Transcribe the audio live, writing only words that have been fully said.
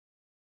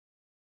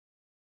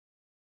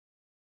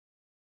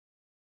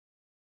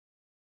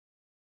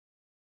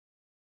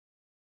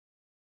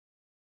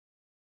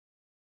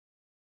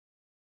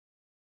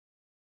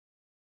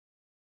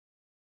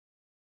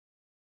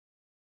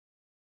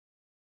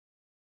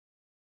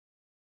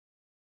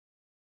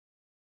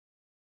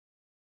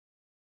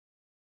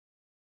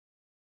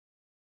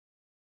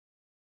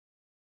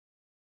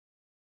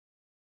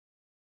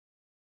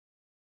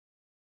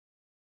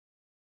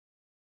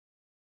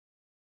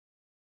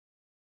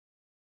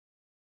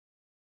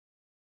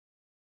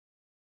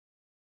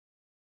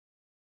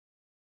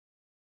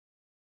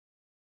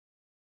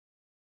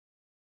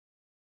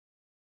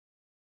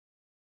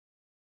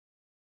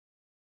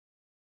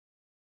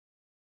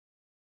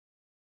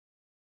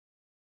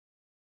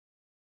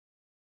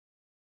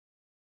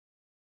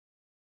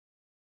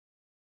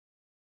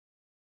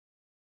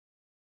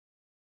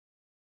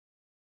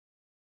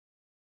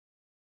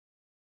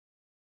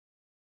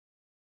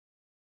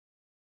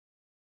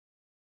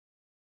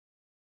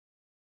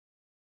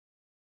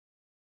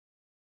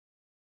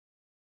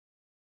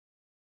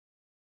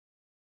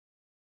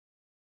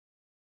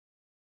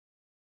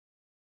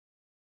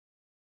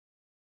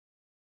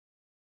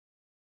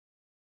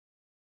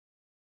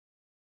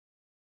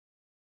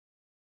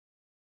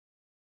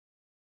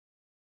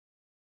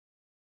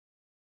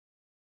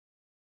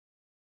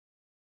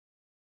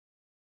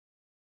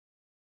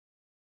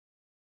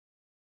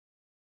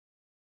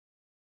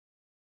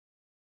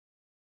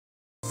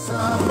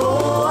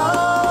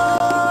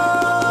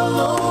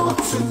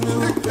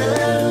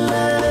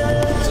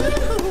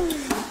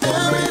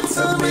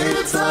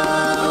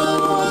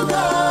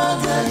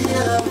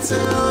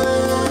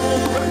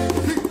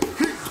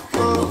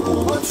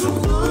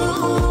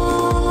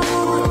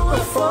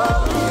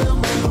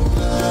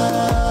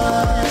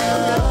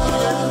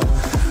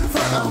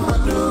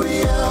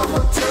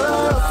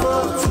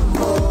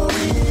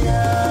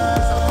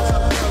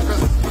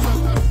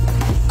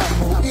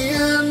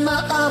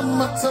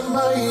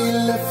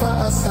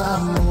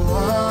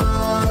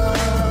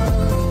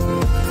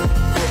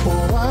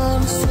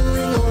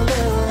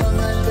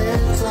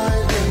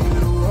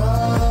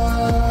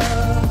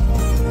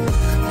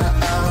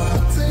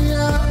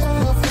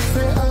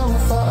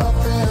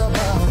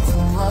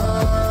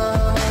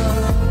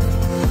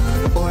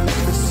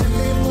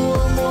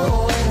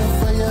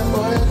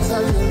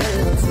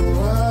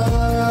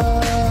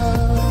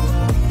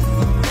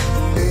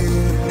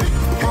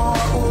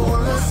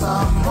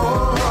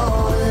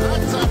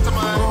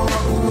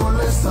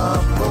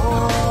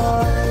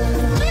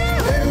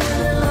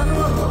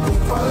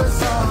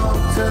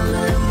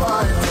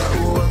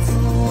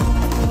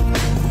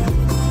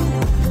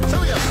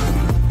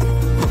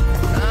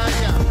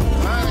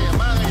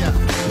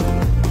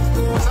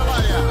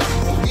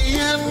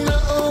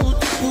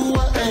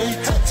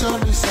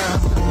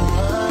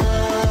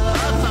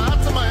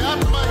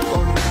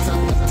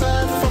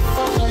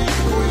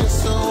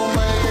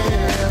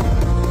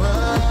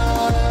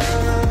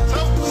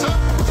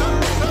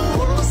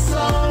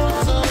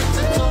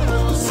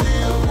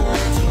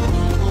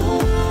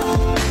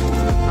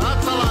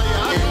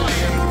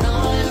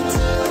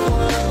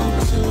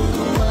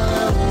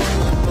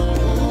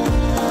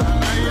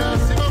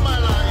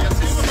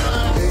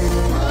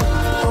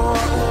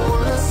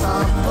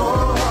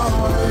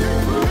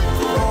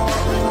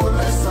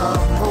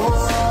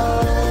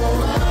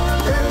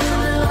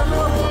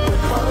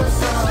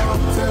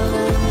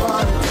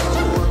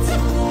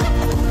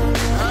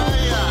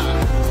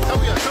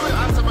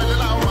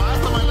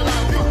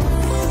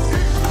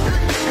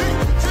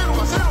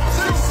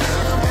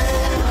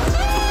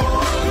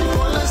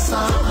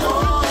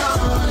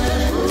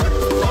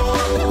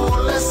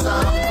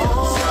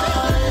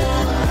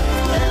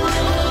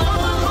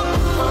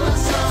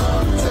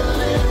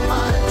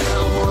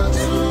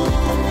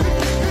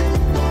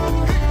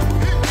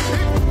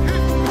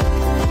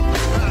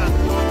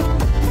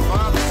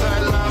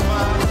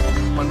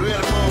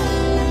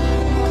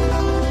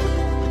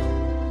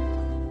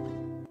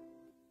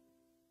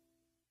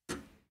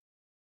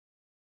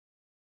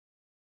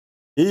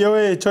Io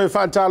e toi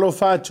fatalo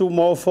fatu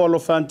mo folo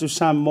fantu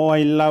sam mo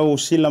I lau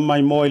sila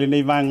mai mo le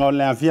nei vanga o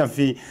le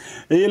afiafi.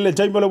 E le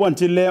taimole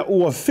wanti le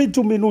ua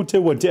fitu minute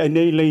wanti ai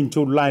nei le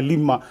intu lai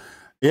lima.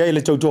 E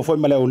le tautua foi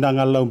male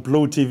unanga lau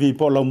Blue TV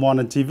po lau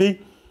Moana TV.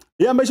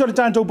 Ia mai so le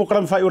tantou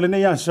pokalam fai o le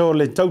nei aso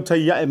le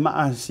Tautai ia e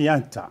maa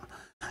Asiata.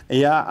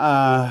 Ia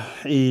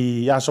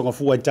I aso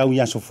ngafua tau I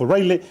aso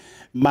foreile.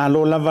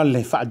 Malo lava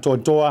le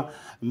whaatoatoa.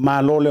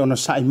 Malo le ona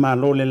sai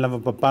malo le lava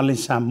papale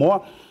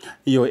Samoa.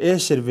 Io e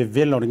serve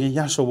velo ringe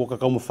yaso woka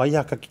ka mo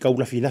faia ka ki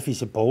kaula fi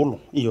se paolo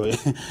io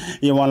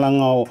io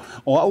walanga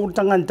o au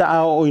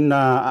tanganta o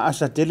ina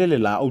asa tele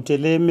la o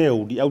tele me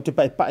o di au te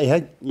pai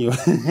hai io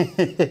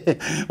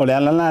o le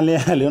ala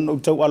le no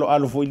tau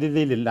alo fo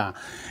le la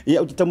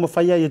ia o te mo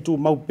faia ia tu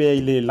mau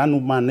pe le lanu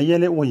mana ia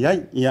le o ia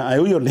ia ai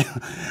o le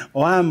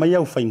o a mai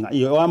au fainga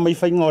io o a mai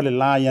fainga o le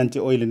la ia ante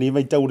o le ni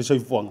vai tau le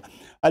soifuanga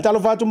al talo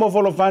fatu mo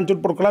folo fantu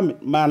proclame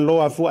ma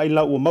lo afu ai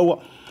la o maua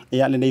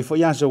ia le nei fo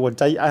ia so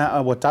watai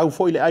wa tau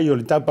fo ile ai o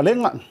le tau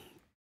palenga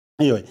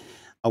io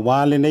a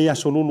wale nei a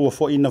solulu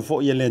fo ina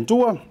fo ia le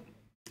tua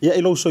ia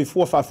ilo so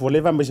fo fa fo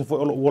leva me se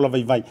fo ola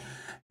vai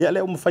ia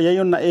le o fai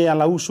ona e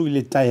ala usu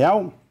ile tai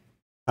au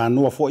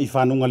anu fo I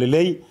fanunga le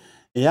lei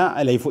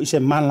ia le fo se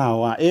mala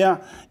o ia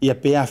ia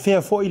pe a fe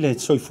fo ile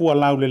so fo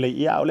la le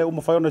ia le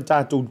o fai ona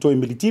tatu to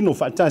militino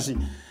fa tasi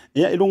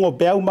ia ilungo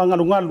pe au manga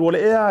lunga le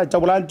ia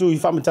tabulantu I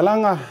fa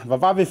matalanga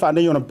va fa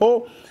nei ona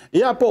po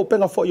ia po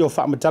penga fo yo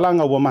fa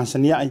matalanga wa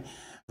masania ai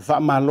fa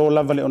malo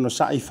lava le ono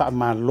sai fa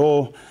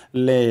malo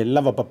le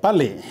lava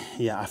papale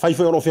ia fa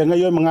fo lo fenga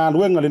yo manga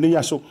luenga le ni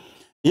aso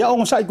ia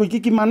o sai ko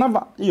kiki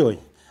manava io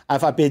a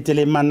fa pe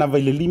tele manava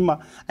le lima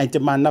ai te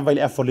manava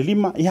le afo le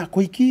lima ia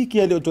ko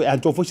kiki le to a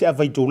to fo se a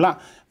vai to la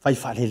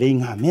fa le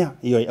nga mea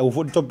io o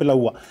fo to pela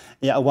wa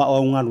ia wa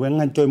o nga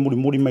luenga to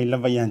muri mai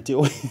lava ia te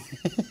o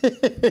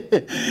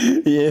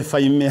ia fa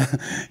me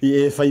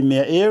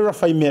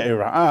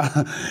era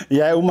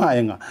ia o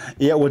maenga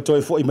ia o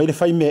to fo mai le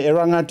fa me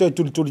era nga to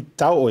tu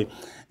tau o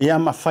ia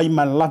ma fai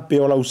malape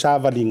o la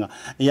usava linga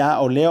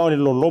ia o leo le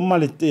loloma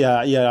le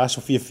ia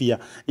aso fia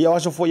ia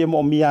aso fo ia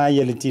mo mia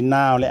ia le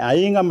tina o le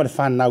ainga ma le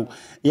fanau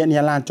ia ni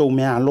ala to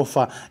me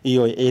alofa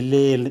io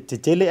ele te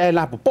tele ai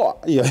la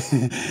po ia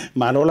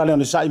ma lo la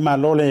le sai ma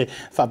lo le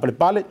fa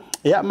prepale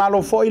ia ma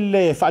lo fo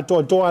ile fa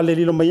to le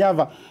lilo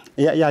maiava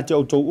ia te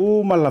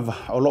autou malava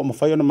o loo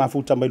mawhai ona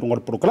mafuta mai lunga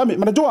proklame.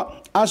 Mana tua,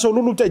 aso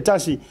lulu te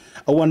itasi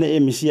awane e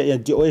misia ia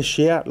te oe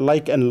share,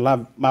 like and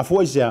love.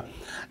 Mafua isia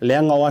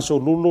leanga o aso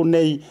lulu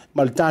nei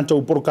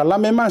malitantou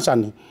proklame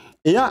masani.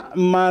 Ia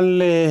ma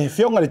le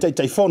fionga le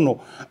tai fono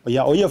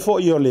ia o ia fo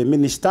i o le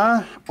minister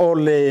o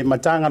le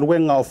matanga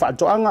luenga o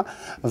whaatoanga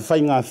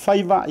whainga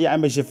whaiva ia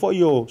me se fo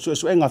i o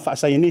suenga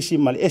whaasainisi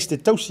ma le este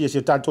tausi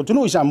se tātou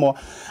tunu isa moa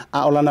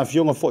a o lana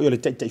fionga fo i o le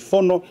tai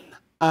fono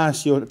a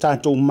si o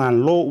tātou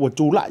malo ua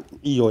tūlai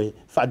i o e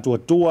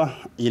whaatuatua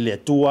i le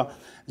atua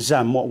za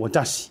moa ua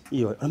tasi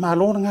i o e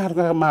malo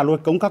ngā malo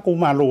e kaunkakou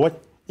malo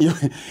i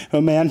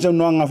o me ansau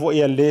noanga fo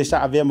i a le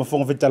sa avea ma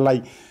fonga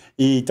whitalai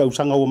i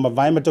tausanga ua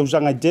mawai ma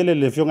tausanga i tele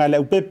le fionga le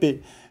upepe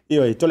i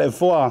o e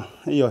Toleafoa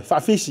i o e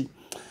whaafisi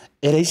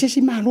e reise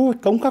si malo e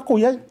kaunkakou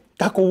iai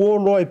kako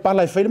olo e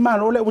pala e whaile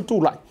malo le ua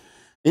tūlai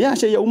ia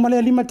se ia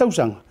umale lima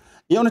tausanga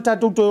ia ona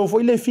tātou toi o fo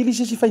i le fili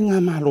se si whai ngā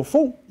malo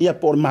fou ia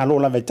po malo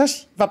la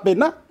vetasi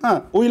whapena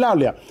ui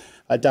Laulea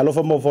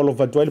talofa mo folo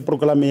fatua le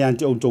proklame ia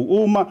te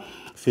outou uma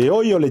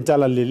feoi o le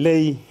tala le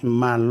lei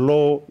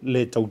malo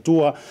le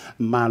tautua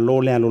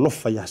malo le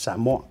alolofa ia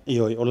Samoa i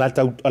o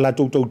la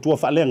tautua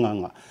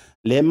whaaleanganga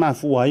le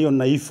mafua i o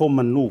na ifo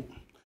manu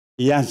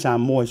ia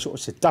Samoa so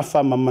se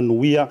tafa ma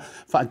manuia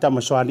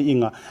whaatama soari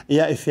inga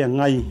ia e whea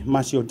ngai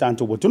masi o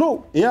tātou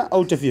watuno ia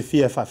au te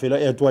fia whawhela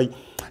e atuai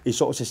i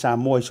so se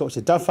Samoa i so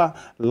se tafa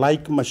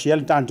like ma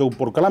share tātou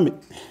proklame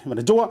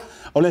mana tua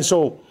o le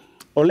so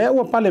o le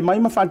ua pale mai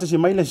ma fantasy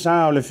mai le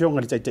sa o le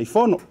fionga le tai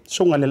fono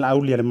songa le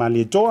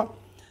Laaulialemalietoa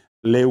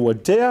le ua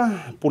tea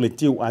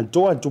politiu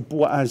atoa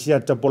tupua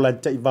Asiata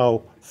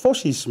Polataivao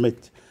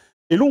Schmidt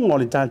ilunga o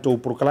le tātou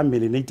proklame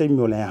le nei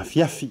taimi o le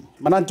afiafi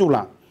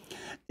manantula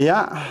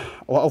ia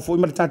o au foi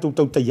ma le tātou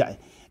Tautai ai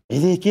e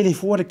le kele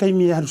fua le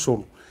kaimi e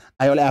harusolo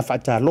ai o le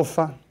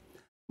awhaatalofa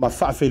ma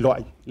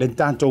whaafeloai le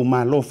tātou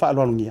malo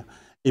whaalongia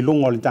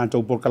ilunga o le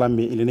tātou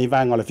proklame le nei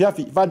vanga o le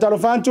fiafi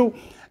whaatalofa atu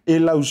e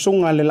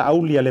lausunga le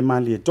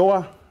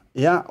Laaulialemalietoa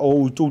ia o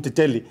utu te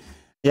tele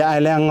ia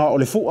e leanga o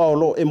le fua o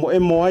lo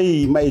emo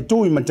ai ma e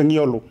tui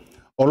matangiolo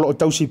o lo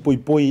tausi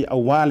poi a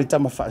wale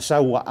tama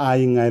whaasau a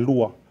ainga e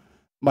lua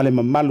ma le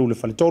mamalu le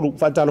whaletoru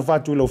whaatalo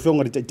whatu i lau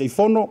fionga le tai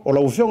fono o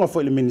lau fionga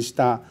fo i le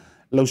minister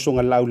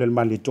lausunga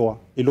Laaulialemalietoa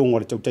i lunga o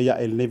le Tautai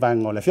e le nei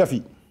vanga o le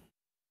fiafi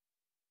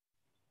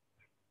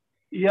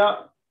ia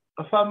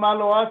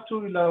whamalo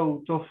atu i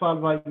lau tō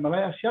whalwai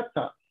malai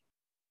Asiata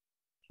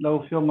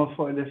lau fionga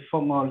fo i le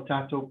fonga o le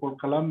tātou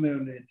polkalame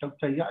o le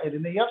Tautai e le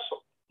nei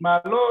aso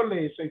malo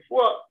le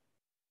saifua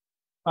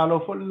malo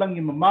fo le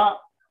langi mama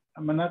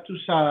manatu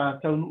sa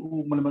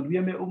taunu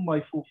malamanuia me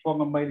i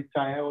fufonga mai le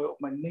tae o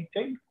mai nei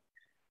teimi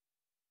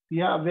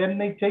ia ven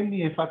nei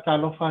teimi e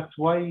whaatalofa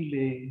atuai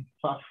le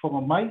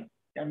whaafonga mai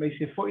ia mei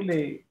se fo i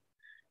le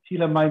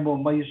tila mai mo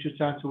mai o si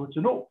tātou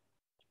atunu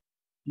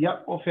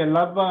ia o whea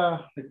lava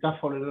le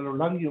tafa o le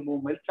lalolangi o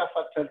mo mai le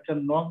tafa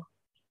talitanu noanga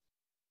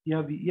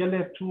ia vi ia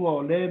le tua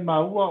o le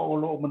maua o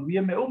lo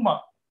manuia me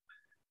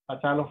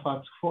atalo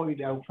fatu fo i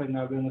le au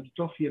whainga wenga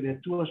tofi le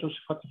tua so se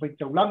fatu whai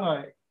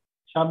taulanga e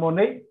samo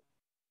nei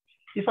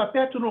i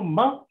whapea tunu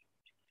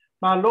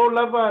ma lo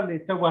lava le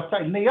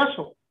tauata i nei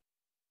aso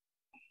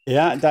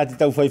ia tati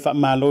tau whai wha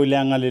malo i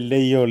leanga le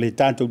leio le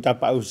tātou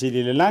tapa au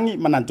siri le langi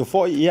mananto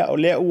fo ia o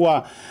le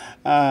ua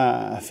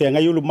whea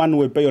ngai ulu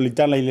manu e pei o le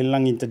tala i le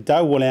langi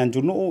tatau o le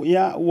antunu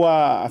ia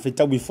ua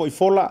whetau i fo i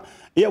fola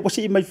ia ua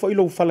si i mai fo i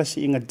lo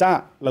falasi inga tā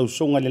lau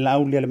songa le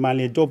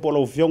Laaulialemalietoa po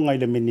lau fionga i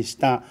le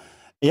minister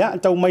ia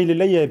tau mai le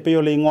leia e pei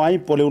o le ingoai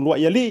po le ulua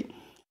ia li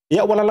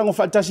ia wala lango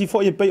whaatasi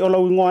fo i pei o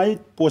lau ingoai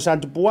po sa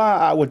tupua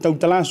a ua tau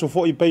talaso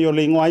fo i pei o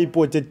le ingoai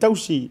po te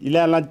tausi i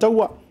le ala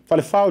taua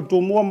fale whao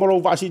tō mua moro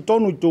wasi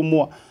tonu i tō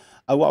mua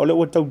a wa ole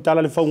ua tau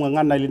tala le whaunga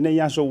ngana i le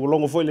nei aso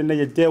ulongo fo i le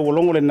nei e te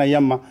ulongo le nei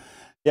ama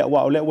ia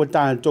wa ole ua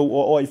tātou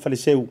o i fale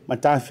seu ma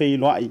tā whei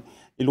loai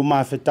i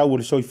luma whetau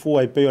le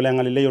soifua i pei o le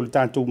anga le leo le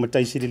tātou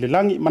mataisiri le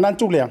langi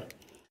manantu lea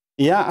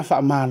ia a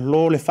wha ma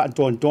lo le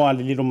whaatoa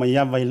le liro mai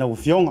awa i lau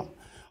fionga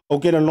o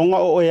kena longa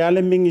o e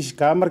ale mingi si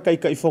kamar kai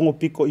kai fongo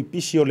piko i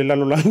pisi o le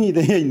lalolangi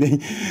nei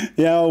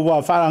ia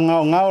wa wha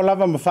ngao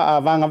lava ma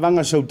wha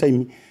vanga sau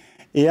taimi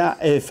ia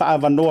e wha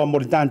vanoa mo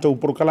le tātou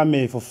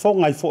proklame fo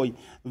fonga i foi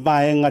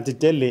vaenga te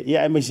tele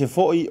ia e mai se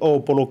foi o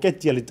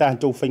poloketi le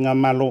tātou whainga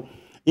malo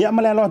ia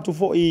male alo atu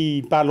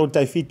foi palo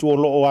tai fitu o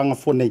loo anga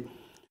fonei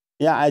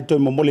ia ai toi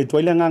mo mole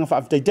toile nga fa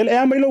aftai tele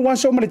ia mai lo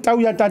waso male tau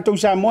ia tātou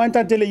sa mo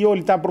anta tele yo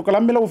le tā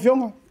proklame lo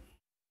fionga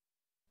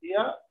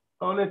ia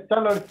o le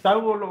tala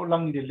tau o lo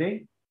langi le lei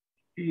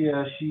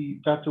ia si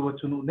tātou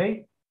atunu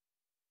nei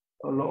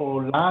o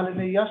lo lale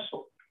nei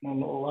aso o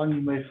lo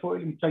angi mai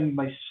foi i tangi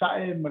mai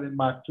sae ma le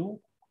matu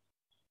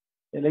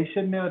e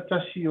leise mea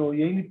tasi o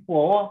ieini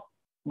puaoa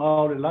ngā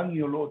o le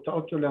langi o lo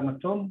taoto le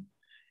angatonu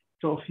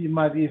to fi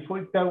mari e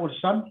foi pia o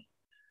san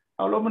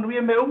a lo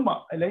manuia me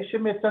e leise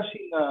mea tasi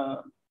ngā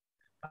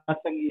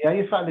atangi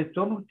ai fa le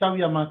tonu tau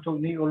ia matou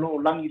nei o lo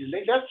langi le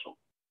lei aso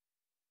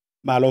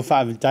ma lo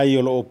fa vitai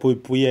o lo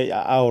pui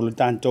a o le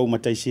tātou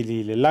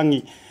mataisiri le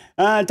langi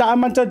Ta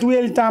amata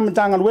tuel ta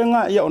matanga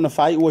luenga ia ona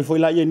fai oi foi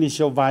la ia ni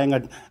so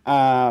vainga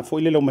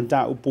foi le lo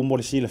mata upu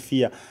mo sila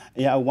fia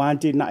ia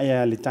wanti na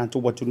ia le tanto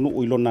watu no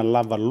i lona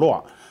lava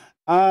loa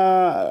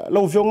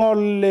lo fionga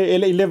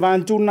le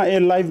vantu na e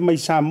live mai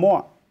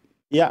Samoa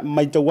ia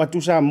mai te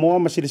watu Samoa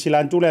ma sila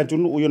antu le atu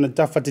no iona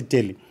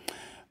tafateteli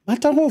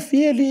mata go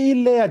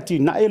fieli le ati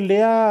na e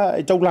lea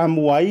e tau la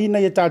muai na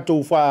ia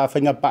tato fa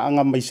fainga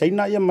paanga mai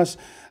saina ia mas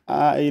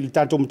il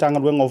tato mtanga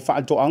luenga o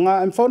whaato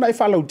anga en fauna e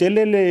whalau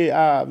tele le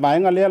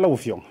vaenga lea lau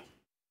fiong.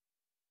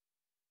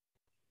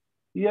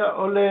 Ia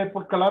o le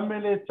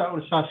porkalame le tau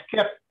le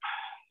saskep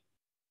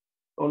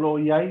o lo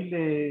iai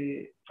le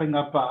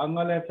whaingapa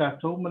anga le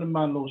tato ma le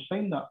malo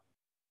saina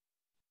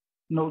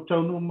no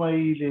tau nu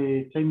mai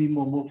le taimi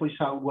mo foi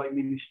sa uai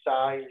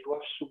minista i lua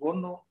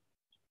sugono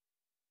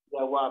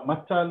ia wa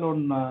mata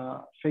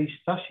lona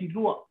feistasi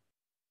lua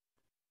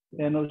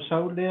e no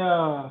sau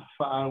lea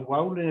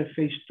whaawau le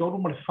feistoru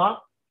ma le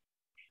wha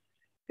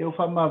e o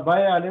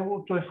whamawai a leo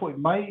to e foi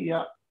mai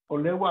ia o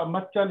leo a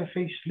mata le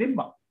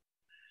feislima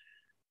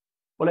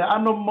o le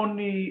ano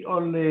moni o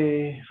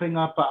le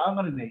whaingapa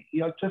anga le nei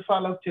ia o te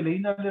whalau te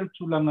leina le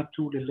tūlanga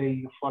tū le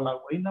lei o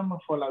whalau eina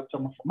ma whalau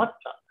tama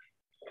whamata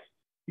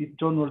i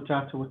tono le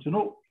tātou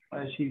atunu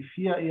a si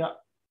fia ia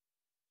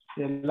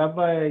e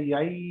lava e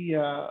iai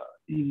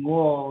i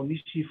ngoa o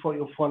nisi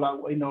foi o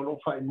whalau eina o lo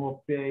whai ngoa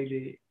pēa i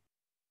le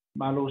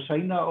malo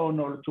saina o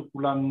no le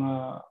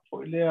tukulanga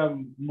foi lea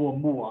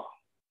mua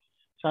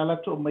sala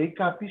to mai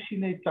ka pisi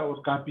nei ta o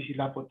ka pisi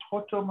la po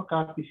toto ma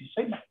ka pisi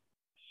saina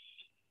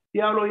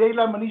ia lo ia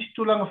la manisi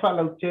tulanga fa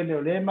la tele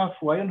o le ma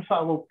fuai on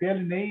fa o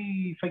pele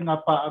nei fainga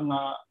pa anga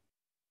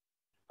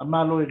a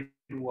malo e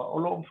lua o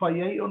lo fa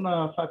ia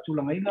ona fa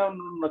tulanga ina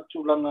na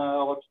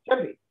tulanga o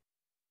tele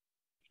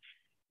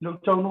no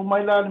tau no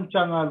mai la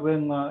mtanga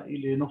luenga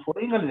ile no fo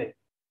inga le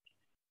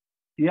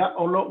ia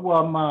o lo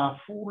ua ma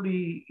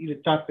fuli i le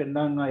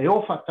tapenanga e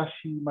ofa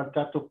tasi ma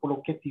tato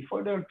poloketi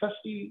foi le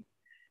tasi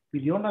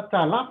miliona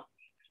tala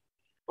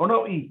ono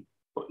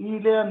o i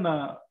lea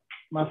na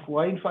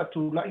mafuain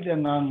fatula i le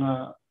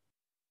nganga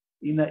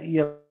ina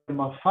ia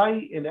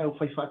mafai ele au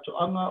fai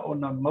fatoanga o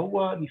na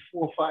maua ni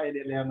fua fae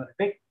le leanga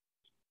te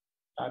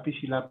a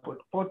pisi la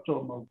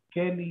poto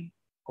maukeni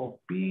o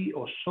pi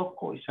o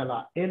soko i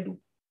sala elu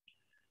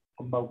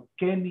o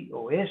maukeni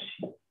o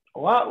esi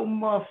o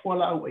a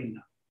fuala au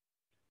eina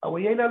au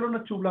ia la lona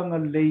tulanga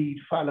lei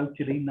fala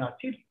utilina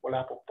atili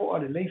wala popo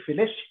ale lei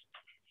felesi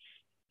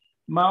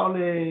ma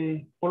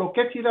ole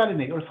poloketi la le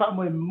nei o le fa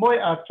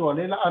moe ato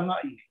le la anga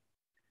i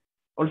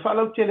o le fa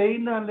lau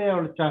teleina le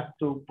o le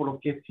tato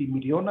poloketi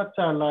miliona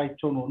ta la i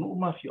tono nu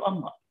ma fio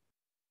anga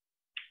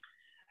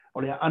o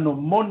le ano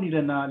moni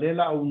le na le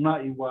la una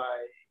i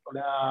wai o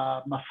le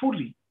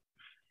mafuli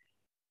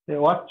e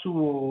o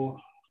atu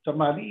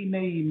tamari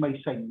nei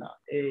mai saina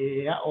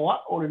e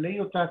o le lei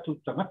o tato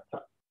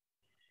tangata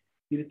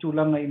i le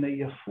tūlanga ina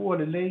ia fua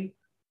le lei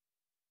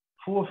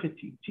fua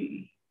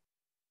fetiti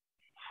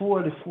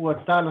fua le fua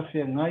tala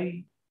fea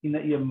ngai ina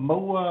ia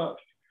maua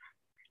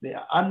le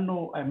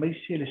ano ai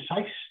maise le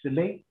sais le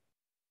lei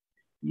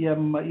ia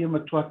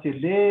matuate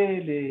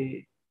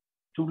le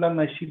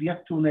tūlanga i siri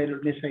atu nei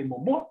le sai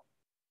momoa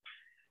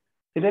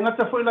e le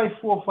ngata foi lai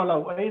fua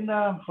whalau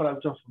eina whalau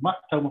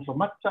tau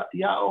mawhamata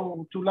ia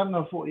o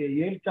tūlanga fo e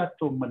iei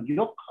tato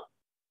manioka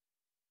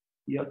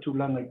ia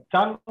tūlanga i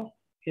talo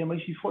ia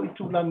maisi foi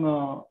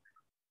tūlanga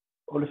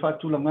o le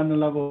whaatulangana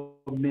lava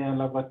mea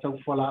lava tau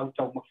whala au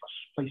tau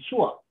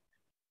mawhaisua.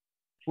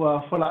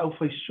 Fua whala au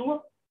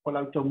whaisua, whala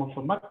au tau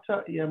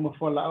mawhamata, ia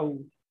mawhala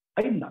au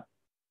aina.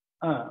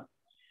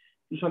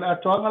 Uso le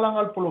atoanga langa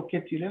al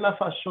poloketi, le la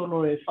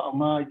whaasolo e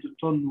whaama i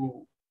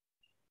tutonu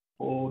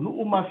o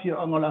nuu mafia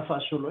anga la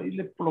whaasolo i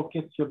le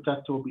poloketi o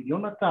tato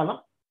miliona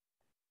tala.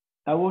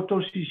 A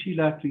oto sisi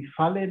la tui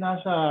fale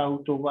nasa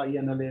auto wa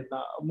iana le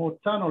la mo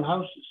tunnel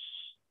houses.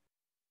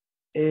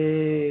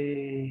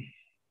 E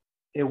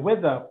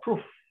weatherproof.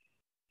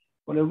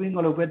 O le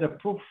winga le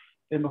weatherproof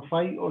e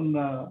mawhai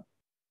on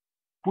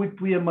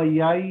pui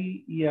mai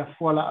ai ia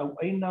whala au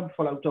aina,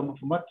 whala au tau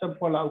mawhamata,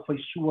 whala au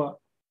whaisua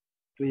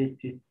pe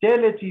te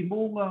tele ti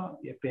munga,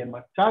 ia pe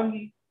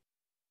matangi,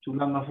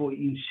 tulanga fo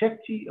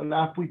insecti, o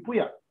la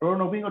puia.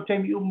 Rono winga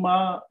teimi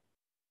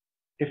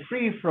e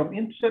free from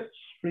insects,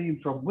 free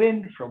from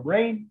wind, from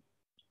rain,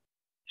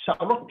 sa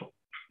aloto.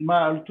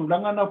 Ma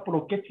tulanga na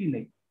poloketi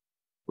nei.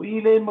 O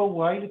i le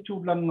mauai le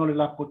tūlanga le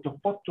la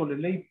poto le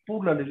lei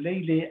pula le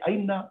lei le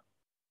aina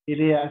e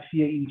le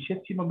afia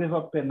insecti ma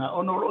mewa pena.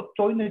 Ono lo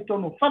toina i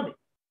tono fale.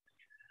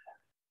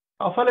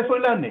 A fale foi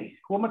la nei.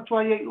 Kua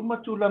matua iei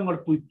tūlanga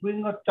le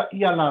puipuinga ta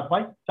ia la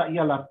vai, ta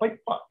ia la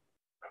paipa.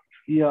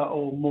 Ia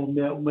o mo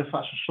mea ume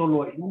whaso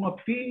solo i unga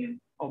pi,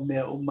 o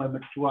mea ume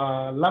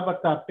matua lava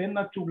ta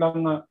pena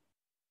tūlanga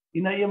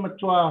ina ia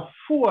matua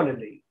fua le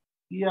lei.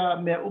 Ia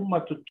mea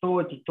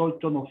tutoe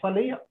tono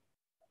fale ia.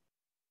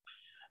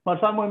 Ma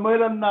sa mo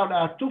moela na le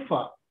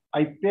atufa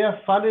ai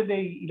pea fale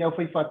nei i le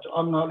fai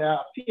fatoanga le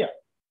afia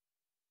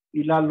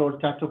i la lo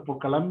tato po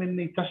kalame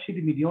nei tasi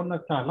di miliona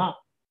ta la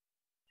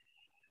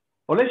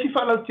O le si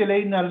whalau te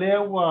leina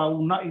lea wa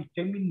una I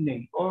te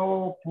minei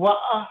o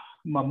puaa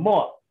ma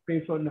moa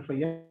pe fo na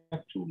whai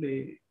atu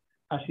le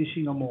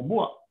asisinga mo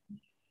mua.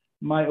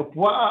 Mai o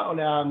puaa o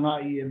le a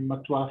ngai e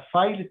matua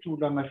whai le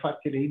tūlanga I wha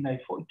te leina I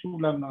fo I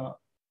tūlanga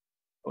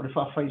o le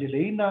whawhai le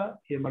leina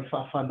e ma le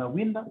whawhana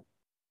wina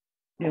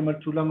e ma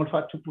tūlanga le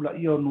whaatupula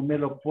I o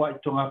numelo puaa I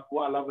tonga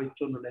puaa lawa I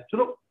tono le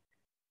turo.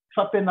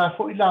 Whapena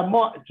fo I la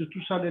moa e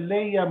tutusa le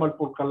leia ma le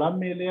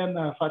polkalame lea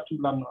na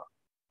whaatulanga.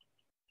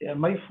 E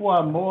mai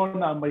fua mo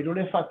na mai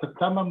role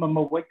whaatatama ma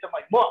mauaita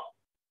mai moa.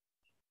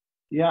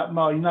 Ia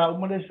ma ina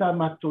umale sa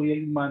mato ia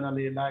imana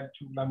le la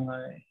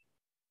tūlanga e.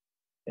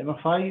 E ma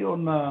whai o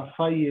na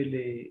whai e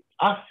le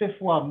afe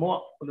fua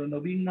moa o na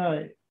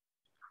winga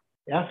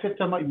e afe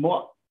tama I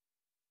moa.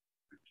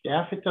 E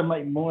afe tama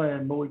I moa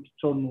e mo I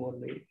tonu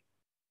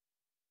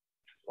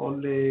o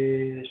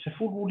le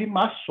sefuru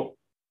lima aso.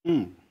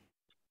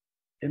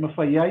 E ma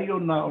whai ai o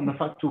na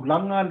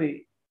whaatulanga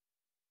le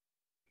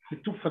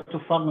tufa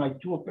tofanga I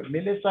tua pe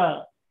mele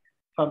sa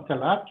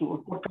whamtalatu. O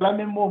kua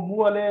kalame mo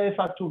mua le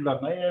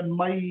whaatulanga e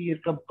mai e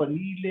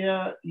kampani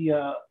lea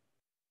ia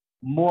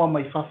moa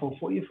mai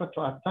whafofo I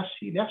whato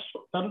atasi le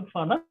aso. Taru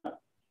whana.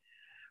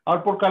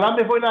 Al por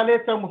kalame foi la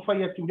leta mo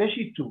whai atu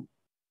lesi tu.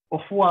 O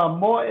fua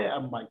moa e a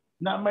mai.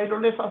 Na mai lo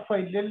le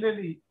whawhai lele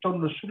li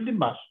tono suli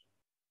mas.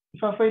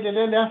 Whawhai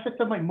lele le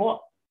afeta mai moa.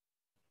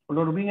 O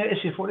loro minga e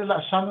se fore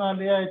la sanga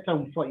lea e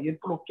tau whai e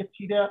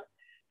proketi lea.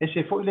 E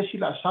se fore le si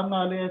la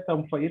sanga lea e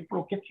tau whai e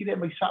proketi lea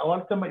mai sa o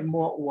alta mai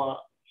moa ua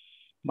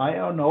mai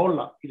o na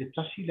ola I le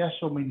tasi lea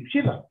so mai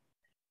nisila.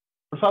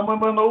 O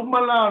whamoe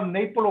umala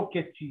nei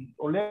proketi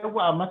o lea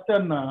ua amata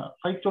na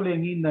whaitole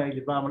ngina I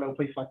le vāmala u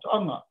whai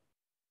whatoanga.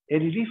 E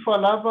ririfa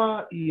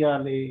lava I a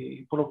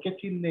le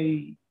proketi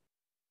nei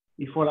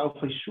I fola au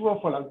whaisua,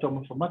 fola au tau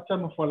mawhamata,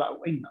 ma fola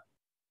au eina.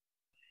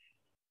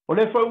 O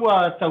le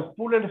whaua tau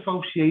pule le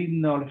whausia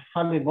ina o le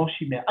whale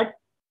ngosi mea ai.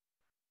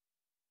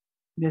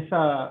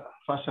 Nesa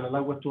whasara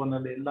laua tuana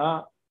le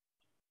la,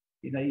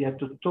 ina ia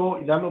toto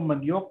I lalo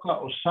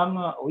manioka o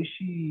sanga o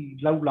isi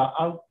laula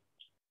au.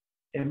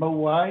 E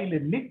maua ai le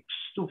mix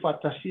tu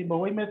whatasi,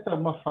 maua me ta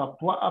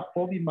mawhapua a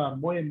pomi ma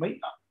moe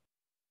maia.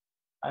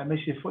 Ai me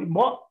se foi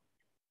moa.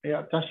 E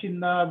a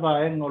tasina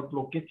vaenga o le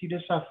bloketi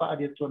le sa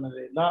whaaria tuana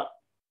le la.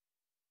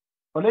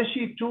 O le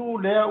si tu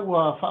lea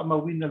ua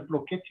whaamawina le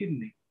bloketi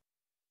ni.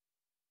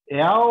 E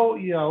ao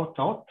ia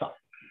ota ota.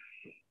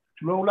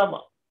 Tulau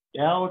lava.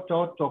 E ao ota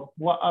ota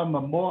pua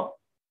ma moa.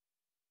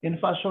 En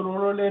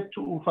whaasororo le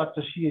tu u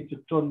whatasi e te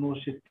tonu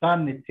se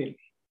tane tele.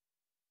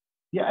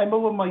 Ia e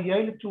maua mai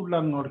ai le tu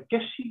langa o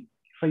kesi.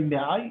 Whai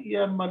mea ai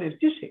ia ma le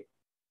tise.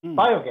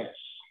 Biogas.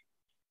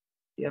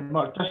 Ia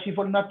ma tasi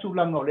fo na tu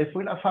langa o le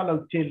fo na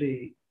whalau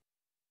tele.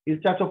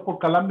 Il tato por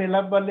kalame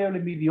lava leo le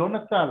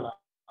miliona tala.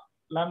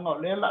 Langa o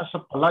lela sa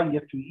palai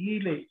atu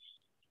I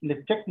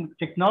le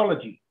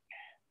technology.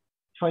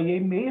 Whai e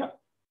mea.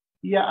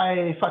 Ia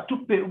ai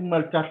whatupe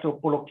umal tato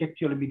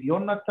poloketi o le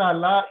miliona ta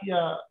la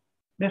ia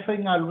me whai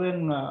ngā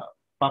luenga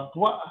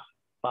Papua,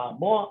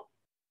 Pamoa,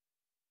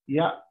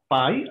 ia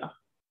Paia.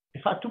 E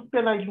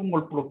whatupe la I lungo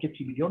le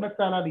poloketi miliona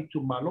ta la li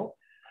tumalo.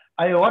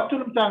 Ai o atu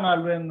lumta ngā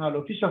luenga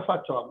lo fisa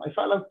whatoa. Ai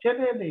whalau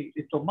tere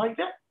le tomai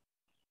le.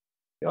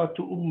 E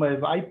atu e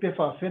vaipe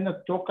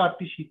whawhena toka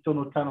pisi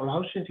tono tano la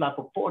hause la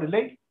popo le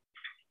lei.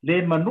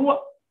 Le manua.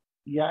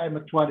 Ia e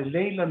matua le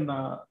leila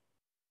na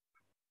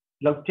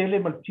lau tele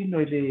maltino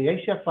e le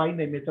eisa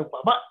whaina I me tau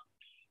pama.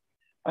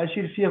 Ai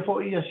sirfia fo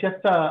I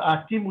Asiata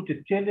a timu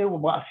te tele o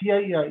maafia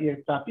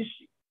I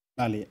tāpisi.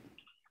 Ali.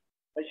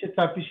 Ai se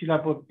tāpisi la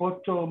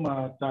poto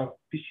ma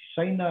tāpisi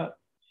saina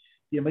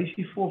ia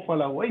maisi fua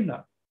whala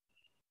waina.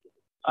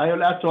 Ai o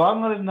le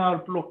atoanga le nā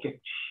o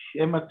bloketi.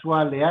 E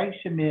matua le ai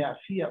se mea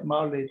afia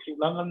ma o le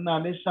tūlanga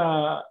nā le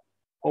sa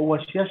o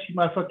wasiasi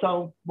ma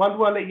whatau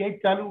walua le iei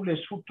talu le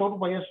sutoru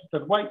mai asa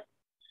tarwai.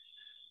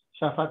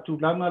 Sa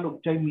whatulanga lo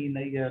taimi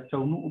na ia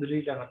taunu le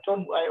leilanga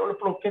tonu. Ai o le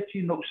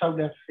bloketi no usau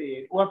le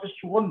afe ua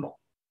pesu ono.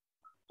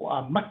 O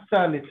a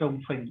mata le tau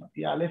mwhaima.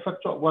 Ia le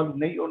whatua walu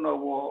nei ona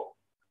o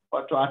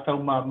whatua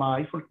atau ma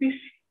I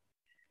folpisi.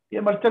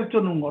 Ia martel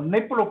tonu o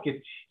nei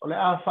bloketi o le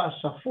a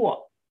whaasafua.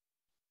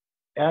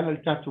 E ala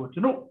le tatu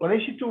atunu. O le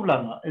isi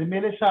tūlanga. E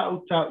mele sa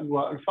au ta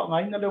ua le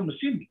whaangaina leo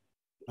masini.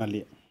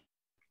 Ali.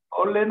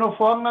 O le no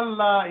whaanga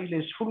la I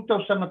le sifuru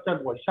tau sanga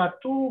talua. Sa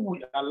tūmu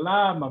I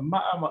ala ma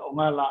maa ma o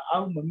ngā la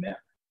au ma mea.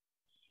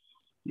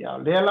 Ia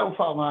lea la u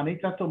whaanga nei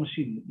tato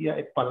masini. Ia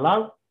e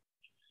palau.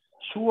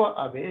 Sua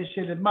a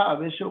veese le maa a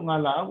veese o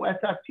ngā la au. E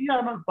ta tia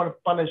ana le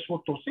pala e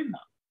soto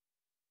sina.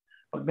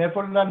 O le mea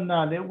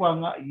whalana le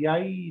wanga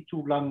iai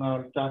tūlanga o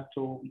le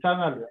tato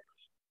tanga lua.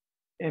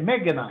 E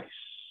mechanise.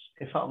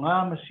 E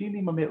whaanga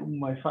masini ma mea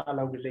uma e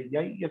whaalau le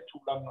iai ia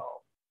tūlanga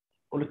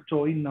o le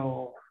toina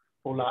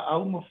o la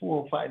au mafua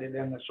o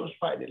whaeleleanga, sos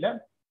whaeleleanga.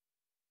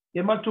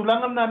 Ia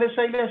matulanga na le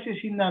sa ile se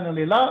sinana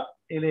le la,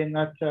 ele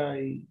ngata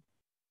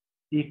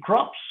I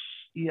crops,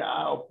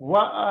 ia o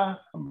puaa,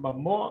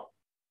 mamoa,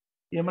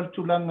 ia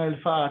matulanga il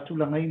wha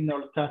tulanga ina o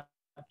le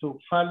tato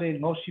whale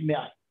ngosi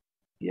mea ai.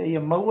 Ia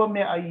maua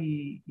mea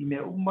ai I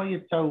mea uma ia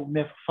tau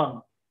mea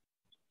whanga.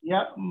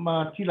 ia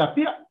ma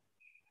tilapia.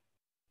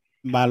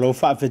 Malo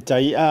fa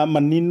fetai a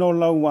manino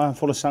lau a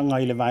folosanga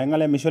i le vaenga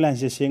le misola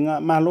sesenga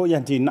malo ya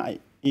tinai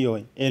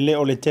ioi ele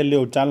o le tele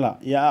o tala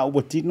ya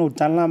o tino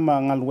tala ma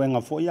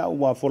ngaluenga fo ya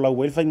o fola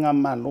welfa nga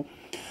malo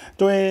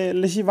to e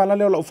le si vala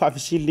le o fa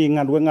fisili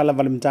ngaluenga la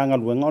valimtanga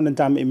luenga on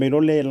tam e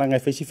melo le langa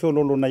fesi fo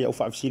lo na ya o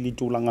fa fisili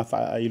tu langa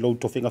fa i lo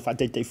to finga fa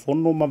te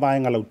fono ma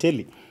vaenga lau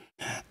tele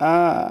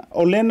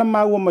o lena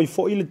maua mai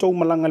fo i le tau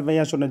malanga le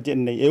vaya sona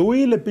tene e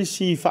ui le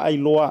pisi fa ai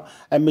loa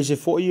e me se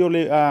fo i o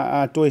le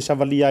to e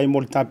savalia i mo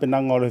le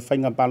tapenanga o le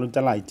whainga palo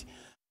talaiti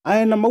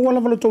ai na maua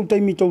lava lo tau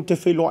taimi tau te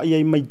whailoa i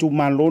ai mai tu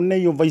malone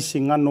i o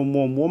vaisingano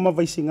mua ma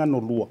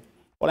vaisingano lua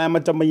o le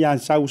amata mai a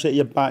sau se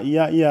ia pa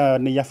ia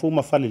ne iafu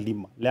ma fale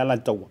lima le ala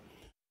taua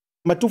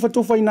ma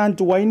tufa ina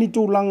antu wai ni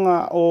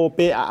tūlanga o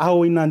pe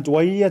au ina antu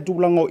wai ia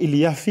tūlanga o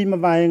iliafi ma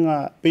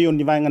vaenga pe o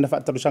ni vaenga na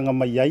whatarusanga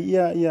mai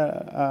ia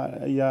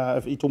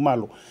i tu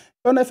malo.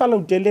 Pena e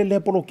whalau tele le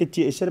polo ke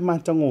tia e sere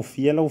mātanga o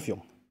fia lau fio.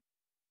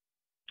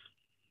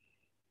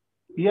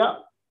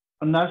 Ia,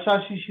 na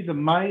sa sisi le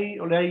mai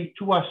o le ai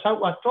tua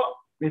sau atoa.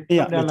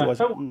 Ia, le tua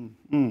sau.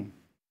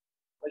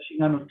 Mai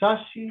singano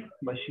tasi,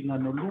 mai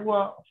singano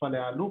lua, whale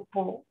a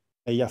lupo.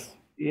 E iafu.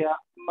 Ia,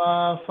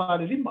 ma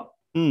whale lima.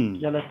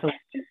 Ia la tau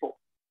tipo.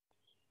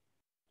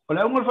 O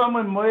le ungar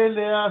whamai moe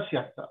le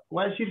Asiata.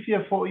 Wai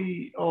sirfia fo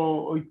i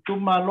o i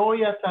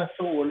tumaloia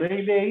tato o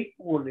le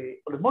o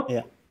le moto.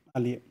 Ia,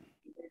 ali.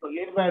 O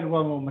i vai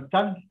rua mo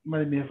matangi,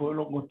 mai me fo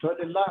lo ngoto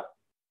le la.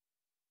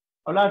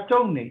 O la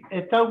tau nei,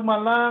 e tau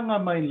malanga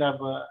mai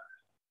lava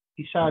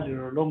i sāre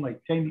ro longa i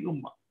teimi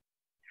uma.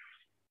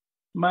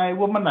 Mai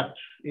ua manatu,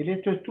 e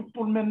le to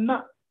tupul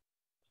mena.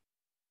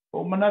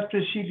 O manatu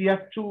e sili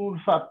atu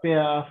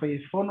whapea whai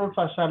fono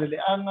whasare le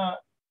anga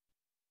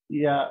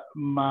ia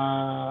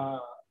ma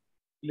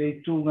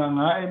le tūnga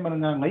ngā e mana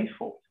ngā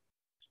ngaifo.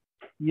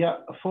 Ia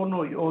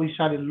fono i o i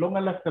sare longa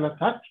la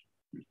kalatatu.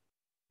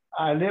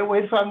 A leo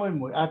e wha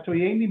moe, ato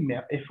i eini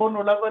mea, e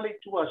fono lava le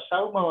tua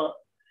sau ma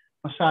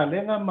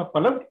sālenga ma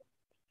palau.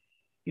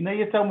 Ina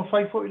ia tau ma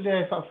whaifo i lea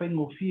e wha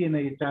whaingo fie na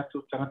i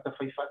tātou tangata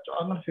whaifato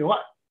anga whiwa.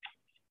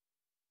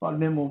 Wha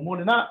me mo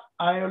mōne nā,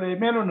 ai o le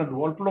melo na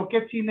rua, o le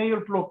ploketi nei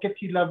o le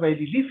ploketi lava i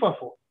li lifa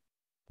fo.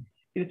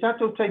 I le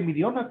tātou tai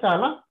miliona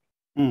tāla.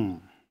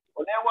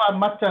 O lea wa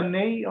mata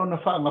nei o na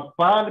whaanga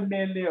pāle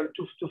me le o le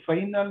tuftu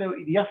whaina le o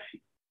iriafi.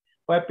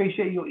 Wai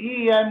peise i o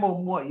i ai mo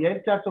mua i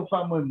ai tātou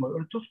wha moe moe o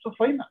le tuftu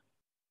whaina.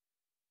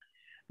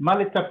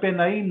 Male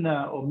tapena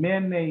ina o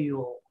mene i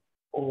o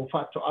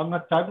whato anga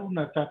taru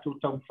na tātou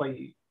tau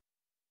whai.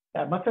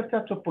 Mata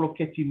tātou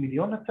poloketi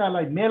miliona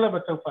tāla i mela wa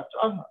tau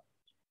whato anga.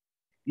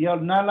 Ia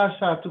o nala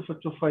sa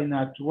tuftu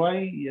whaina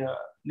atuai ia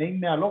nei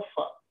mea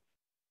lofa.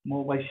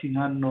 Mo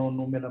waisingano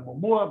no mela mo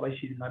mua,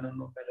 waisingano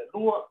no mela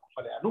lua,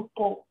 whale a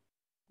lupo.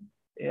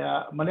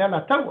 Ia malea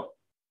la taua.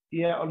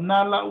 Ia o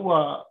nala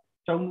ua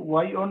tau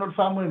wai ono le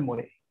whamoe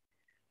moe.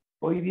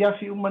 O i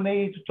riafi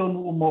umanei tu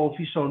tonu uma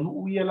ofiso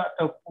nu ia la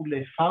tau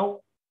pule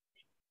whau.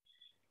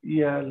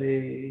 Ia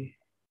le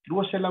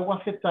lua se la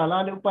wafe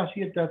tala le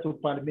upasi e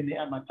tātou pale mene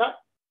amata.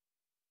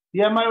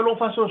 Ia mai o lo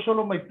faso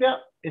solo mai pea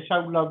e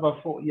sau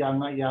lava fo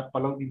ianga ia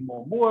palau di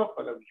mua,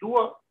 palau di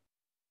lua,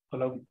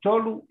 palau di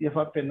tolu, ia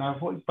whapena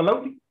fo i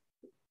palau di.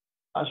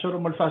 A soro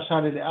mal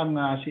fasare le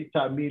anga si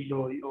ta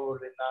milo i o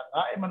le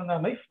nga e mana ngā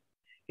ngaifu.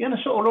 Ia na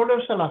so o lo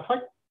leo sa la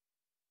fai.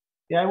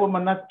 Ia ua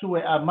manatu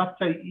e a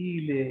matai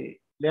i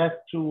le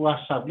atu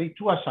asab, le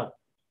tu asab.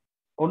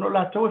 Ono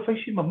la tau e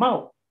whaisi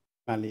mamau.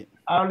 Ali.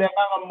 A le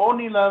anga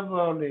moni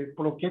lava o le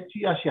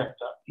poloketi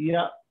Asiata.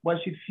 Ia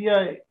wasi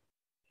fia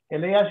e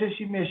le ase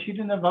si me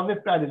sirina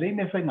vave pe ale lei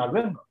me whai ngā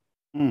ruenga.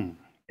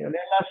 E le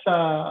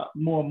lasa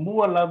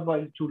mua lava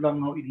i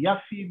tūlanga o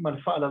iriafi ma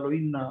le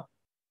whaalaloina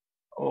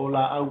o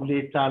la au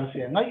le tāle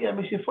whea ngai. E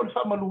me se fo le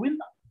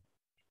whaamaluina.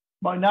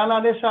 Ma inala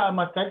le sa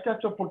amatai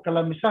tato por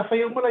kalamisa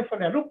whai umalai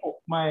whale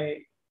alupo.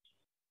 Mai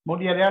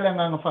moni ale ale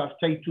nganga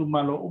whaafitaitu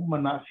malo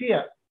umana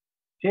fia.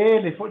 Te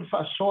le fo le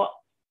whaasoa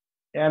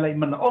e ala i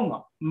mana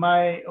onga.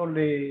 Mai o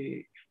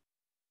le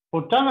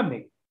potanga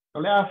nei. O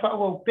le a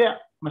whaua upea.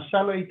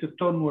 Masalo i te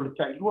tonu o le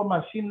tai lua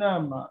masina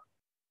ma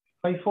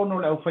whaifono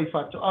le au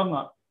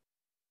whaifatoanga.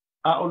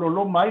 A o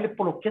lo mai le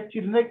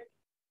poloketi nei.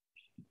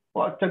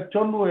 O a tai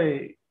tonu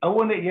e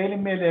awane i ele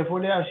me le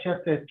vole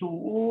Asiata e tu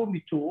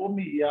umi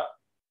ia.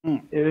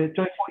 E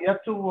toi fo i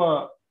atu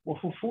o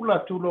fufula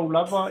tu lo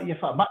lava i e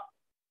whaama.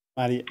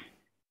 Mari.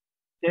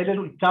 Ele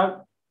lu i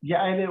tau,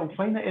 ia ele o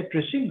whaina e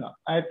dressinga.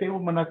 A e pe o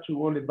manatu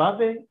o le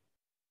bave.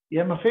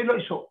 Ia ma whelo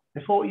iso.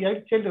 E fo i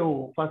ai tele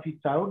o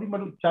whawhitau ni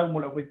malu i tau mo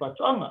le au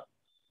whaifatoanga.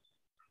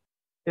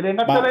 Ele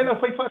ngata le no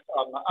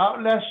whaifatoanga. A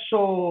le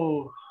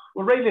so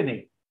o reile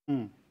nei.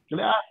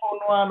 Le a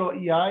whono alo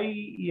i ai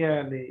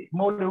ia le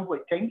mo le ua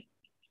i tengi.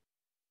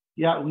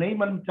 Ia unei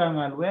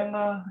malutanga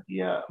luenga.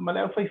 Ia ma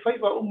le au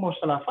whaifaiwa umo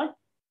salafai.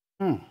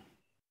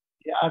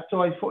 Ia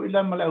ato ai fo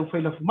ila ma le au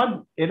whailafu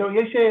manu. E ro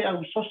i se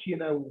au sosi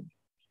le au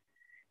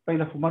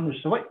whailafu manu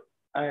sawai.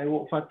 Ai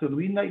o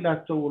whaturuina ila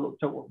tau o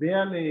tau o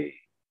bea le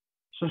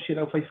sosi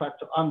le au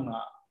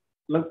whaifatoanga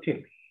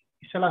lautele.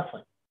 I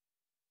salafai.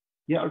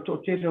 ia o to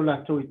tele o la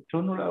to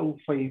tonu la u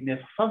fai me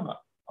fanga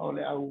o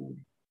le au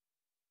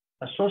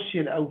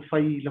associate au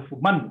fai la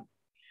fumanu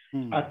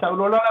a ta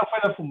lo la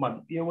fai la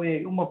fumanu ia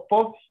we uma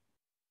pop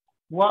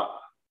wa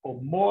o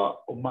moa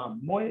o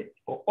mamoe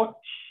o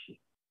oti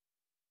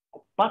o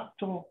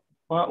pato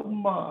wa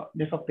uma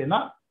me fa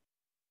pena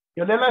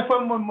ia le la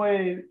foi mo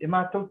e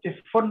matou te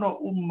fono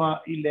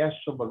uma i le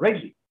aso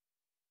bareli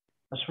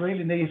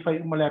Australia nei fai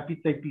uma le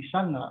apita i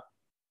pisanga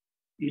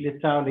i le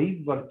tau le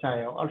iwa le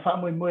tae al fa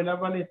mo e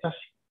lava le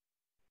tasi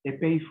e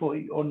pei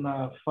foi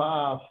ona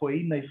fa foi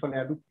ina i fale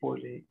alupo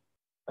le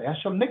ai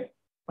aso nek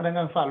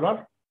malanga fa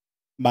loar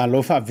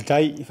Malo fa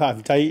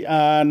vitai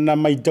na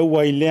mai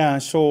taua i lea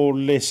so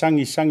le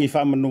sangi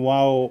fa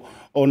manuao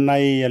o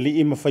nai ali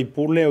ima fai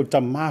pule o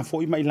tama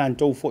fo ima i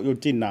lantou fo o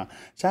tina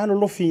sa lo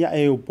lofi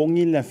e o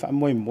pongi le fa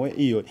moe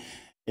io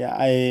ya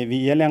ai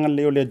vi ele nga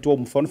le tu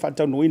mo fon fa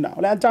tau nuina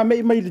le ata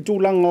me mai le tu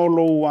langa o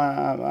lo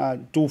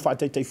tu fa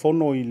tai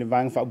fono i le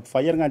vang fa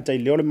fa nga tai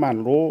le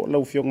malo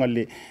lo fionga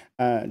le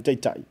tai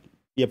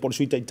ia por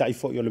sui tai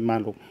fo i le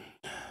malo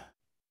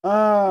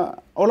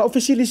o la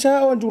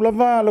oficialisa o tu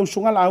lava lo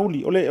sunga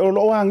lauli o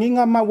lo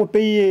anginga ma wa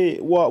pe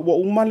wa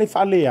uma le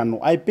fale ano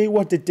ai pe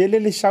wa te tele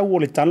le sa o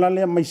le tala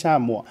le mai sa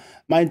mo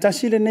ma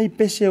intasi le nei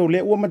pese o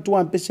le wa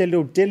matua pese le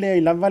o tele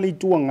ai lava le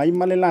tuanga i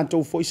male la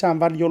to fo isa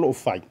vali o lo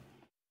fai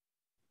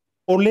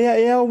o le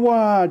e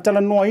wa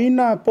tala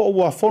noina po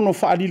wa fono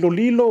fa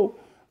lilo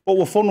po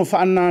wa fono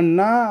fa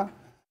nana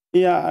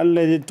ia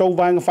le to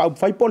vanga fa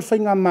fai pol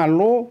finga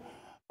malo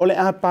o le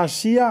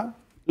apasia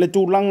le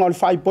tūlanga o le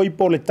whai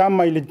poipo le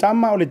tama i le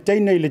tama o le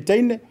teine i le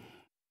teine.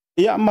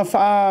 Ia ma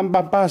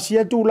wha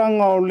pasia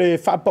tūlanga o le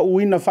whapa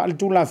uina wha le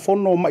tūla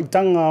whono o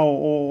maitanga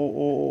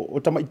o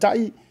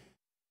tamaitai.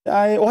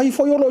 O hai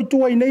whoi olo i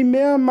tua i nei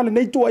mea ma le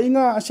nei tua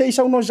inga se i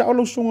sauno sa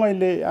olo sunga i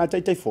le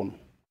taitai whono.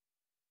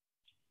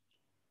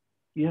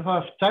 Ia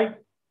whaftai,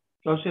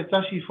 tau se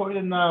tasi whoi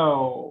le nā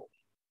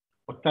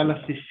o tala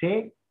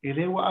se e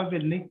rewa ave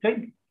nei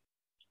teine.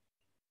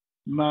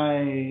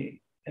 Mai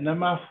e na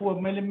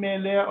mafua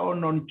mele o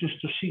non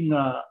justo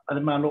singa ale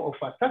malo o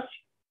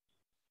fatasi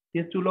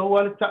ia tu lo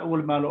wale ta o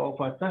malo o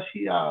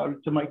fatasi a le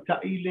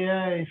tamaita ile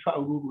e fa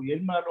uru ia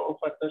malo o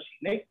fatasi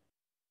nei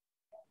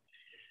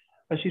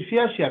a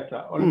sifia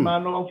Asiata o le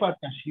malo o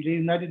fatasi le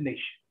United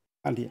Nations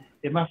ali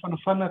e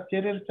mafana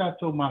tere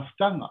tato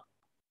maftanga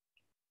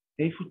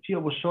e futia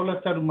o sola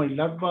taru mai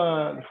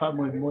lava le fa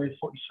mo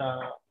fo isa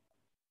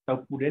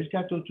tau purel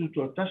tato tu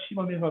tasi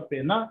ma me va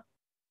pena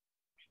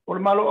o le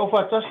malo o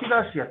fatasi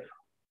la Asiata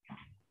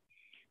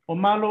o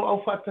malo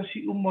au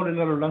fatasi umo le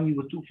lalolangi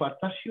wa tu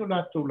fatasi o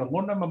latou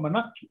lagona ma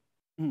manatu.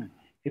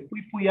 E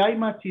pui ai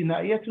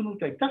matina ia tunu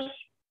taitasi,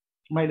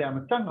 mai le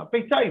amatanga,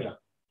 peitai la.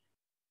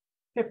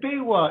 E pei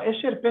ua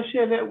ese le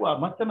pese le ua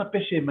matana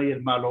pese mai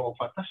el malo au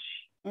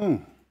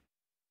fatasi.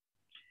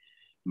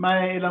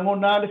 Mai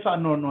lagona le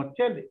whaanono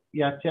tele,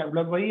 ia te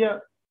aulawa ia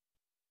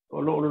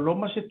o lo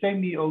loma se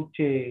taimi o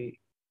te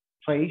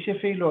whaise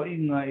whilo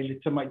inga i le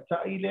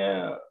tamaitai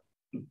le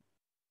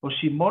o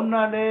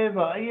Simona le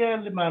va ia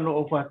le malo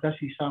o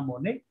fatasi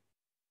samone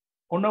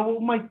ona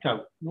wo mai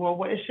tau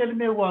wa esel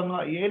me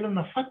wanga i ele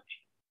na fati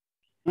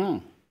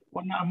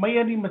ona mai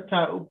ani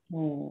mata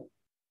upu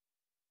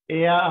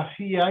e a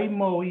afia ai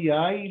mo i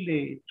ai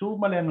le tu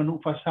malenga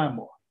nu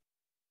fasamo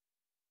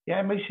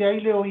ia mai se ai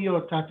le o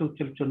io tatu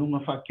teltonunga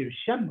fa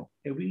kirisiano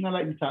e winga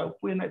la mata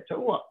upu e na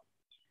taua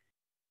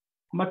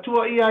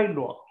matua i ai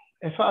lo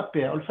e fa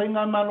pe o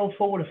fainga malo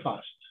fo le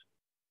fast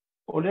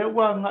o le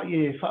wanga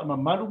i fa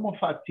mamalu mo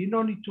fa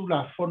tino ni tu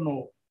la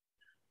fono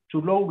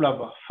tu lo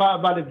lava fa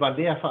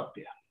vale a fa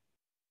pe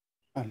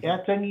e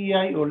atangi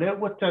ai o le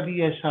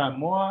watari e sa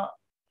moa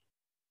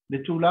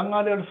le tu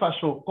langa le fa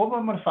so koma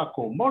ma fa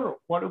ko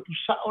moro wa le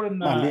pusa o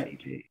na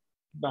ile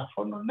da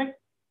fono ne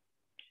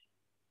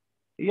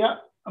ia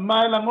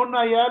mai la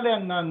mona ia le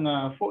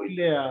nganga fo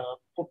ile a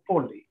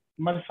popoli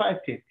ma fa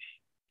eteti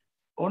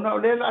ona o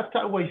le la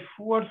ta wai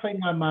fuar fa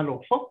nga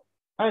malo fo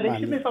ai le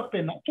se me fa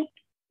pena tu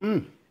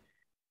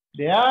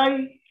Le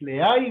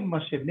ai ma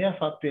se mea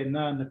fa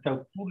pena na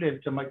tau pule le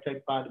tamaitai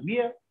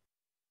pārmia.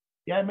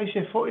 Ia mai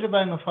se fo i le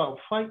vanga fa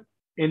fai.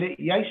 Ele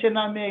iai se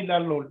na mea i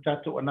lalo le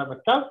tato anawa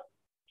tau.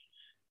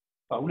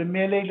 Pa ule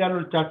mea le i lalo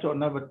le tato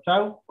anawa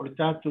tau. O le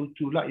tato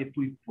tu la e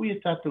pui e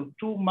tato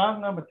tu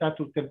manga ma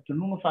tato te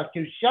tununga fa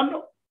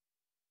kirisiano.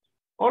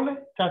 Ole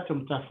tato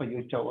mtafa i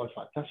o tau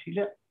alfa tasi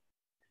lea.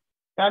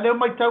 Ia leo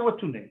mai tau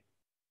atune.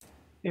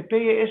 E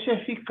peye ese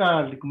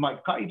fika le kumai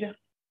kaida.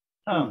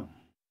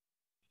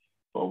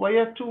 O vai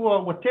atu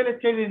o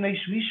tele na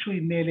isu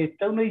i mele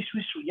tau na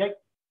isu iai.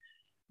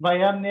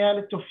 Vai ane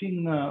ale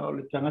tofinga o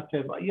le tangata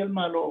e vai al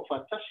malo o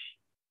fatasi.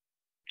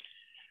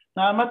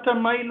 Na amata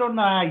mailo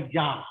na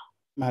ia.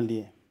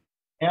 Malie.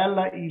 E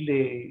ala i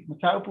le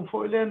mata upu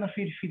fo ile na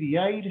whiri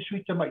ai le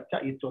suita maita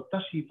i to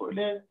tasi fo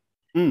ile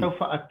tau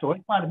fa ato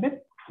i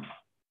parme.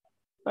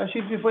 Pa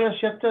si fi foi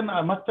Asiata na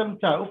amata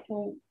mata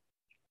upu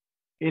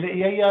ele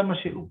ia ma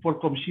se upu o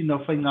komisina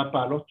o whainga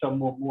palota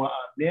mua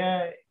a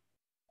mea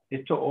e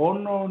to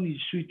ono ni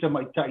suita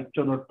mai tai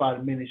tono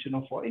par mene se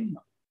no fo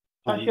inga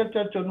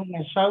Asiata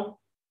tonunga sau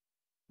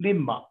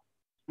lima.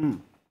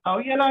 Au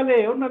ia la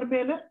le ona le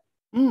mele.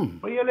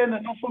 O ia le na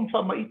nofon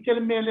fa ma itele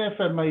mele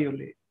fa mai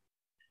ole.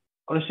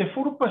 O le se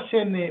furu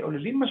pasene o le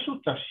lima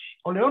sutasi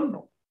o le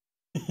ono.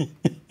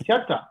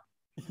 Siata.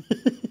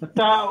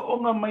 Ta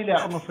onga mai le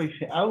onga fai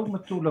au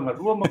matulanga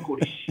rua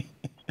makurisi.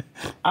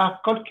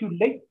 A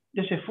calculate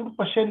de se furu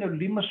pasene o le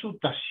lima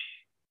sutasi.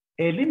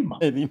 E lima.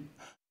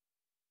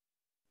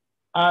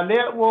 A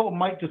lea ua o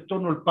mai te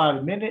tono le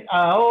parimene,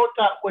 a o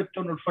ta ua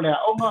tono le whalea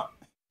onga,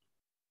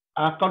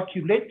 a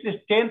calculate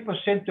les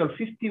 10% of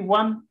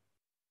 51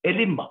 e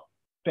lima,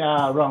 pe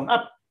a round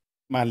up.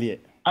 Malie.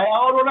 Ai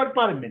a oro la le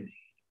parimene,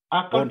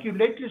 a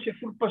calculate les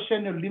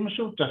 10% o lima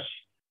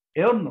sutasi,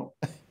 e ono.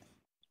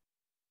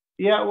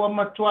 Ia ua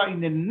matua i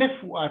ne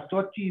nefu a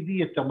toa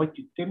TV e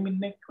tamaiti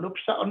temine,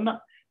 klopsa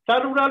ona,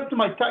 taru rau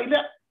tamai ta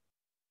ilea.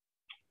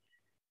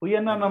 O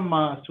ia nana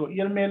ma tua,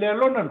 ia me lea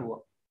lona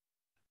lua.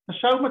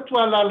 Sau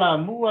matua la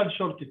mua al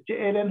sorte te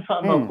eren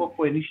fa ma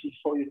popo enisi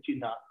fo yo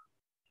tina.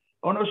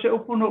 Ono se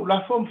upuno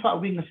la fom fa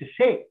winga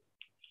se.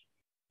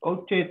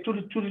 O te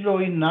turi lo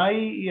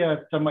inai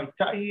ia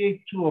tamaitai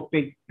e tu o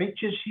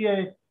pages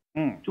ia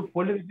tu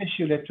pole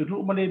mesio le tu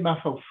ru male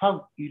ma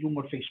fa I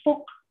lungo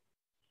Facebook.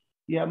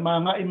 Ia ma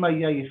nga I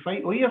mai ia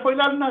fai o ia foi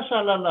la na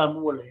sala la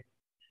mua le.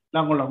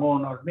 Lango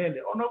no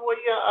mele. Ono wo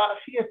ia a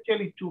fia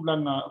teli tu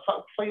langa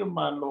fa fai o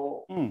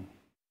malo.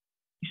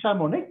 Isa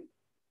mone.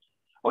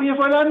 O ia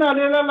whala na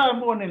lela la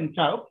mua neng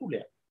ta upu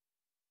lea.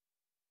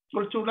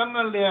 O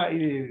tūlanga lea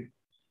I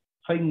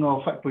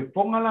whaingo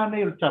whaipoiponga la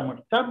nei o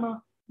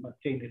tama, ma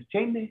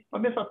teine, ma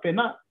me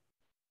whapena.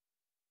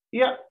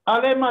 Ia,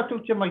 ale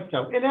mātou te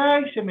maitau. Ele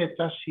ai se me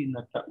tasi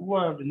na ta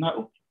ua na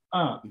upu.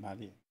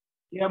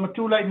 Ia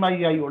matula I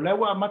mai ai o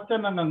lewa a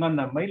matana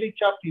ngana mai le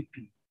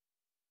chapipi.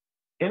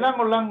 E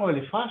lango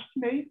ele fast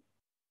mei.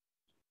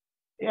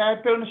 Ia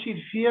e peo na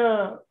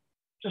sirfia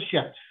ta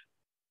siata.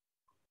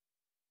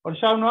 O le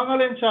saunoanga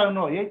le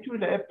sauno, iei tui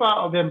le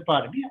epa o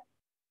vempare bia.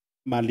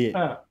 Malie.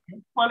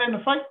 Male na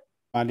fai.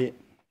 Malie.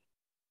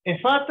 E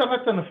fata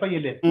ngata na fai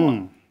ele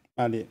tua.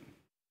 Malie.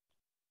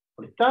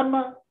 O le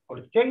tama, o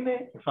le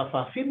teine,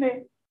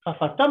 fafafine,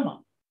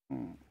 fafatama.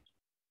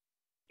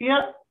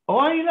 Ia,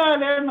 o aila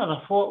le na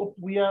rafoa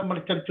upu ia ma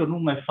le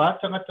talitonunga e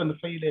fata ngata na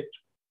fai ele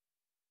tua.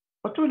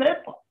 O tui le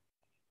epa.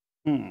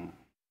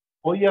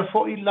 O ia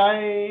fo I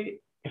lae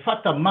e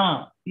fata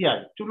ma.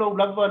 Ia, tula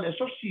ulava le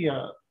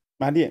asosia.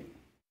 Malie.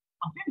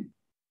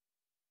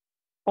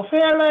 O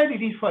fea lai li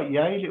rifa I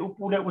ai le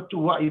upu le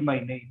watua I mai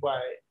nei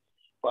wae.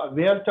 Wa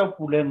vea tau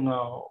pulenga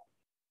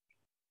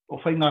o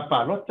fai ngā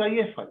pālota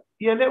I e fai.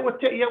 Ia le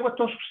wate ia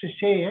watosu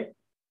se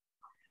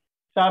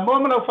Sa moa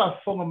malau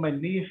whaafonga mai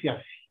ni e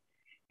fiafi.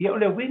 Ia o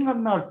le winga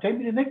na o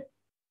taimine nei.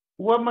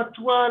 Ua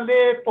matua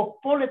le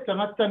popole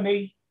tangata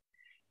nei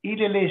I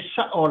le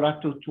sa o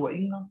lato tua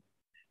inga.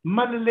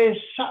 Ma le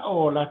sa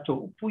o lato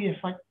upu I e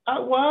fai. A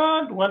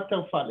wan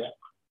tau whalea.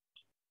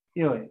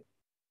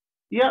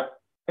 Ia,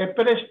 e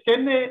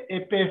perestene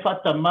e pe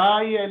fata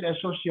mai e le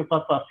asocio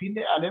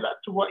papafine a le la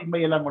tua I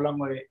mai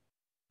lango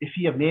e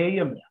fia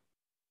mea mea.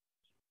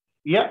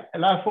 Ia,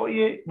 la fo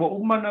I wa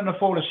umana na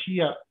fōla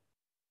sia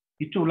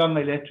I tūlanga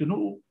I le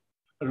tunu.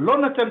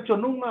 Lona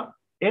taritonunga,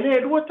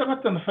 ele rua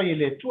tangata na whai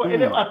le tua,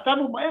 ele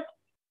atamu mai.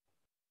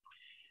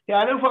 E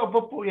a leo wha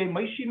popo I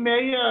maisi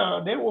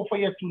mea, ne o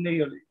whai atu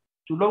nei ole,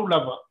 tu lau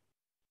lava.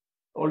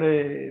 O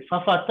le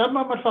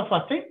whawhatama ma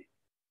whawhatei.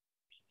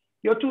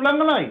 Ia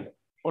tūlanga lai.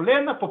 O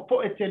lena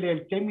popo e tele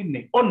el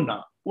temine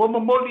ona ua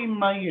mamoli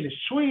mai ele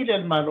sui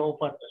le malo o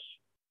patas.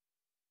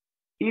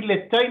 I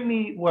le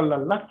taimi wala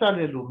lata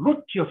le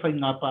luluti o whai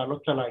ngā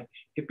pālota lai.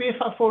 E pe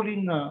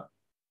whafolinga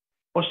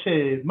o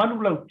se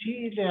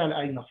manulauti le ala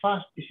aina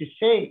fast e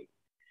se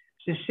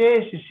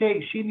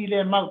sini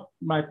le mau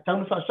mai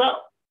taunu whaasao.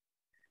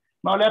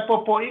 Ma o le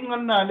popo inga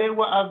na le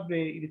wa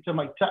ave I le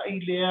tamaitai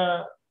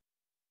lea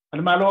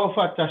ale malo o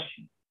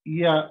whatasi.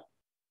 Ia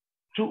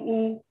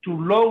tu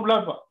low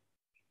lava.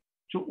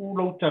 Tu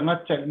ulo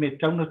tangata me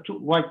tauna tu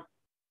wai.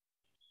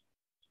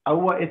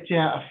 Aua e te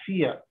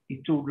afia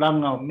I tu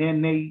langa o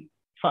menei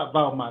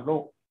whaavao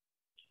malo.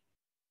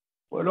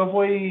 O lo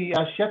voi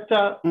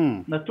Asiata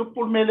na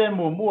tupul mele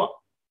mua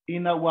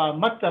ina wa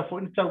mata fo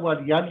inta wa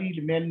liali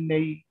le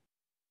menei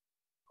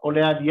o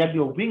le liali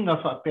o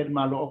winga whaapel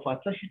malo o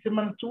whaatasi te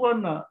manatua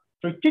na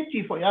toi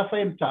titi fo ia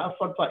whae mta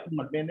awha wha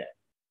ima mene.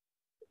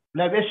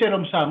 Le vese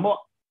rom sa moa.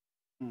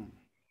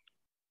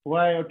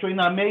 Wai o toi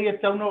nā mei e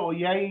tauna o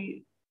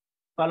iai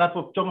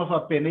Palapo tonga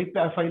fa penei pe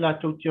a fai la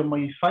tautia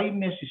mai fai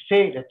me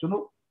se le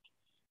tunu.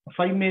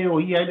 Fai me o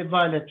ia ele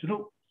vai le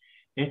tunu.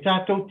 E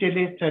tātou te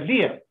le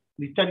talia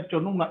ni tali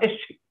tonunga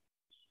ese.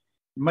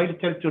 Mai le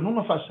tali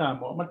tonunga fa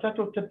samo. Ma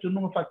tātou tali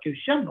tonunga fa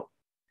kirisiano.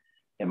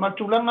 E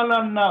matulanga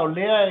la na o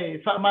lea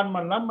e fa man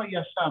malama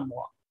ia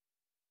Samoa.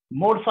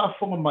 Mor fa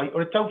fonga mai. O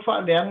le tau fa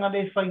leanga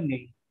le fai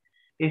nei.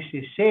 E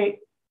se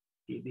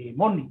le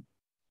moni.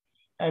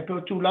 E pe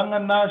o tulanga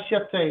na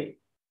Asiata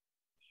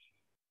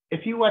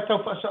if you want to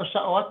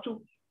sa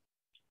atu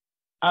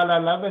ala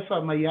lave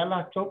fa mai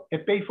ala to e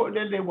pei fo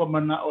le wa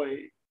mana o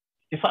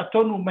e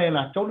whaatonu mai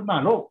la tau le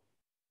malo.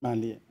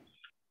 Malia.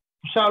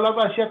 Sa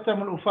lava Asiata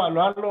mo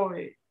whaaloalo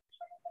e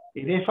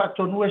le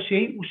whaatonu e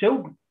sei u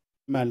seudu.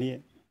 Malia.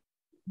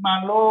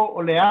 Malo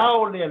o le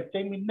ao le al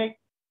teimi nei.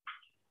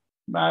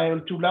 Ma e o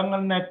tūlanga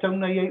na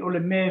tauna iei o le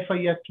me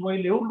whai atua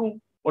i le ulu,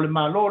 o le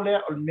malo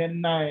lea, o le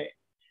mena e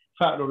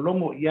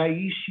whaalolongo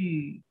iai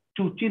isi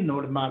tūtino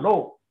o le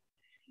malo.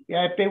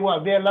 Ia e pewa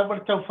vea lava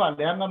le tau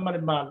whaaleanga ma le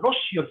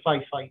malosi o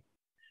le whai.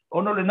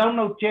 Ono le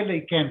naunau tele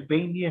i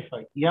campaign i e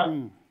whai. Ia,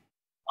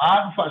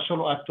 āgu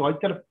whaasolo atua i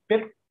tera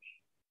pelu.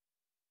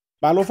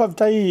 Malo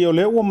whaftai o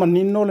le ua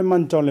manino le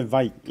manta o le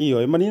vai.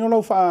 Iyo, e manino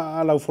lau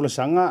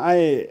wholesanga,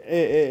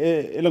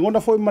 e le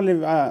ngona foi ma le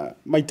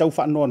mai tau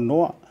whaanoa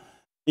noa.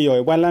 Iyo, e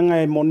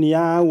walanga e moni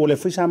au o le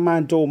whisa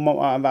manto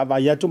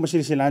vai atu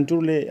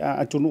masirisilantu le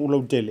atunu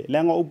ulau tele. Le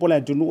anga upo le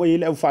atunu e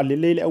le au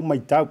whaalele le au mai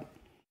tau.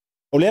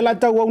 O le la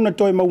tau au na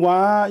toi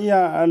maua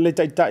ia le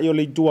taitai o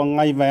le itua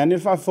ngai vai ane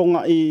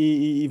whaafonga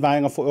i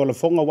vaenga fo o le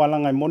fonga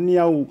walanga e moni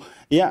au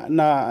ia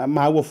na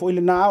maua fo ile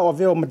na au a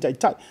veo ma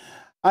taitai.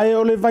 Ai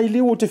o le vai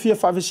liu o te fia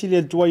whaavesili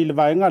e tua i le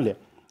vaenga le.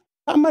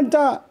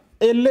 Amanta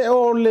e le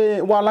o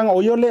le walanga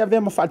o yo le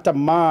avea ma whaata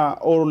ma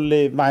o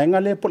le vaenga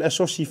le po le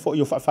asosi fo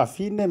i o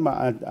whaafine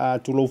ma a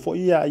tulou fo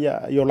i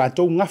o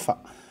latou ngafa.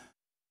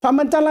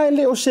 Pamantala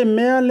ele o se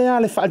mea lea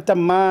le whaata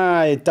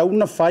maa e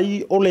tauna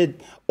whai o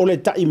le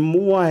tai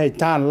mua e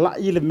tā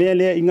lai le mea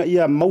lea inga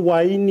ia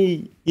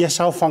mauaini ia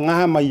sao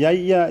whangaha mai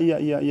ai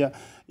ia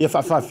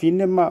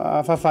whawhawhine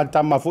ma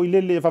whawhata ma fo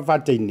ile le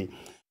whawhataine.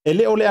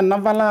 Ele o le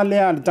anavala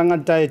lea le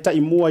tangata e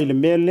tai mua i le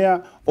mea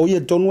lea o ia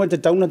tonua te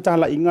tauna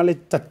tala inga le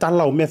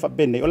tatala o mea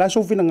whapene. O la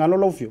sofina ngalo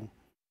lau fio.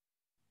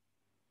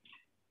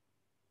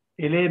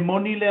 Ele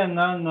moni lea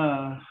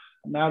nganga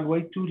na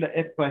aluaitu la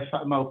epa e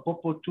whaamau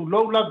popo tu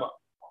lau lava.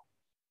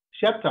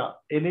 Siata,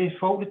 ele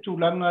fau le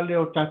tūlanga le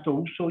o tato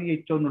uso i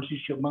e tono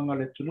sisio manga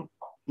le tulu.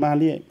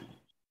 Malia.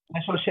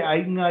 Aso se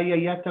ainga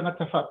ia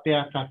tangata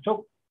whapea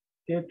tato.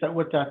 Te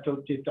taua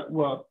tato, te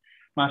taua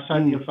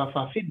masani o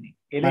whawhawhini.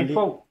 Ele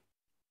fau.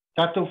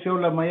 Tato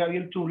whiola mai au i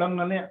le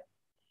tūlanga lea.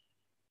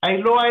 Ai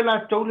loa e la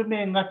taule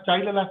me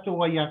ngataila la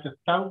tau ai ata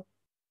tau.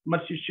 Ma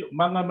sisio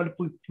manga ma le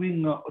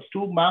puipuinga o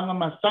tū manga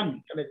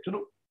masani ka le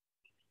tulu.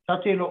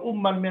 Tate lo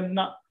umal me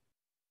na.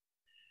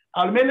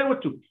 Al mele o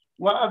tu.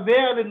 Wa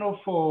avea le no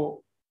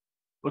fo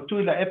o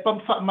tuila e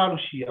pam wha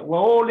malusia. Wa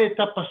o le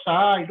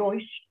tapasa i lo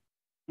isi.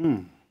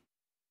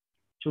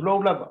 Tu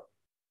lo lava.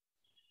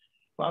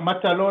 Wa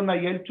amata lona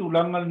i el tu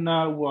langal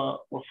na wa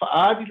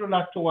whaadi lo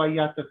lato a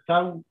iata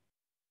tau.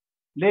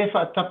 Le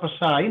wha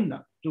tapasa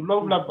ina. Tu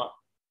lo lava.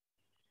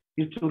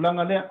 I tu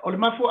langa lea. O le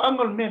mafu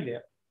angal me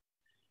lea.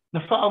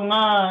 Na wha o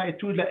ngā e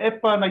tuila e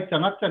pa na i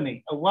tangata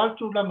nei. A wal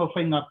tu langa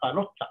whai ngā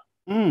palota.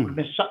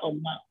 Me sa o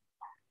ngā.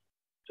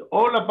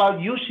 All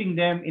about using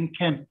them in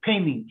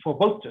campaigning for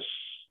voters.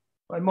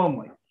 Vai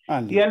momoi.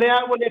 Ia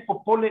lea wale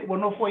popole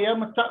wano fo ia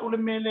mata ule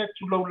mele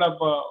tu lau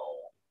lava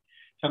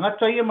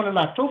tangata ia mala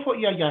la tofo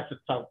ia ia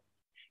tau.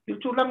 Il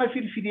tu langa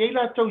fili ei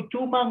la tau i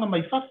tu manga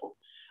mai fafo.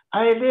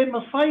 Ai le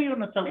mawhai o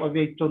na tau a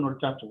vei tono le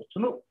tatu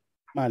atunu.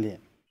 Malia.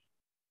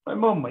 Vai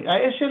momoi.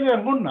 Ai ese lea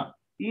nguna.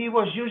 He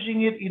was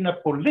using it in a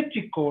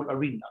political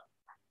arena.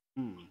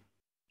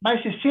 Mai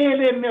se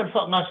le mea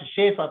wha ngā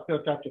se wha peo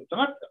tatu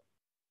tangata.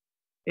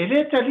 E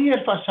le talia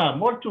e whasa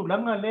mortu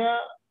langa lea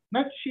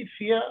natsi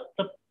fia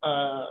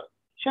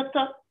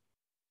Siata.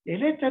 E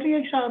le talia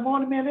i sa moa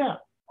mea lea.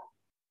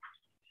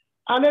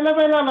 A le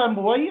lawa la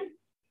muai.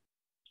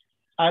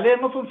 A le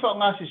ngofu wha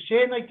ngā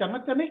se na i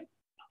tangata ne.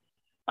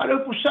 A le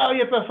upusao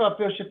i e pa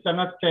whapeo se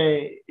tangata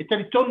e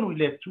tali tonu i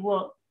le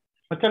tua.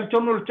 Ma tali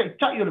tonu le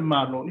tai o le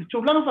malo. I tū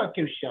langa wha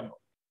keu siano.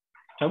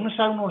 Tauna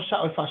sao no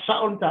sao e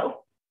whasao le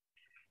tau.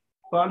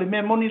 Wa le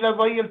me moni la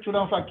vai el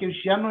tulang fa ke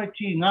siano e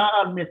ti nga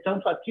al me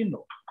tang fa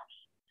tino.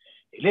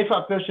 Le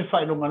fa pe se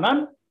fa ilonga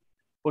lan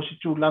o se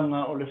tulang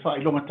o le fa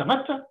ilonga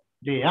tangata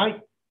de ai.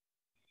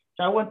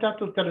 Ta wan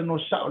tatu tele no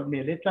sa o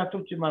me le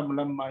tatu ti ma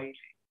mai.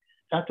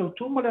 Tatu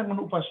tu mo le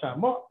ngunu pa sa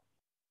mo.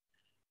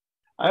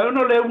 Ai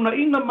ono le una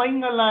inga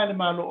mainga la le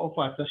malo o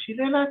fa ta si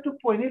le la tu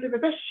po ni le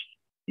bebes.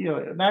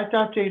 Io na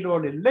ta te lo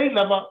le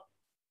lava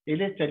e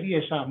le tali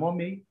e sa mo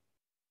me.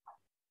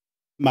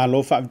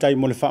 Malo whaatai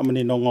mo le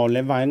whaamani no ngā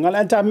le vai. Ngā le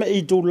ata me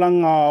i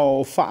tūlanga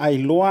o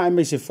whaailoa e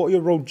me se fo i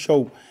road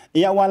show.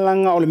 Ia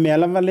walanga o le mea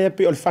lava lea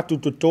pe o le whatu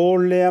toto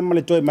lea ma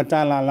le toe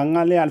matala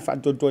langa lea le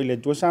whatu toto i le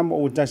tua sama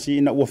o tasi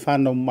ina ua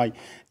whanau mai.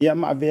 Ia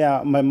maa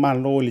vea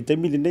malo le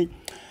teimili nei.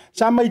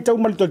 Sama i tau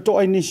ma le toto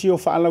ai nisi o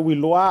whaalawi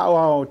loa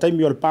o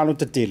taimi o le palo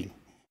tatele.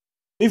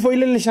 I fo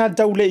ile le sa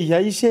tau le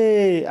ia i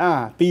se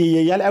pi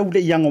ia le au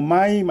le iango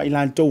mai ma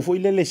ilan tau fo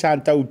ile le sa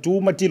tau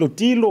tu ma tilo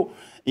tilo.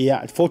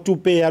 Ia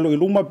fotu pe alo i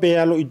luma pe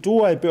alo i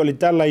tua e pe o le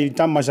tala i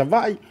tama sa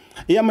vai.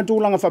 Ia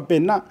matulanga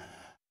whapena.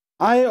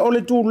 Ai o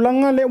le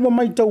tūlanga le ua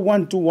mai tau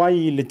wantu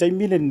wai le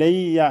taimile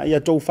nei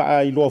ia tau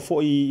wha i loa fo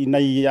i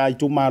nei i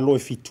tu maa loe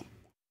fitu.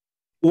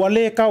 Ua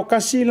le kao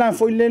kasi la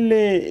fo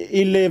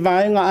i le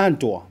vaenga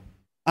antoa.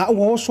 A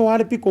ua oso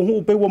ale piko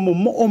huu pe ua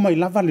mo mai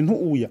lava le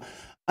nuu ia.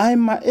 ai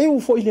ma eu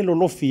fo ile lo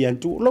lofi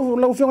antu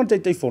lo fionga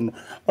te fono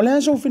o le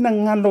aso fina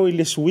ngalo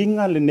ile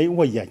swinga le nei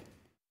wa yai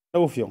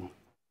lo fionga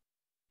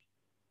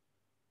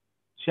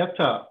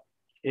Siata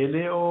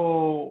ele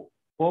o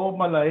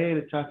mala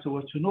le tatu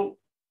atunu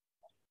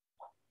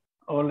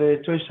o le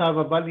toi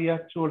sava bali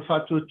atu le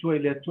fatu tu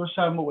ele tu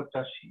sa mo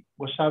watasi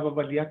o sava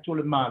bali atu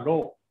le malo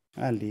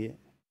ali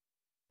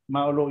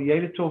ma o lo ye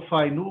le to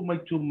fai nu mai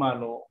tu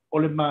malo o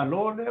le malo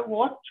le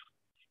what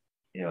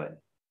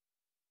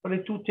o le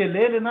tu te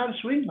le na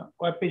swinga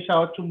o pe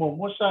sa tu mo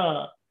mosa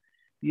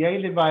ye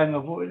le vai nga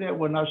vo le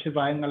o na se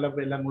vai nga la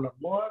vela ngula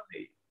mo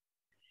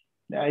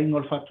le ai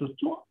ngol fatu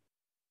tu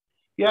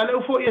ya le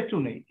fo ye tu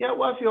nei ya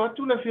wa fi o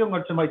tu le fi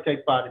ngol te mai tai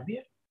pare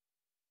bia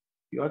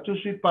yo tu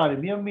sui pare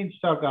mia min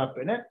sta ka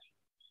penet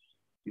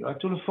yo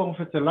tu le fong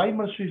fetelai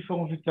ma sui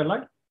fong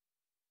fetelai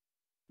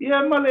ia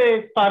ma le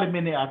pare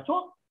mene ato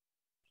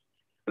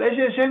le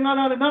se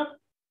ngala na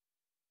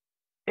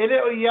ele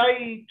o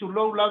iai tu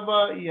lo lava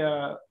ia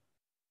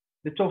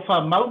le tofa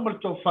mau mal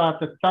tofa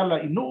te tala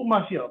i nu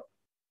mafia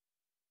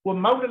o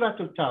mau le la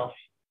to tau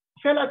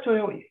fela to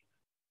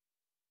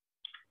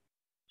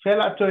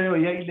yo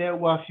le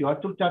wa fio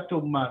tu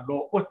tato malo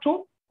o to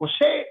o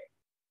se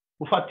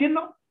o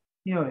fatino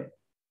yo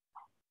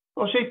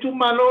o se tu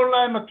malo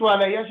la ma tu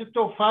ala ia se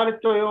to fare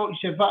to yo i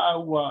se va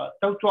wa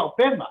tau to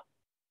pema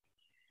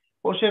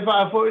o se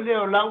va fo ile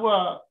o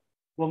lawa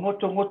o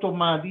ngoto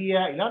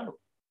maria i lalo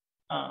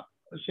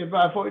se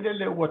va fo ile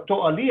le o to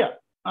alia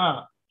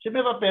se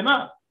me va pena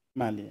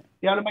malia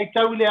ia le mai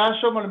tau le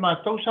aso ma le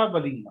matau sa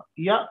valinga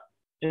ia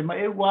e ma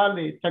e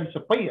wale tani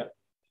sapaya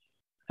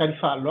tani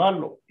fa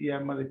alo ia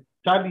ma le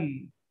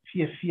tali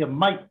fia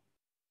mai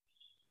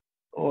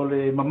o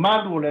le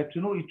mamalu o le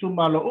tunu i tu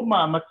malo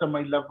uma mata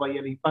mai lava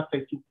ia le pata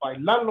i tu pai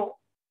lalo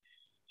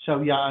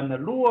sauia ana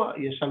lua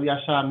ia sauia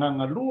sa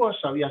nganga lua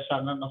sauia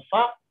sa nganga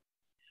fa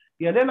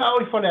ia lela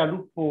o i fale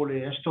alupo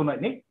le astona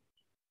nei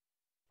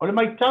o le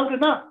mai tau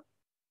na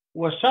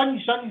ua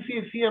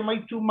sangi fia mai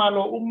tu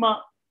malo uma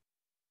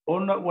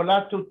ona ua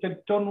latou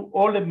telitonu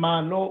o le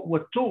malo ua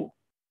tu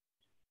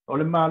o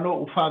le malo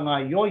u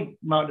whaangaioi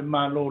ma le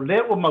malo le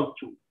ua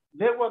mautu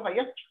le ua ngai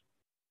atu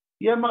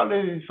ia ma le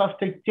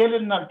whaftaitele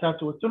na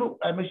tātou atunu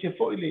ai mai se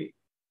fo i le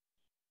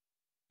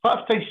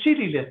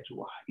whaftaisiri le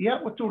atua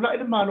ia ua tu lai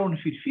le malo na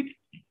whiriwhiri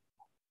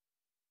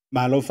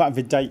malo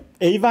whaawetai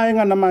e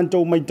iwaenga na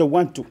mantou mai tau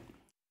wantu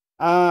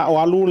o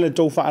alu le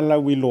tau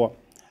whaalau i loa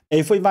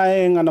e foi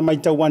vaenga na mai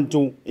tau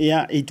wantu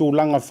ia i tū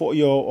langa fo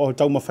i o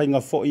tau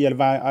mawhainga fo i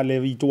ale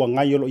i tūa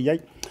ngai olo iai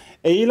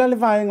e ila le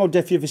vaenga o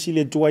defi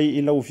fesile tuai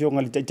i lau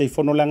fionga le tei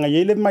fono langa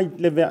i le mai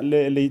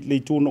le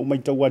tūna o mai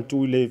tau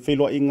wantu i le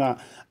wheloa inga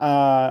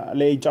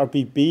le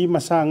HRPP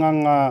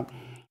masanga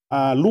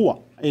lua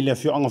i le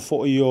fionga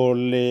fo i o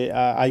le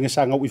ainga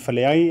sanga ui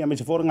whale ai a me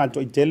se fora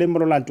ngātu i tele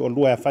maro lantu o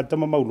lua e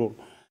whatama maulolo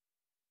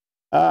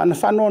na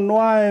whanoa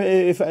noa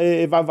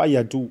e vavai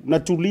atu na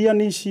tulia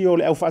nisi o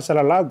le au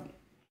whaasala lau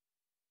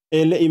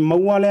ele i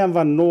maua le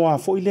avanoa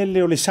fo i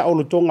lele o le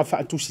saʻolotoga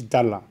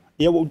faatusidala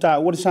ia ua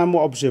utaʻua le sa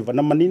mo observer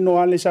na manino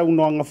a le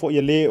saunoaga foʻi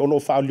a lē o loo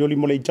faaolioli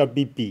mo le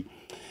HRPP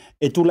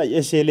e tulaʻi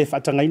ese le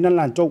faatagaina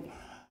latou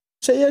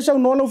seʻia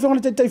saunoa lau feoga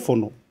le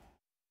taitaifono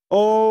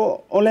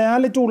o le a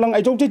le tulaga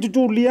e tou te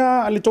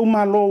tutulia a le tou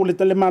malo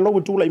le malo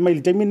e tulaʻi mai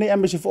le taimi nei a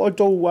me se foʻi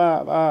tou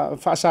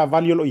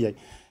faasavali o loo iai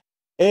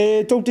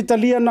e tou te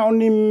talia na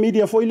oni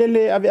media foʻi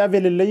lele aveave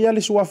leleia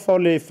le suafa o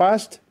le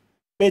fast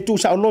pe tu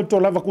sa loto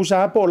lava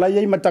kusa po la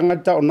ia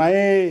matangata ona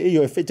e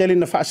io fetele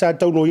na fa sa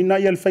tau loina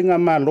ia le fainga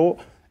malo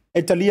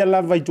e talia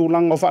lava i tu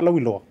langa fa la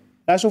wilo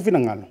la so fina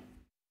ngalo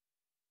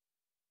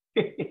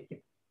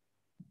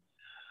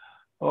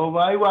o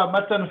vai wa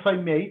matan fai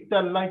me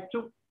ita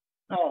laitu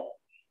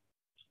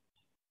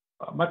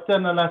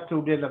matan la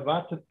tu de la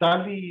vata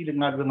tali le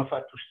ngal na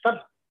fa tu stal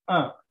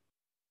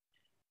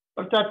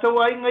o ta to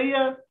ai ngai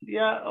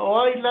ia o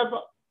ai lava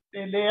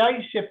le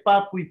ai se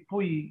pa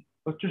pui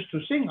o tu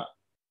singa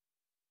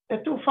e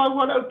tu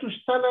whawara au tu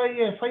stala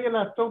i e whai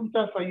la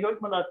tomta whai oi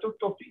ma la tau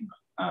topinga.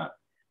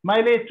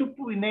 Mai le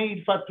tupu i nei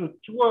i whatu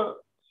tua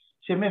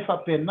se me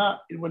whapena.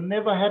 It will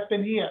never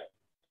happen here.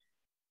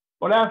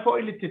 O lea fo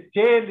i le te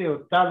tele o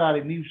tala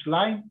le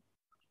Newsline.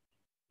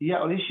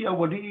 Ia o lisi a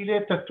wali i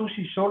le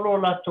tatusi solo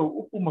la tau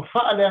upu ma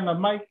wha leanga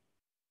mai.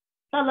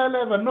 Tala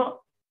leva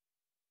no.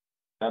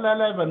 Tala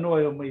leva no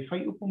e o mai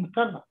whai upu ma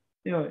tala.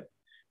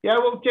 Ia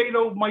wau te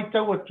ilo mai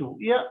tau atu.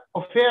 Ia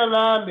o whea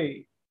la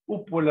le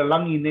upu le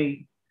langi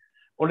nei.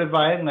 O le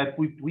vaenga e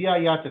puipuia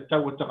ia te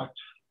tau o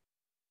tangata.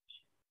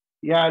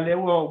 Ia le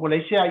ua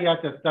waleisia ia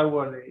te tau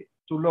o le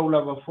tulau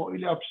lava fo i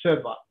le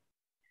observer.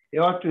 E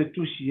o atu e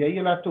tusi e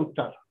ia la tau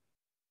tala.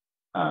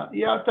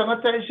 Ia o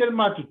tangata e se le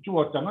matutu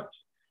o tangata.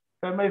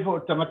 Pea mai fo o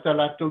tangata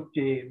la tau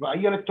te va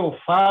ia le tō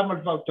whāma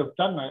le vau tau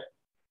tanga.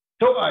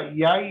 Toa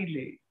ia i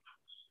le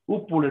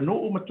upu le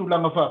nuu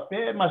matulanga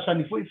whape.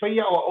 Masani fo i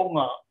whaia o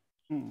onga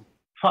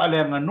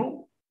whaaleanga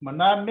nuu.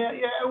 Mana mea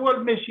ia e ua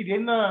le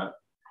mesirena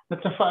na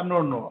ta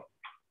whaanonoa.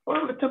 O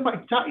le tama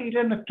i tai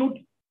le na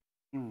tuni.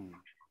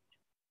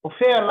 O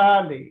whea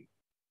la le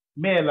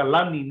mea la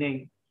lani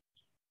nei.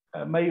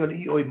 mai o le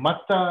i o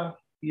mata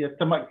ia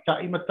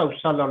tamaitaʻi ma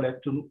tausala o le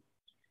atunu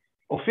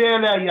o fea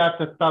lea iā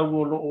tatau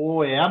o loo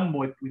o e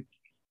amo e puiti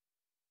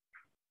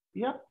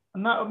ia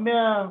na o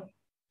mea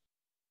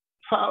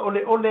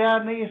faaoleole a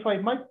nei e fai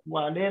mai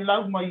ua lē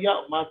lau mai ia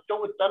o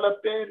matou e tala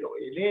pele o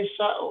e lē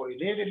saʻo e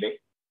lē lelei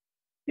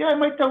ia e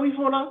mai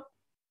tauifo la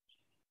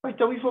mai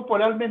tauifo po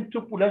le almen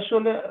tupu leso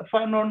le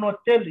faanoanoa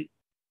tele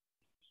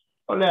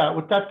o lea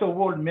ua tatou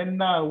ua o le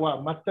mena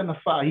ua mata na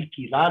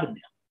faaiki la le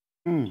mea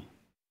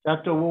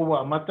tatou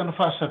ua mata na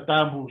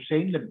faasatamu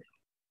Hussein le mea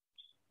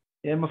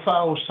e ma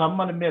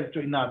faaosama le mea le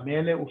toʻina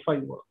mea le ua fai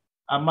ua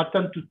a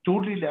mata na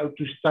tutuli le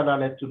autusitala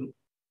le atunu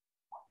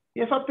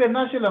ia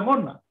faapena se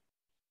lagona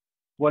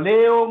ua lē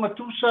o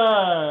gatusa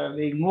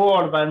le igoa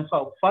o le vaega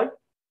faaufai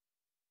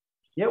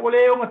ia ua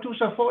lē o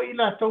gatusa foʻi i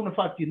latou na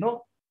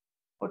faatinoa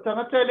o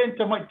tagata e leni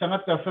tamaʻi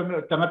tagata feme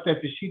o tagata e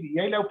fesili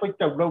iai le au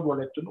faitaulau o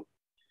le atunu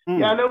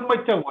ia leu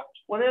maitau atu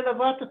ua lē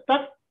lava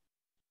tataki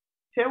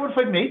se ua le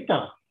fai mea ita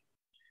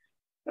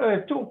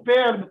tuu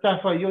pea le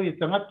matafaioi e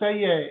tagata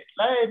ia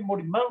la e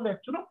molimau le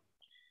atunu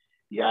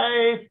ia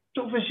e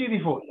tuu fesili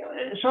foʻi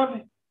e sole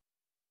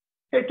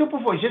e tupu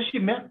foʻi sesi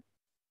mea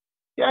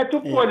ia e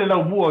tupu e le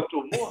laumua o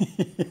tuamua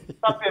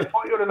tape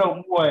foʻi o le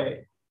laumua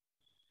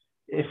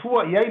e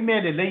fua i ai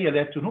mea lelei a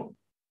le atunu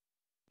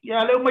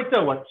ia leu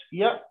maitau atu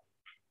ia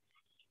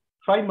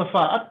fai ma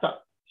faata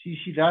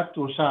sisila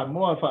atu o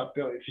Samoa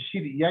faapea o e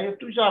fesili i ai o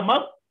tui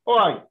Samau o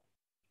ai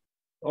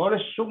o le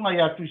susuga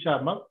iā tui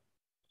Samau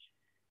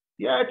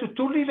ia e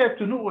tutuli le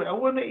atunuu e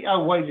aua nei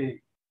au ai le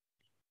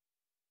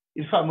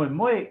i le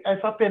faamoemoe ae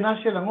faapena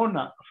se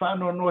lagona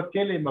faanoanoa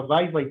tele ma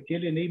vaivai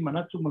tele nei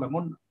manatu ma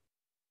lagona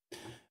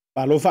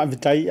Palo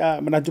whaawitai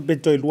a manatu pe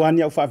toi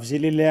luani au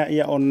whaafisili lea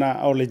ia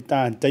ona o le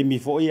taimi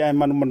fo'i ai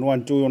manu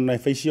antu ona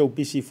whaisi au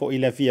pisi fo'i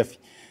lea fiafi.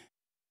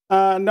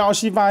 Na o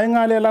si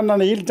vaenga le lana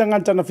na ili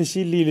tangata na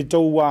fisili le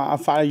tau a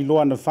whaai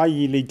loa na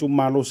whai le tu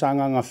malo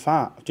sanga nga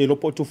wha te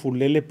lopo tu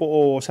fulele po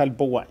o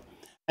salpo wai.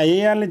 A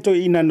ea le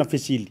toi ina na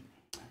fisili.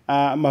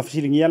 Ma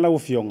fisili ngia lau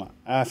fionga.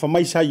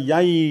 Whamai sa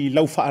iai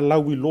lau wha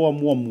lau I loa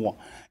mua.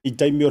 I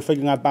taimi o whai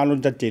ngā palo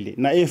ta tele.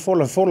 Na e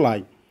fola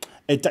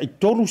e ta I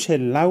toru se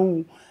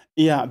lau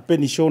ia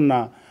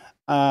penisona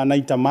na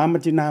ita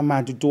mamati na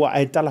matutua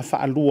ai tala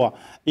faalua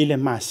ile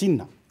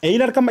masina e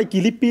ila kama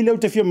ikilipi leo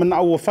te fio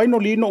mana o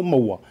finally no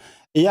maua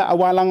ia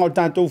awalanga o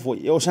tatou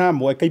foi o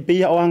samo e kai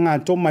peia o anga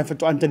to mai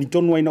fatu antani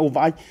tonu ina o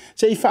vai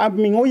se I fa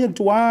mingo ia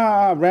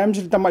tua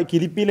rams tama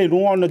ikilipi le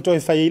no na to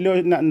fa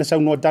ile na sa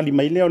no tali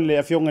mai le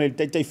le fio ngale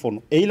tai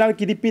fono e ila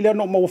ikilipi le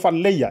no maua fa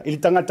leia ile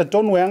tanga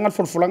tonu e anga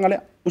forfulanga le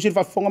usil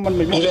fa fonga man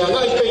mai ile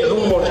anga I pe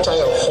rumo tai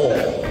o fo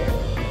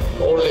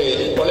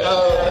ole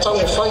a tau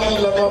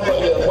whai lava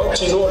mai a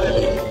wauti noa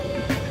le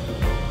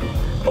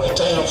o le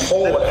taia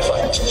fōa e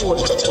whai tua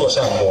le tatua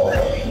Samoa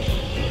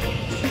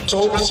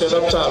tō se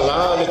rata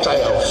la le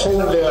taia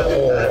fōa lea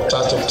o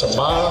tātou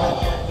tamā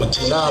ma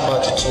tina ma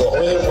te tua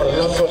oe wa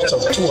lava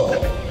tautua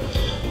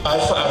ai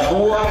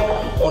whaarua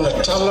o na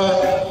tala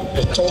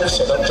le tō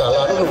se rata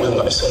la rono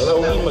winga e se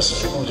lau ni ma se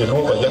fiu le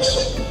nova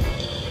yaso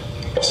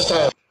o se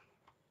taia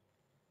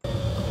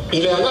I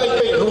le angai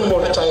pei rumo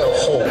le taia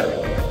fōa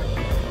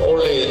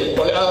ole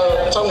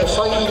a tau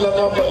whai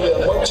lava mai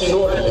a wauti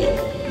noa le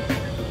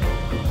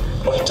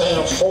o le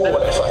taia fōa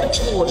e whai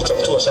tua le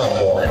tatua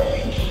Samoa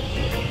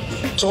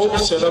tō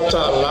se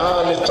rata la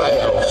le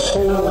taia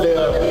fōa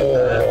lea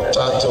o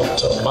tātou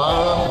tamā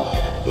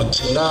ma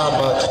tina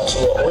ma te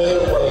tua oe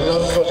wa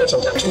lava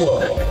tautua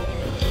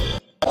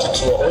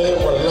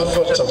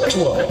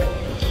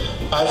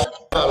ai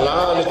wha la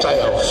le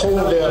taia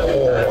fōa lea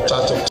o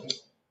tātou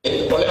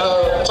ole a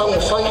tau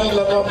whai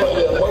lava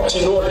mai a wauti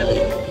noa le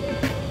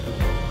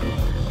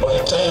o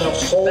le taia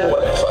fōa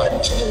e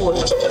whaatua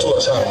le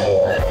tatua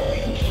Samoa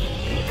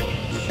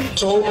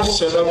tō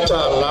se rata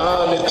la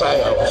le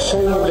taia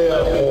fōa lea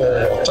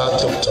o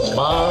tātou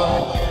tamā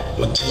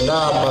ma tina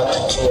ma te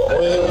tua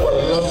oe wa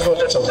lava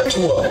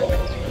tautua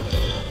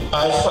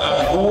ai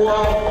whaarua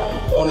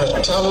o na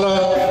tala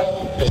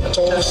le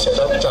tō se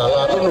rata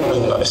la rono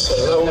winga e se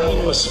lau ni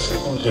ma se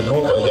fiu le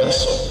nova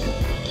yaso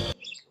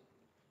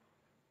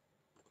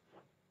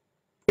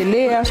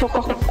Lea so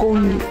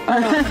kakoni.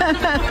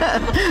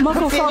 Ma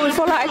ko fa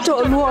e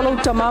to lua lo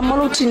tamama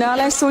lo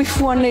tinala so I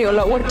fuane o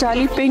la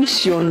ortali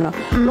pensiona.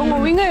 Longo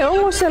winga e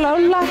o se la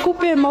ku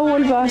pe ma o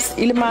vas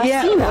il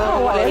masina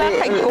o la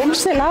kai kom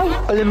se la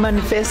o le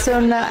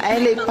manifesto na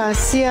ele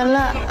pasia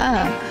la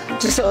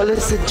so le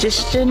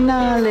suggestion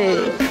na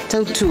le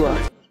tautua.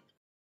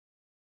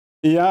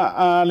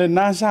 Ia le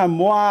nasa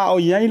moa o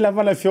iai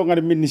lava le fionga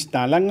le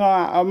minista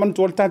langa man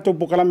tuol tatou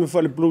pokalame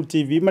fo le Blue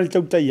TV mal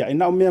Tautai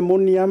ina o mea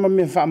moni ama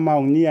mea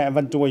whaamaungia e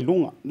vantua I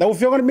lunga. Lau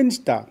fionga le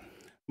minista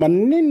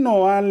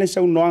manino a le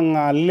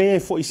saunoanga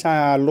le fo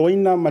isa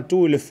loina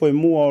matu le foe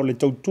mua o le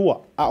tautua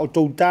a o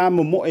tauta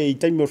mo e I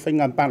taimi o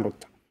whainga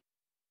palota.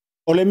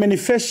 O le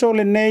manifesto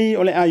le nei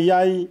o le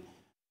aiai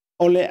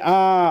o le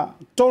a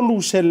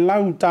tolu se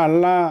lau ta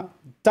la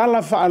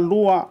tala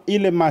whaalua I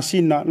le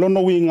masina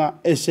lono winga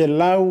e se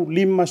lau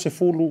 5 se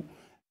fulu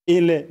I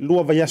le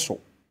lua vaiaso.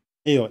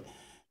 Eoi.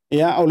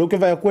 Ia o lo ke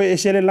vai ko e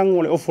sele lang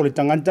o le ofo le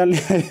tangata le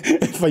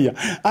faia.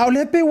 A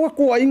le pe wa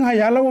ko inga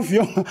ya la o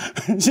fio.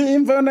 Si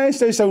imfa na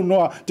se sa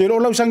no te lo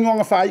la sang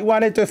nga fai wa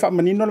le te fa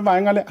manino le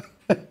vai nga le.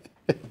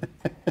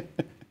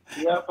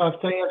 Ia pa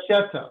tai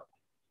Asiata.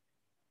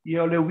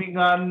 Ia le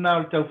winga na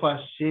o tau fa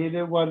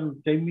sele wa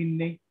te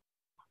minne.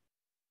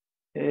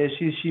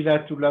 Si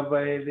la tu la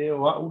va ele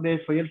o le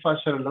fa il fa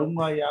sa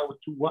longa ia o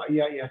tu wa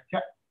ia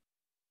ta.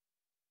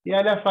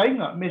 Ia la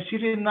fainga me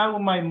sire na o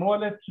mai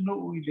mola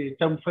tunu ile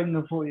tam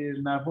fainga fo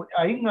na fo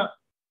ainga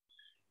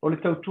o le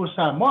tau tu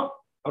sa mo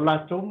o la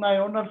tonga e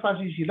ona fa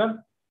si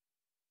lan.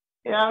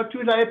 Ia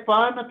tu la e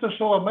pa na to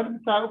so ma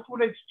ta o fu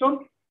le ston.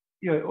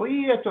 Ia o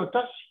ia to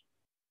tasi.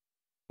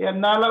 Ia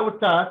nala o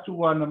ta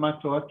tu ana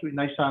mato atu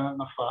nai sanga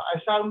na fa.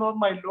 Ai sa no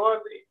mai lo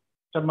le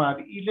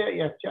tamari ile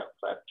ia cha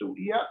fa tu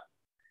ia.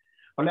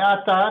 O le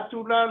ata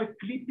atu la le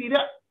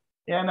klipira.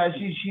 Ia na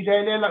si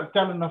le la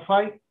tala na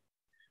fai.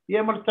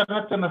 Ia ma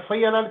tangata na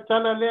fai ala le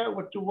tala lea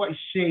wa tu wa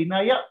isei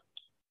na ia.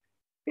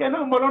 Ia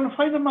na umarona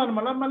fai na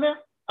malama lea.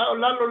 A o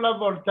lalo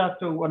lava o le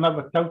tatou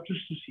anava tau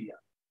tustusia.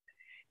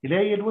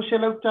 Ile ia lua se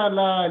lau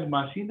tala il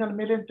masina le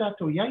mele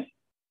tatou iai.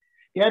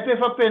 Ia pe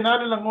fa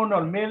penale la ngona o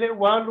le mele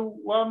walu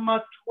wa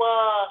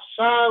matua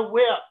sa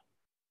wea.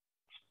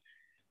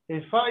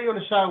 E fai o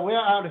le sa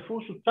wea a le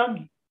fusu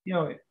tangi.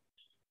 Ia e.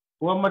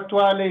 Wa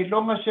matua le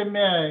ilonga se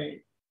mea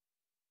e.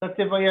 Ta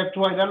te vai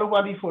atua i lalo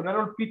wali fo,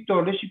 lalo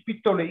pito, le si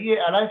pito le ie,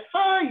 ala e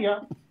faia.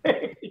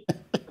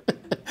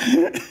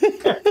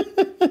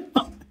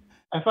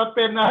 A fa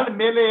penale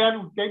mele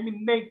anu, teimi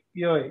nei,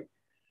 ioi.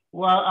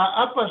 Wa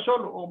a apa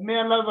solo, o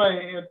mea lava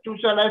e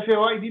tusa la e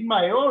feo i di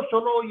mai, o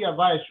solo ia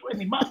vai su e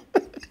ni ma.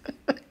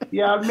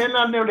 Ia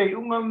mena neo le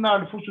unga na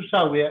le fusu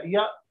sauea,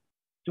 ia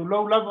tu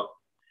lau lava,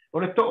 o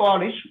le to o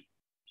ale isu.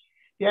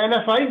 Ia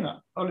ele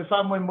fainga, o le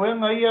fa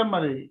moenga ia ma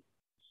le,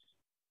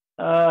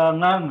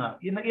 nganga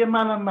ina ia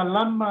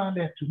malama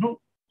le tunu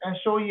e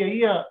so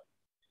ia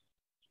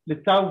le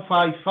tau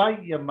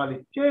fai ia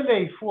male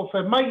tele fu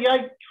fa mai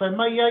ai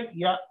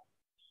ia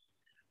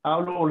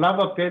o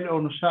lava pele o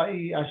no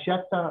sai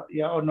Asiata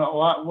ia ona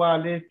wa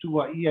le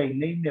tua ia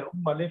nei ne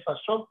uma le fa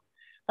so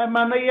ai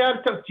mana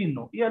ia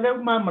tino ia le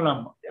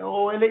malama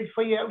o ele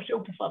fai au se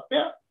upu fa pe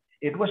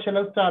e dua se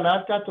la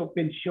tala to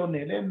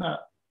pensione le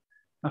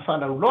na fa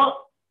la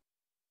ulo.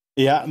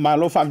 Ia, ma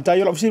lo fa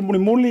mtai lo fisi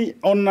muli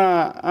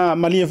ona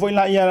malie foi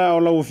la ia o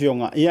la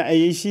ufionga. Ia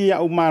e isi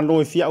au ma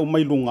lo fia au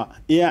mai lunga.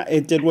 Ia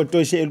e te lua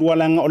toi se e lua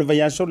langa o le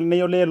vai aso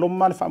nei o le lo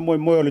ma fa mo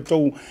o le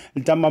tou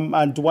le tama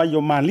antua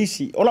yo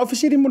malisi. O la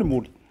fisi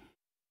muli.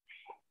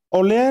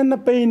 O le na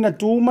pe na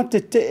tu ma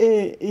te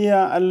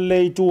ia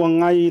le tu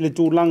ngai le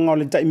tu langa o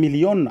le tai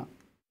miliona.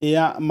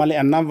 Ia male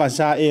anava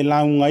sa e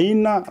launga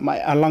ina ma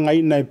alanga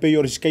ina e pe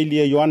o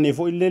scalia yoane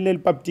foi le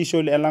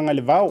baptiso le alanga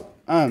le vau.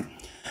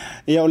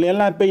 Ia o le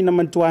ala pe na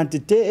mantua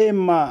te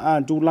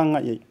ma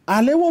tulanga ia.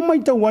 A le wo mai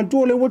tau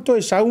atu le wo to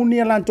e sauni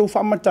ala to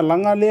fa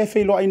matalanga le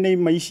felo ai nei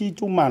mai si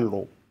tu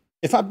malo.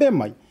 E fa be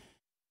mai.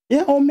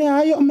 Ia o me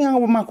ai o me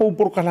o ma ko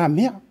por kala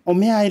me. O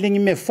me ai lengi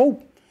me fo.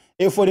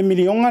 E fo de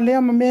milionga le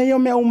ma me o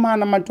me o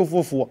mana ma to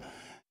fofo.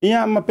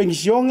 Ia ma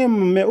pensione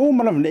me o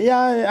ma la.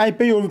 Ia ai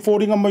pe o fo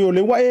ringa mai o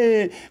le wa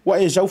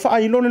e sau fa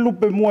ai lo le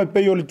lupe mo e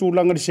pe o le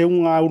tulanga se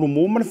unga uru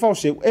mo ma fa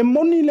se. E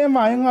moni le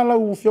mai nga la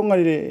u fionga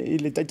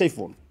le tai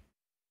fon.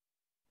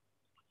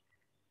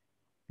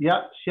 Ia,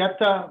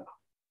 siata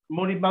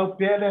mori mau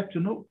pele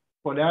tunu,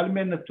 po le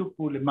alme na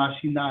tupu le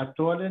masina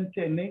atoa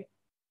lente nei.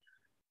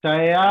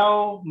 Tae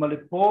ao, ma le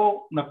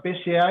po, na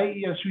pese ai,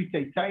 ia suita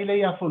i taile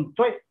ia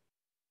fontoe.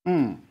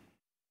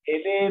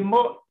 Ele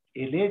mo,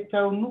 ele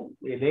tau nu,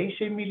 ele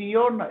ise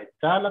miliona, e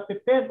tala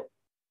pepelo.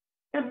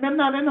 E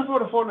mena lena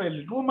fora fora,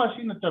 ele lua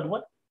masina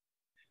tanua.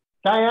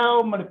 Tae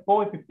ao, ma le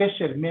po, e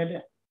pepese le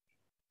mele.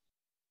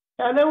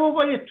 E le o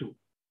vai etu.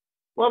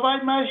 Wa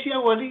vai mai sia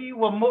wali,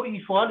 wa mo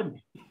i fo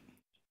alme.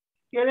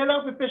 Ia le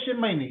lau pepese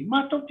mai nei,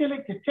 mātou te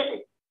lei te te.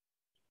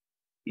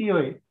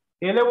 Ioe,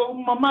 e le wa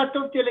uma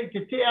mātou te lei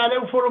te te, a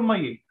leu foro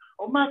mai e.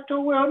 O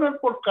mātou e ona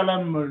por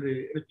kalama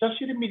le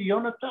tasiri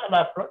miliona ta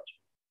la approach.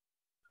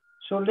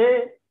 So le,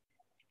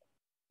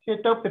 se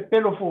tau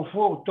pepelo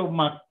fofo tau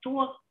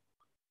mātua,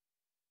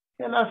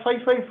 e la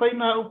fai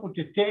na upu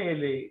te te e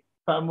le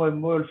pa moe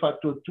le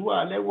whatua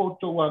tua, a leu o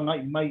tau a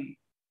ngai mai,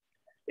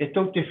 e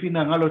tau te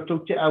fina ngalo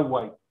tau te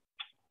awai.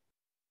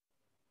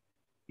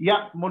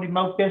 Ia, mori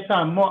mau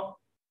pesa moa,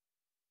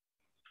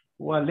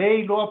 wa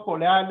lei loa po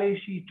le a lei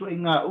si tu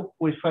inga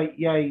upu e fai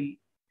iai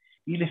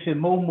i le fe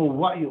moumo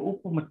wai o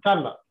upu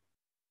matala.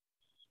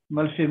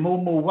 Ma le fe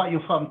moumo wai o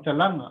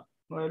whaamtalanga.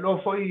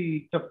 Loa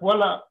foi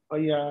tapuala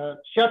ai a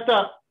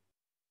siata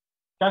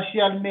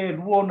tasi al me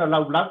luo na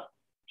laulau.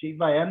 Si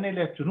vai ane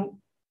le tunu.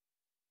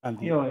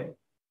 Ioe.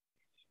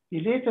 I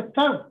le ta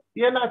tau.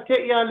 Ia la te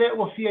ia le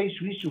ua fia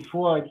isu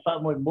fua i wha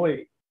moe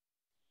moe.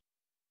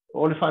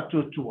 O le wha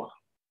tua.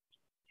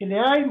 I le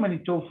ai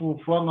mani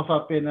tofu fuanga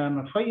wha pena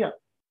na whaia.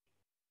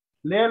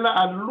 Lela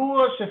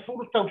alua se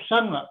furu tau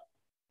sanga,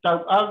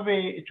 tau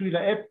ave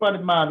tuila epa le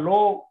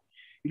malo,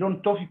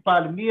 ilon tofi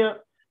palemia,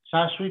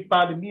 sa sui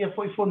palemia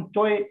foi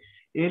fontoe,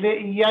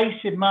 ele iai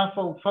se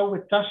mafau e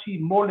tasi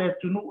mo le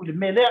atunu le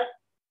melea.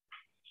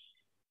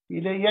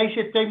 Ile iai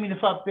se taimi le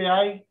whape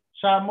ai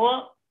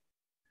Samoa,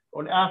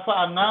 o le awha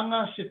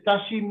anganga se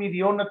tasi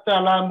miliona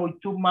tala mo i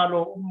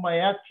tūmalo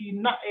umaiati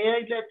na e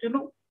ai le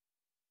atunu.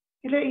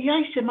 Ile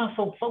iai se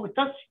mafau e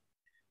tasi.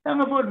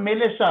 Tanga vo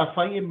mele sa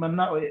fai e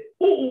mana o e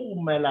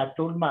me la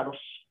tol maros.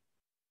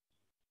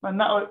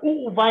 Mana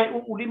o vai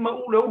lima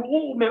le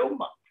me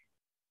uma.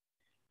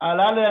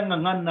 Ala le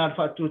ngana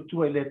fa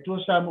tu ele tu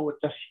sa mo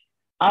tasi.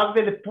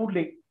 Ave le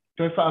pule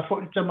to fa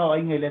fo tama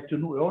ai ngele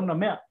tunu e ona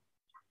mea.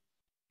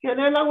 Ke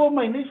le la o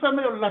mai nei fa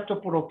me la to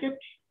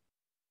poroketi.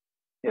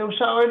 E o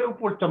sa ele o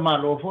por tama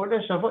lo fo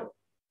le sa fo.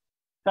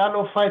 Ta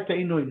lo fai te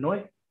ino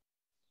inoi.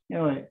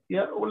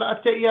 Ya o la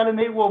te ia le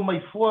nei wo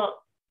mai fo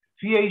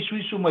fia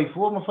isu mai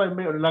fua ma fai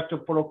me o lato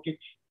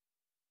poloketi.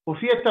 O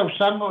fia tau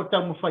sanga o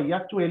tau mawhai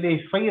atu e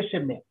le fai e se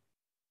mea.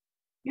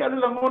 Ia le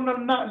langona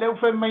na leo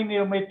fai mai ne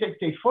o me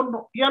te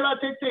fono. Ia la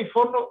te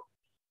fono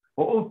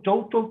o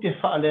tautou te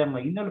wha alea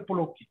ngai ina le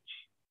poloketi.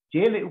 Te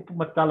ele upu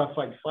matala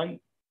fai,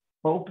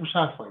 ma upu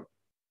sa fai.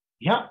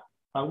 Ia,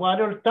 a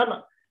ware o le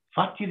tala.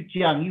 Fatiri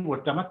ti angi o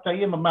tamata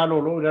ia ma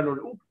malolo i lalo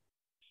le upu.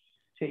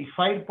 Se i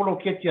fai le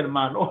poloketi al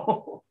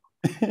malo.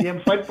 Ia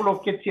ma fai le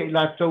poloketi ai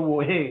la tau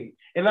o hei.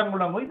 E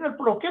lango ina le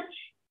poloketi.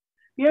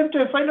 Ia to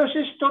e whaino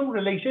se stonu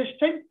le leise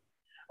stem.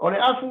 O le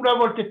afu la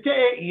volte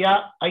te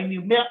ia ai ni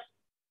mea.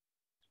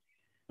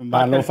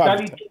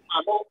 Whātari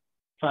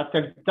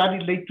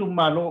le tu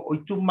malo. O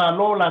i tu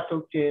malo la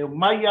tau te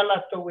mai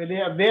ala tau e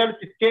lea vea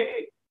te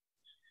te.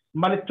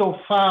 Ma le tō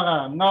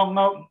whara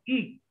ngau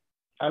i.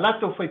 A la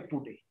tau whai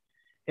pule.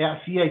 E a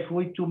fia i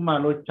fui tu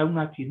malo e tau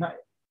ngati nae.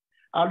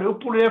 A le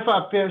upule e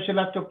whaapea se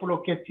la tau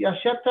poloketi.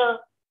 Asiata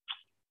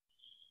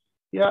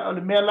ia o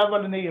le mea lava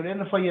le nei o le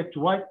na whai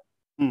atu ai.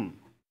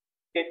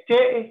 Te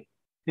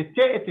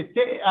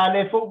a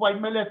le fo wai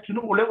mele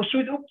atunu o le o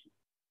sui upu.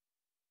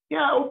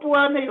 Ia upu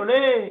anei o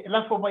le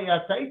la fo wai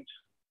ata itu.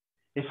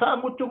 E wha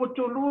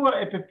mutu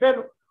lua e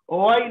pepelo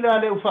o ai la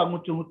le u wha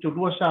mutu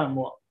lua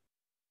Samoa.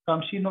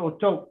 Kamsino o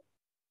tau.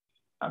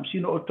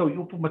 Kamsino o tau i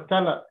upu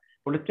matala.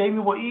 O le teimi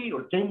wa i, o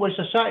le teimi wa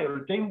sasai, o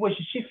le teimi wa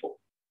sisifo.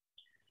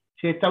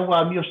 Se tau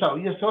a mio sa o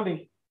ia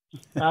sole.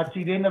 A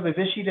tirena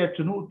vevesi le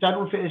tunu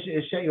taru fe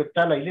se o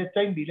tala ile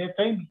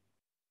taimi.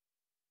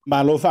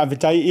 Malo fa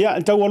vitai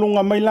ia tau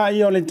alunga mai la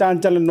ia o le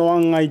tantala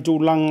noanga i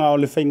tūlanga o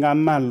le whainga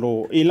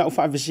malo. I la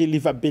ufa vesi li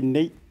fa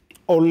benei.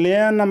 O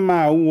lea na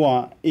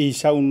maua i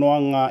sau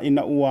noanga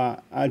ina ua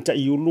ta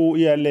iulu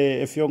ia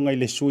le fionga i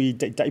le sui,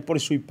 ta ipore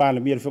sui pala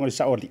mi le fionga le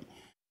saoli.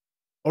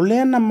 O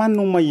lea na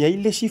manu mai ai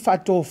le si fa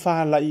tō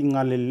whala i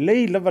ngā le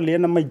lei lava lea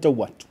na mai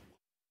tau atu.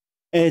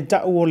 E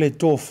ta ua le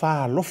tō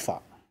wha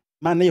lofa.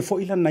 Mana ia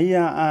fo'ila na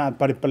ia a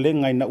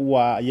parepalenga ina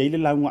ua ia ile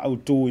launga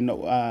autu ina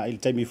il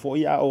taimi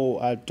fo'ia o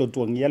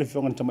totuangia le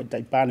fionga tamai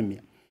taipane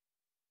mia.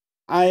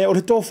 Ai o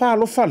le tō wha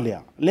lofa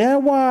lea. Lea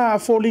wa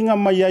fōlinga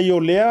mai ai o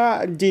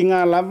lea di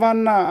ngā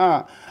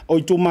lavana o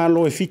i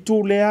tūmalo e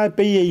fitu lea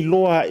pe i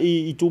loa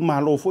i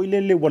tūmalo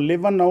fo'ile le wa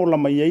levana o la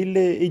mai ai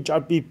le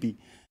HRPP.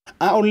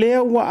 A o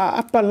lea wa a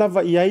apa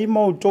lava i ai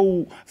mau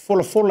tau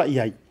fola i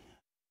ai.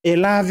 E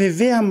la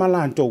vevea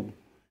malantou.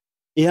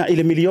 Ia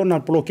ile miliona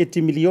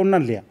poloketi miliona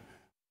lea.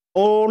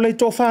 O le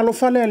tō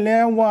whalofa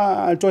lea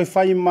wa toi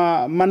whai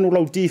manu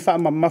lau ti wha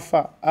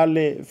mafa a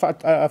le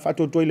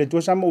whatotoi le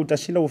tua sama o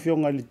tasila o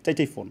whionga le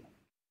teitefono.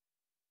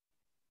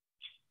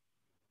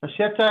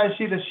 Asiata e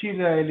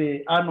sila e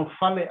le ano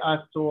whale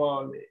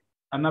atoa le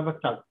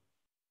anavatau.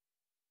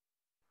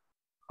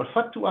 O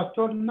whatu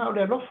atoa na o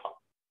le alofa.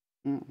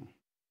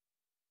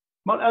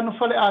 Ma le ano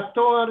whale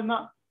atoa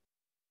na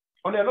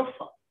o le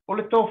alofa. O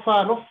le tō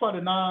whalofa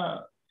le na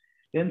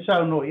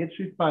Ensau no e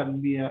tui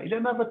pānmia, i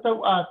le nawa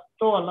tau a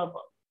toa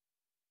lava.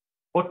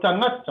 O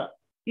tangata,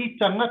 i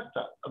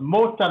tangata,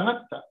 mō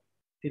tangata.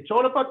 It's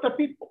all about the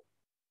people.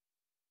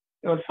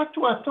 E o le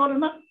whatu a toa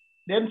na,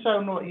 le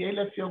ensau no i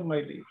ele fionga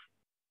i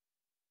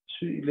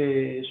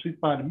le sui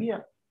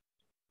pānmia.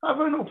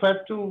 Hawa no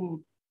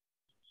whatu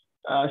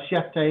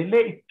siata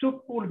ele i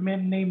tupu le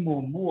menei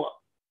mua.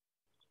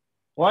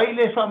 O ai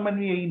le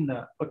whamania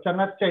ina, o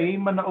tangata i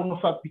imana o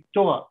ngā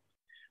whapitoa,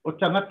 o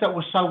tangata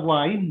o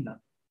sawa ina.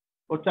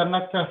 O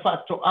tangata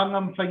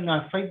whaatoanga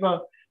mwhainga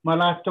whaiva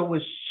malato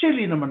e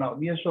sili na manao,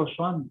 mia so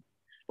soani.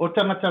 O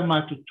tangata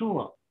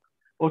mātutua,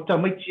 o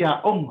tamaiti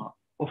a onga,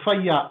 o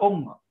whai a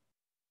onga,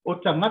 o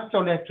tangata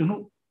o le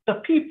atunu, the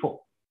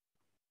people.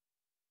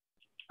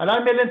 A lai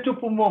me len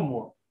tupu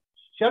mōmua.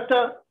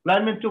 Siata, lai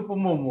me tupu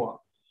mōmua.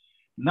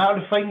 Nā o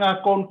le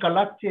whainga kon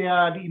kalate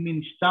a li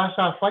minister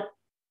sa whai.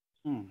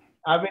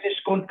 A vele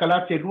kon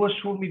kalate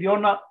 2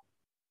 miliona,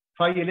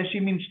 whai e lesi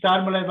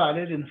minister malai wa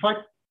ale rin whai.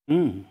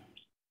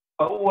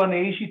 Ua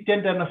ne isi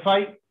tenda na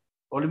whai,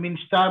 o le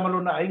minister malo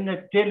na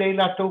inga tele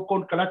ila tau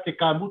kon kalate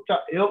ka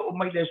muta, e o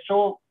mai le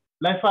so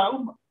lai wha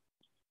uma.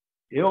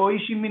 E o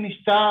isi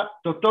minister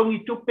to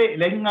tongi tupe,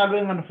 le inga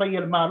luenga na whai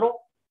al malo.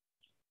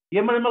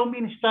 Ia male mau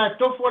minister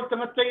tofu al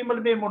tangata i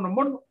male me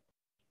mono.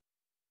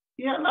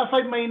 Ia la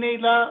whai mai nei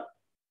la,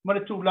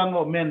 male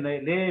tūlanga o mena,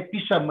 le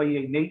pisa mai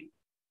ei nei.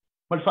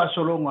 mal fa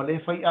solonga le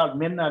fai al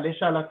mena le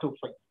sala tu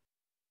fai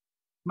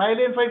mai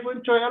le fai fu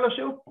choi ala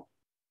se upu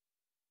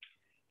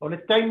o le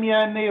taimia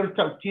nei o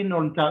tau tino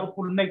o ta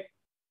upu nei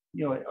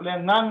yo le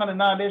nganga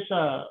na le sa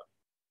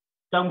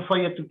tau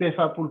fai atu pe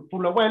fa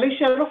pula wa le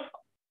se lofa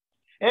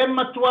e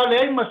matuale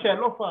e ma se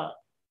lofa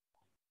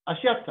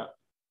Asiata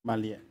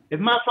Malia e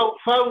ma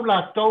fa la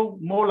tau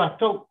mo la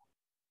tau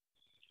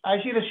ai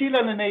sila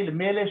nei le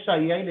mele sa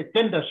ia le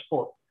tender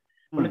sport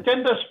o le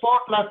tender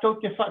sport la tau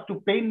te fa tu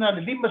peina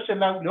le 5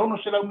 selau le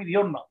 1 selau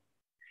miliona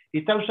i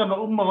tau sa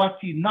uma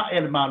wati na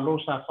el malo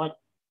sa fa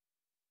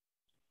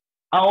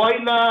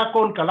awaila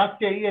kon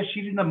kalate ia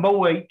silina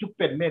maua i tu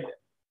pen mele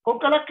kon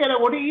kalake la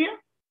wali ia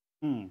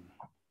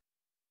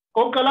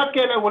kon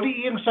kalake la wali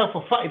ia sa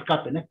fa il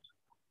cabinet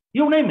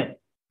you name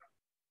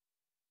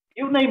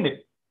it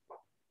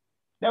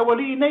la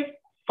wali nei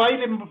fai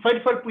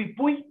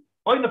pui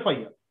oina fai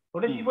o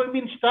le si voi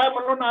min sta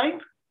malona ai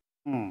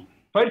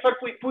fai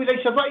pui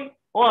lai savai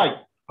oi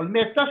o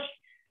me tas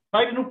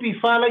fai no pi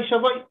fa lai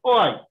savai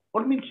oi o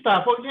min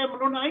sta foi le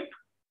malona ai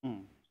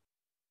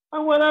a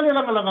wala le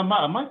langa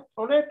ma mai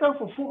o le ta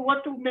fu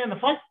watu me na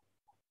fai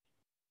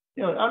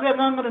yo ale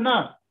nganga na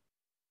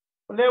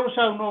o le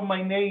usa no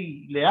mai nei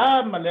le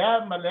ama le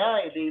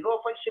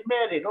ro fai se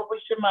mere ro fai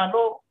se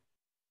malo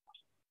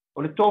o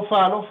le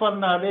tofa lo fa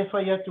na le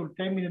fai atu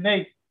temi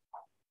nei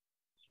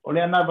o le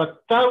ana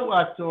vatau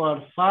ato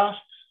al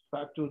fast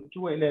atu tu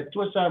ele tu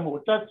sa mo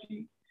tati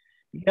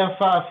ia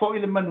fa fo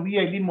ile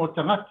manuia ili mo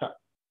tangata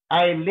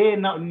ai le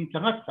na ni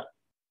tangata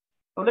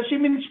o le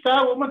simin sta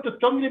o man to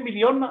tongi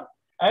miliona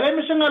ai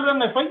me sanga lo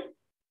ngai fai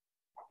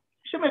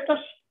se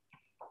metas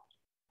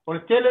o le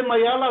tele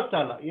mai ala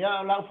tala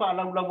ia la fa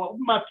la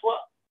matwa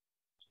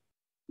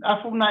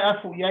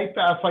afu ia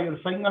pa fa yo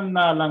fainga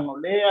na lango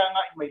le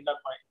nga mai la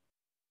mai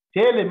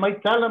tele mai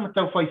tala ma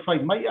tau fai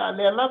mai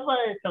ale lava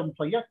e tau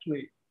fai atu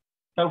e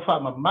tau fa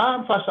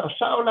mamma fa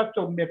sa la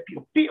to me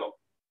pio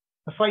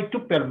fai tu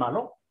per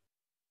malo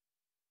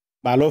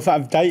fa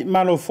tai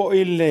malo fo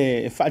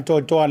ile fa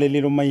to ale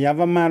lilo mai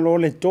ava malo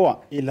le toa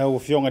ila o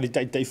fionga di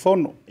tai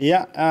fono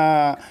ia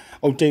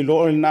o te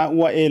lo na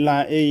ua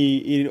ela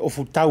e o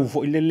futau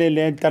fo ile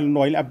le tal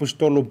no ile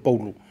apostolo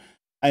paulo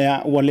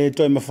aya ua le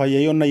to e mafai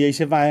e ona ye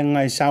se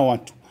vaenga e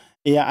sawatu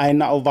ia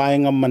aina o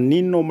vaenga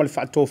manino mal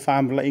fa to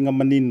famla inga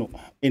manino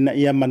ina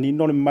ia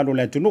manino le malo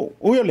le tunu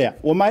uyo le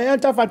o mai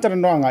ata fatara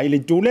noanga ile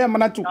tule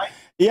manatu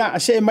ia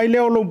se mai le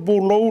lo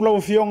bulo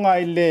lo fionga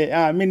ile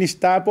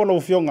minister po lo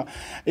fionga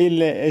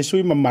ile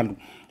sui mamalu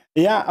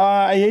ia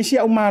ia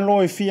sia o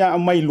malo e fia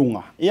mai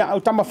lunga ia o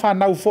tama fa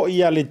nau fo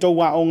ia le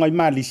toa o ngai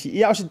malisi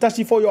ia o se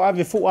tasi fo yo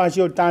ave fu a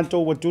sio tanto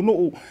o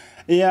tunu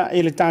ia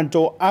ele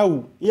tanto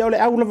au ia le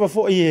au lava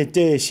fo ia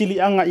te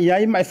sili anga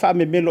ia mai fa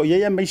me melo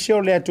ia mai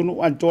sio le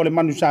tunu anto le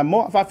manu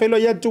samo fa felo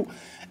ia tu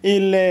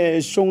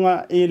ile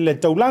sunga ile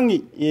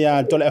taulangi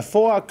ia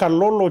Toleafoa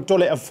Kalolo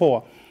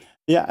Toleafoa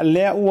ia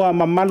le ua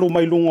mamalu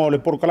mai lunga o le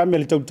porkalame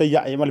le Tautai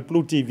ia ma le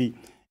Blue TV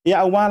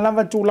ia ua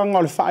lava tulanga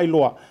o le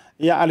whaailoa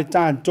ia ale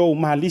tanto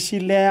malisi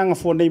leanga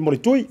fo nei mo le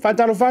tui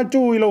fatalo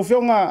fatu ilo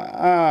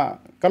fionga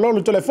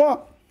Kalolo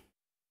Toleafoa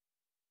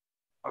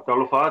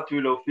Akalo fatu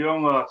ilo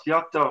fionga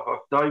Asiata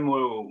tai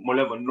mo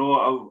le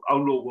vanoa au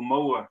lo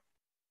maua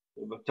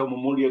tamo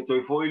moli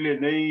to foile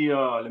nei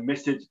le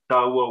message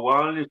taua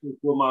wale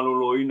ko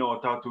malolo ino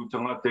tatu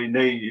tangata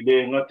nei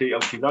le ngate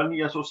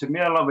autilani aso se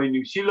mea la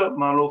New Zealand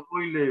malo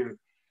foile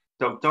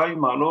Tautai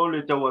malo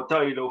le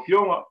Tautai lo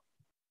fionga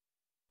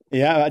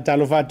ia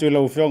talo fatu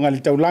lo fionga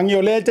le taulangi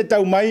o le te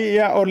tau mai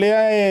ia o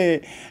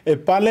le e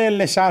pale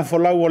le sa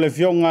folau o le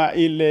fionga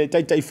ile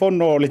tai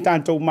fono le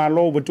tanto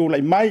malo betula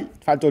mai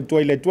fatu tu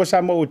ile tua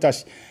sa mo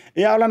utas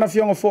ia ola na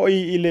fionga fo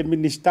i le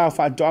minister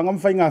fa to anga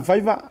fainga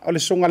faiva o le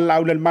songa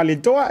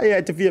Laaulialemalietoa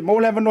ia te fia mo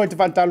le vano te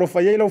fatalo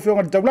fa ia lo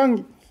fionga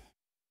taulangi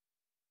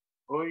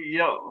o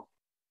ia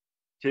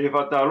te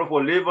fatalo fo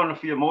le vano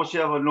fia mo se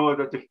vano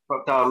te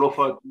fatalo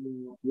fa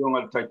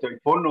fionga tai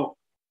fono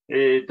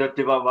e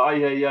te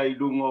vavaia ia i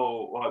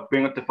lungo o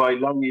penga te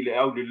whailangi le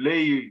au le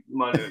lei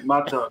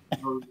mata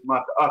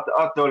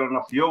ata ola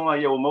na fionga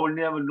ia o mo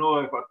le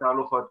vano e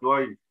fatalo fa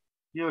tuai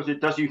ia se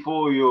tasi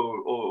fo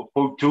o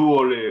poutu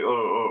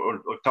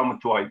o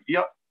tamatuai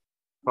ia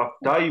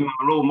tai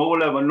malo mo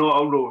le vano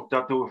au lo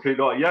tatu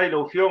felo ia i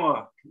lo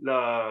fionga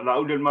la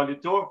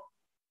Laaulialemalietoa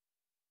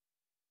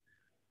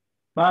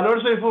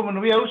Valor se fu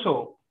manu ia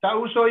uso ta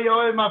uso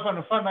io e ma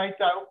fana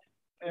ita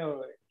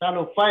ta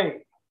lo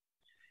fai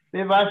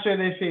le vase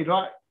le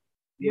felo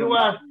you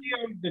are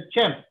still the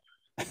champ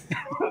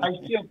I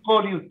still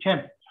call you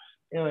champ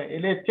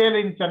ele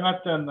telling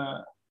tangata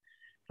na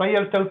fai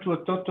al tautu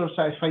toto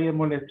sa fai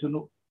mo le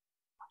tunu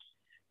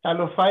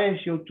talo fai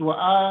si utua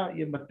a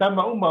ia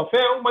matama uma fe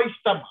uma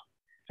istama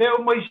fe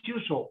uma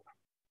istiuso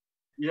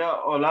ia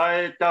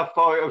ola ta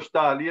fai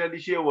Australia li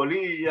se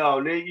wali ia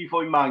le I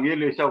foi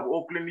mangele sa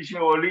Auckland li se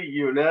wali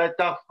ia le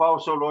ta fai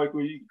solo ko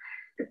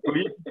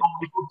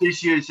te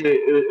si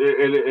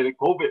ele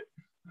covid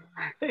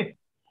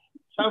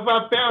sa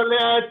va pe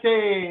le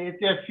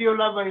te fio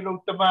lava I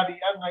lo tamari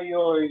anga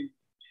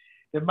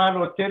Te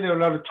malo tele o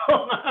lalo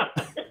tonga.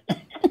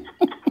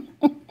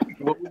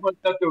 Wa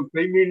tatu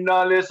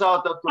criminale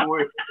sa tatu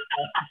e.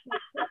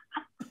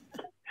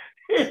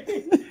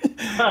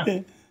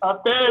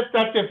 Ape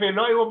tate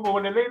whenoi o mo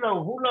le leila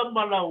o hula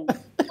malau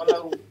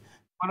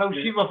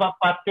siva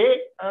whapate.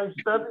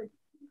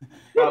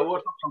 Ya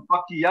ua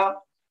whakapaki ya.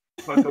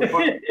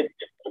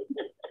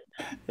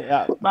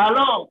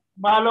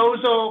 Malo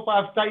uso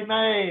whaftai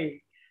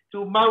nei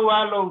tu mau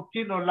alo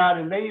tino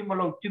lare lei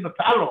malo tino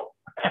talo.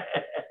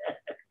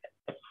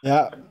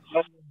 Ya.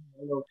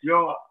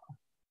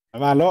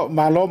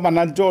 Malo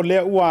mananto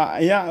le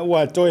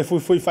ua toe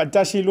fui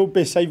fatasi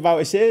lupe sai vau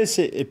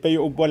ese e pe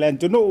o bole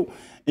antunu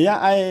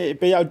ia ai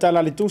pe au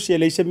tala le tusi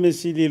le se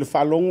mesi le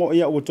falongo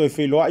ia o toe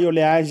filo ai o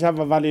le ai sa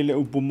vale le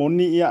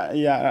upumoni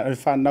ia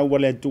fa na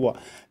wale tua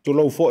tu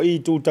lo fo i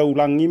tu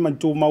taulangi man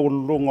tu mau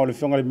longo le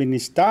fonga le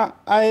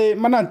minista ai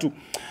manantu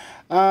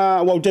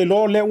wa te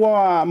lo le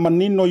wa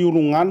manino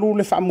yurungalu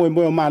le fa mo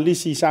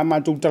malisi sa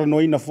ma tu tala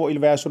noina fo il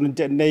va so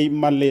nei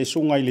male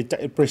sunga ile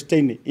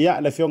prestene ia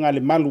le fonga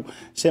le malu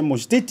se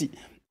mostiti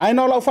ai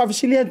no la fa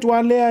fisilia tu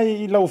ale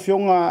ai la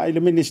fonga ile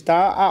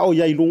minista o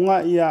ia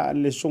ilunga ia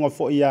le sunga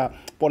fo ia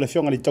po le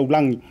fonga le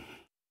taulangi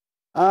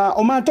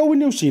o ma to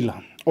New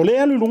Zealand o le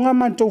alu lunga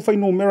ma to fa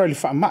numero le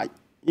fa mai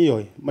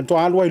io ma to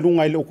alu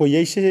ilunga ile ko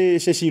ye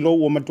se silo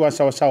o ma to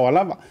sa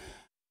lava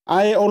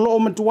ai o lo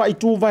matua i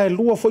tu vai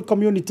lua foi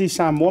community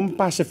Samoa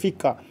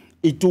Pacifica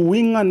i tu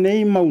winga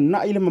nei mau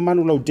na ile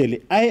mamanu lau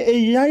tele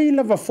ai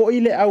lava foi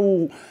le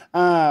au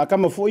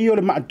kama foi o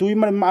le matui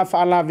ma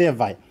fa la ve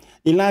vai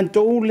i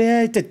lanto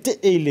le te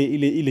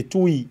ile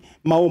tui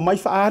ma o mai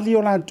fa ali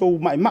o lanto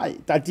mai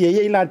tati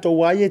e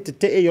lanto ai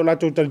te o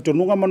lanto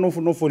tonunga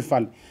manofu no foi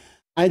fal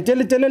ai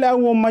tele le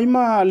au mai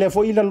ma le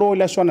foi la lo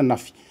le sona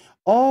nafi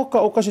o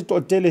ka se to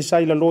tele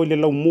sai la lo le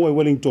lau mo e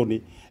Wellington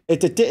e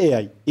te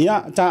ai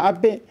ia ta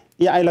ape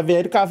ia ai la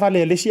ver ka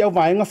vale le si au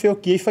vainga feo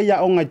ki fa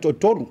ia o ngai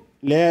totolu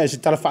le se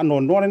tala fa no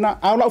na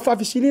au la fa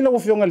fisili la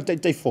feo ngal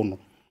te fono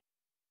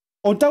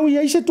o tau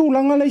ia se tu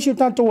langa le si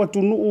tanto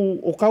atu no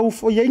o ka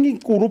fo ia ngi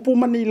kurupu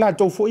mani la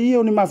to fo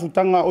ia ni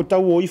mafutanga o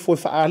tau o ifo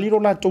fa ali ro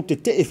la to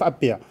te e fa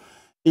pea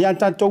ia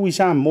tanto wi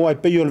sa mo e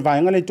pe yo le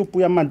vainga le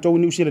tupu ia manto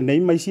ni usile nei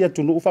mai si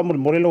atu no fa mo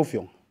lo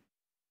feo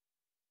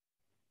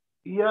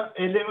ia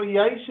ele o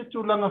ia se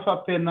tu langa fa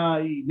pena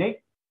i nei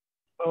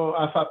o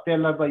a fa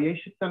pela vai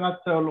ese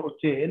tangata o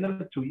te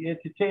ena tu e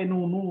te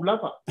nu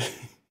lava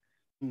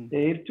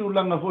e tu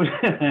langa foi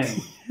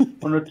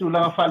ono tu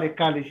langa fa le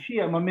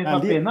kalesia ma me fa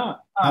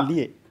pena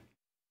ali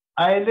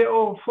a ele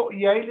o fo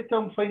ia ile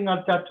tam foi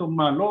ngata to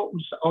malo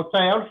o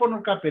tai al fo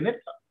no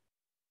capeneta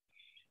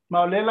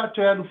ma le la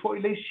to al fo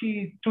ile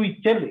si tu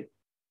tele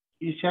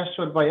e se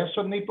aso vai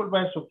aso nei por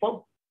vai aso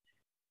po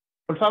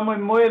por famo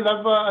mo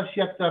lava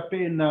asiata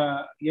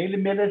pena ia ile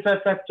mele sa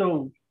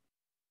tato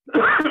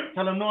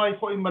tala no ai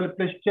foi mal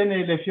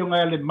prestene le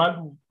fionga le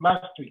malu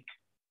last week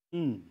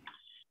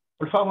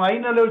por fa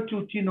ngaina le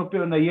tutino pe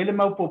na yele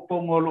mau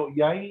popongo lo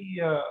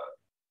yai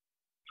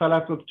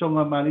fala ko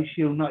tonga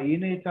malisi una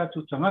ine ta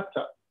tu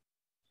tangata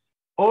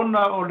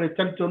ona o le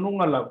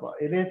tantonunga lava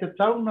ele te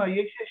tauna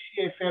yese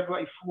si e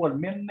ferwa i fual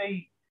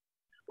menei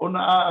ona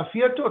a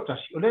fiato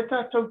tasi o le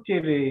ta tau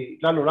tere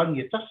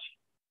lalorangi tasi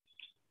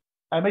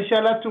ai mai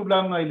sala tu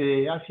langa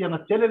ile afiana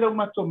tele lo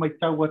mato mai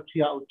tau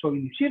atia o to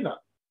inisila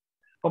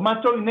o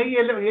mato nei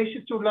ele o ese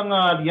tu langa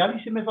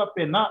aliali se me fa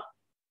pena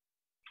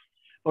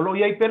o lo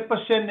ia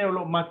perpasene o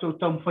lo mato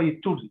tam fai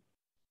tuli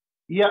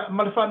ia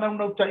malfa na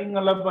no ta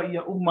inga lava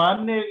ia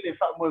umane le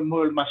fa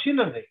mo el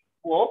masina le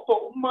o opo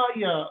uma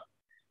ia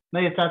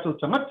na ia tatu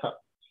tangata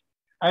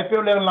ai pe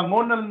o le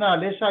langona na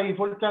le sa i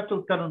volta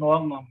tu tano no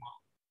anga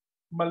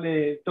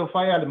male to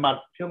fai ale mal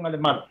fionga le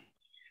mal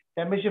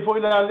e me se foi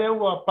la le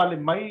o pale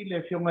mai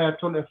le fionga ya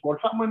tole fol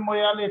fa mo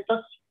ia le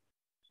tas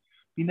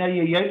ina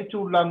ia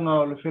tu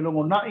langa le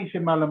felongo nai se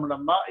malamala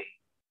mai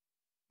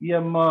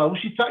ia ma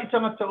usita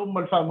itangata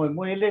umal fa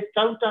mo ele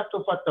tauta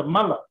to fata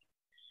mala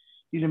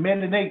ile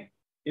mele nei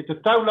e te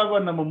tau lava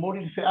na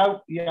momori fe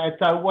au ia e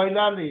tau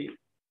waila le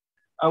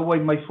au wai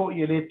mai fo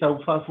ile tau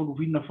fa fulu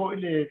vina fo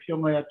ile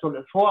fionga ya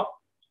tole fo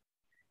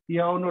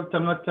ia ono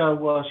tangata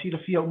wa sila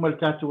fia umal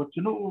tatu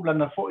tunu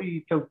lana fo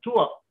I tau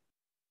tua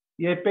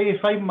ia pe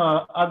fai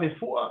ma ave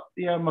fua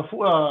ia ma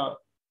fua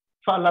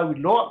fa la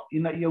loa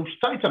ina ia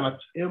ustai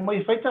tangata e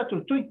mai fai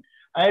tatu tui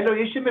ai lo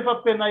ise me fa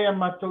pena ia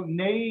mato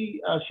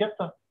nei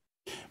Asiata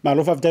ma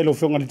lo fa telo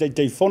fionga le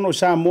te fono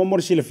sa mo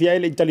sila fia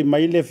ile tali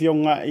mai le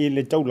fionga I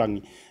le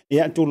taulangi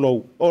ia tu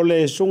lo o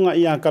le sunga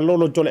ia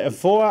Kalolo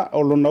Toleafoa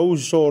o lo na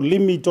uso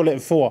limi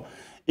Toleafoa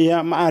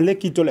ia ma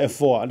aleki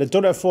Toleafoa le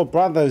Toleafoa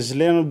brothers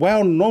le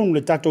well known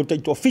le tato te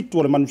to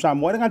fitu le manu sa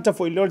mo nga ta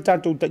fo le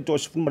tato te to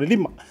sfuma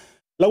lima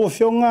la o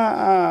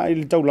fionga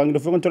ile taulangi le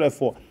fionga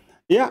Toleafoa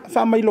ia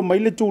fa mai lo mai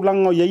le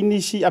tulanga ia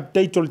inisi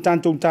update o le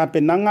tato ta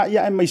penanga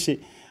ia e mai se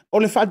o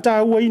le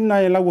fata ua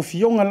ina e la o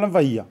fionga la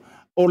vaia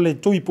o le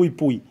tui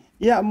pui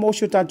ia mo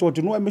se tato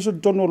tu no e me so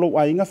tono lo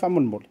ainga fa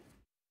mon mole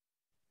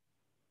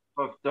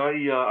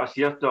Tautai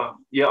Asiata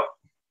ia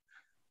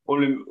o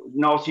le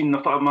naosin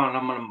na fa ma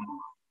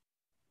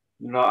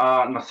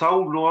na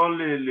sau loa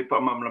le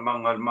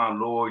whamamlamanga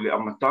malo le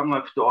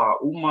amatanga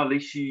fitoa uma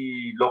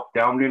leisi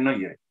lockdown le na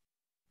ye.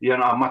 Ia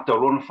na amata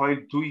lona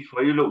whai tui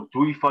le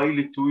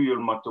tui o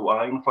le mato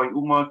ai, na whai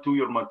uma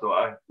tui o le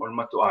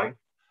mato ai.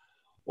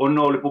 O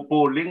no le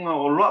popo linga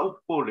o lau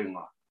popo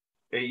linga.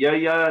 E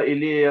ia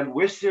ele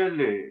aluese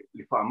le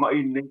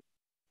whamai ne.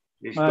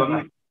 E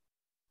stona.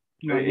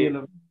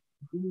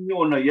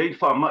 O na iei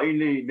whamai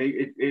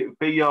ne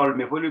peia o le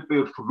me whele pe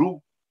o le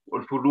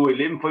fulu e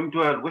le mwhaimtu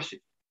aluese.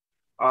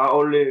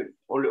 Ole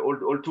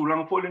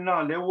tūlanga fo le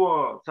nā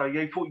lewa sa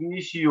iei fo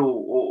inisi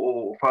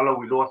o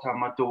whalau I loa sa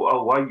mato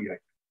au ai ai.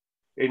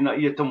 E na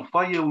ia tamu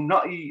whai e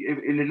unai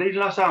e le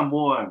leila sa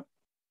moa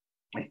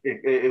 1,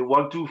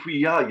 2, 3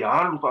 ia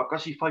alu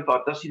whakasi whai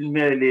whātasi le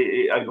mea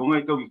le ailonga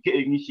I tau I ke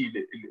inisi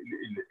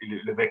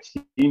le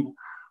vaccine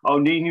au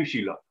nei New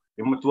Zealand.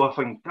 E matua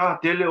whaingta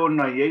tele o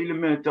na iei le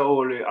mea ta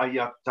o le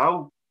aiak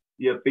tau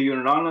ia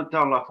peionana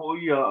ta la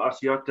foi a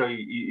Asiata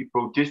I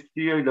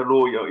protestia I la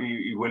loia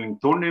I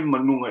Wellington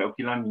manunga o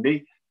kilani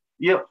nei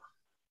ia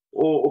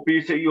o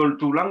pese I o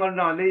tulanga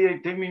na le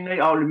temi nei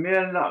au le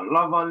mea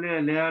lava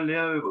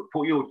le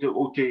po I o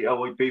te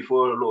au I pay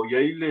for lo ia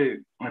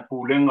le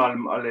pulenga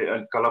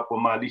al kalapo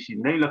malisi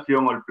nei la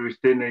fionga al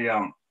presidente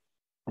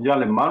ia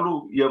le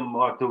malu ia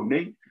matou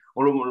nei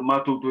o lo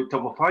matou tu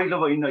tava fai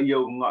lava ina ia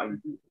ngai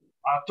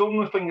a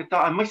tonga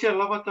whaingata a maise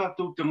lava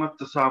tātou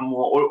tangata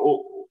Samoa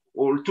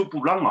o le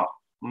tupulanga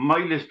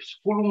mai le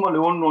sepuluma le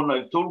ono na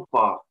I tolu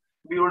pa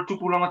I o le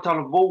tupulanga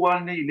tala vou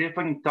ane I le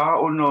whaingata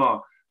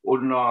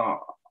ona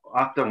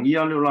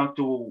atangia le o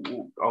lātou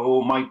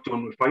o mai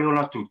tonu whai o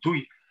lātou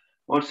tui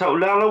o sa o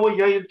le alawa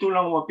iai le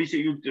tūlanga wa pise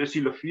I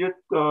sila fiat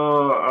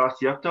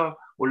Asiata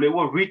o le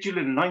wa reach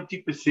le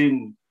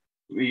 90%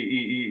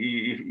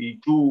 I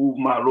tū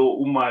malo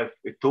uma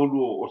e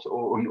tolu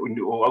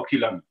o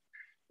aukilami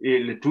e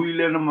le tui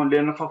lena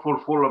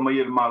whafolfola mai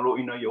e le malo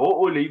ina I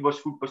o le iwa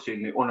skupa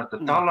sene o na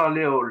tatala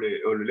le o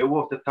le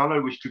lewa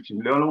tatala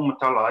restriction le o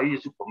matala ai e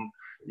supa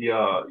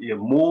ia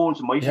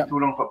mōs mai si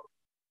tūlanga whapa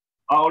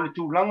a o le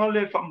tūlanga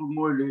le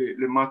whamumoe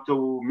le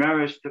mātou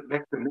marriage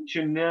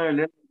vaccination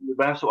le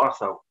vaso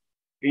asau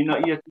ina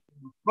ia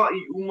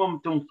whai uma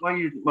mtong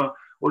whai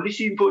o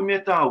lisi info mea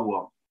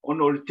tāua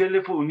ono le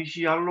telefo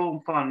nisi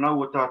alo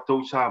whanau a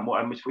tātou Samoa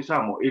a meswai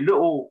Samoa e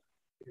leo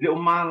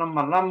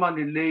malama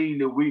le lei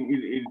le wing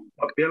I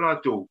apela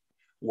tō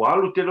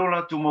walo te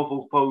lola tō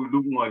mawhau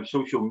lunga I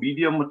social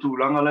media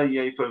matulanga la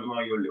iai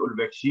whaimai o le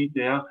vaccine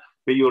ea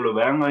pe I o le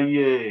wanga I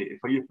e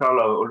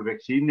whaiatala o le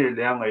vaccine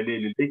leanga I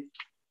le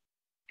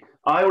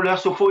ai o le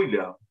aso foi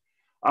lea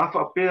a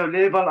whapea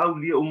le wala au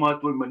lia o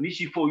mātua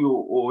manisi foi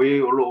o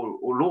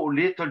lo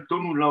le tal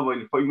tonu lawa I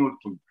le whaino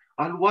tū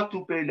alu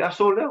atu pe le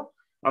aso leo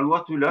alu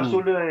atu le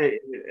aso lea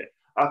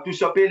a tu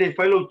sape le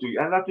whailo tui,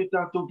 a latu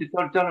tātou te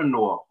taritara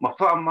noa, ma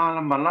wha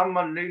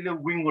malama leile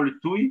wingo le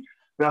tui,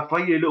 pe a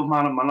whai e leo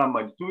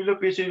malama le tui le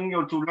pese ingi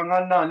o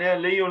tūlanga nā, lea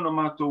leo na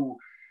mātou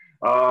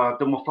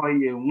te mo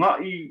whai e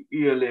ngai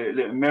I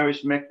le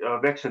marriage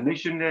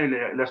vaccination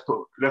le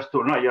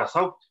lesto na I a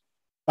South.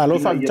 Alo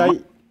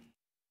whaitai.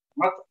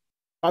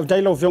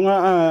 Whaitai lau whionga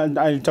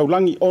ai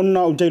taulangi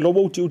ona o te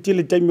lobo uti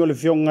le teimi o le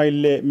whionga I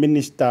le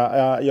minister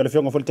I o le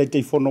whionga fole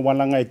tei whono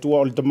walanga e tua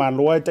o le te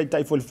maloa e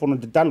tei fole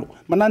whono te talo.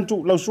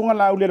 Manantu lau sunga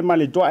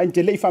Laaulialemalietoa ai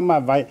te lei wha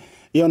mawai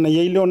I ona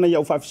iei leona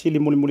iau whaafisili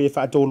muli e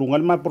whaatolunga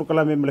le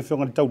maporkalame me le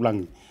whionga le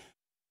taulangi.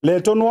 Le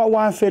tonoa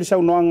wa wheri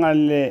sau noanga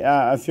le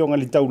whionga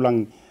le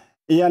taulangi.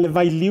 Ia le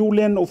vai liu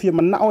len o fia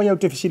manao iau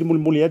te fisili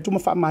muli e tu ma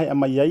wha mahi a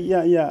mai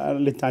ia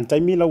le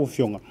taimi lau o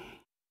whionga.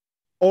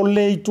 O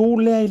le I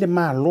tū lea I le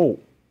malo.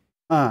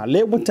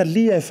 Le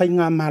watalia e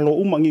whainga malo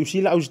uma ngi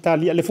usila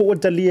Australia le fo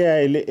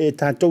watalia e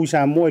tātou I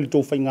Samoa I le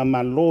tō whainga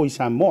malo I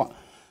Samoa.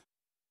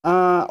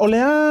 O le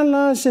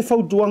ala se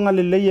whautuanga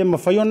le leie ma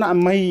whaiona a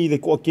mai le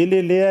kua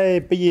kele lea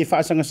e pei e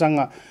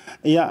whaasangasanga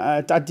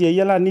ia tātia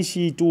ia la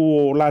nisi tū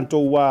o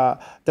lantou wa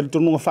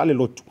talitonunga whaale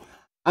lotu.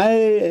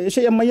 Ai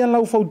se ia mai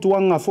lau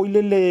whautuanga fo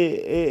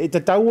ilele e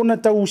tatau ona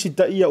tau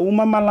sita ia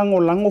uma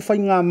malango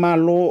whainga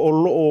malo o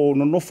loo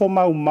nonofo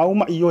mau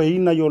ma I o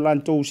ina I o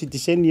lantou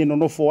citizen I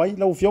nonofo ai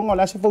lau whionga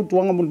la se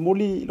whautuanga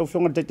muli lau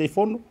whionga te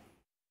whono.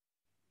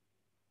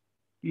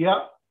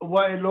 Ia,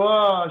 wa e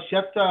loa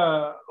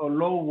Asiata o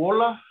lo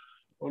wola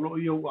o lo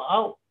I o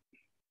au.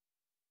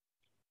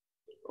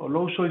 O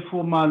lo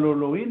soifua malo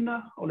lo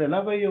ina o le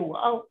lava I o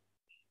au.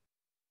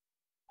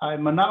 Ai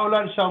mana o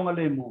la saunga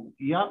le mu.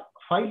 Ia,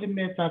 whaile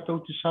me tātou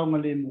te saunga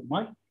le mu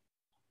mai.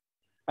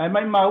 Ai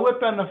mai maue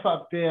pēna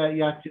whaapea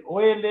ia te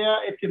oe lea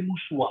e te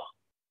musua.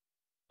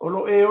 O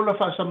lo e ola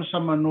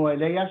whaasamasama noa e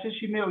lea ia se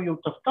si me o iau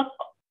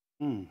taftapa.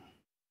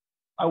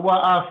 Awa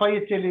a whai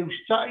e te leu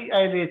stai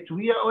ai le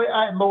tuia oe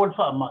ai mawal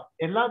whaama.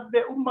 E la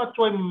be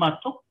toai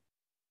mato.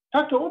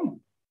 Tato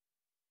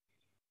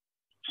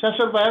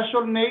Sasa vai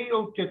asol nei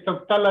o te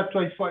tautala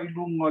toai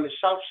whailunga o le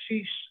South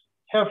Seas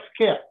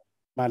Healthcare.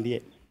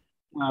 Malie.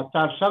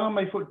 Tārsanga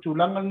mai fo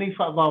tūlanga nei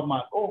whaavao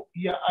maa. O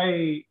ia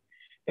ai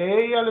e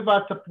ia le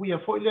vata puia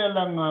fo ile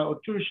langa o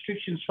two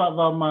restrictions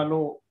whaavao maa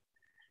lo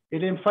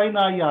ele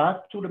mfaina ia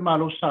atu le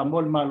malo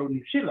Samoa le malo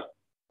New Zealand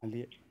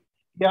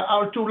ia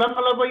au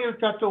tulaga lava ia le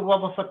tatou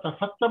vava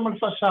fatafata ma le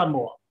fa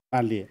Samoa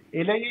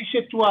ele i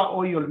se tua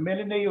o i o le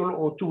mele nei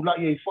o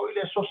tula'i ai fo'i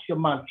le asosia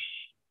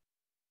malisi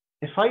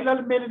e faila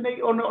le mele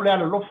nei ona o le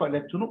alolofa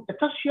le tunu e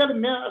tasi ia le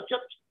mea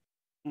Asiata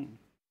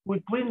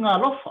puipuiga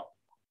alofa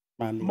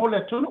mo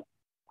le tunu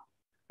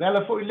le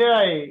ala fo'i lea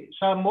e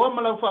Samoa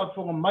ma lau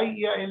fa'afoga mai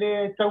ia e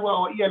lē taua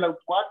o ia lau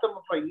tuata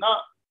ma faigā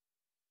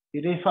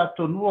i lē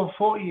fa'atonua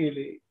fo'i e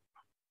le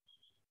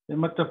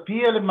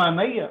matapia le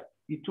manaia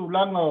i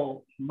tulaga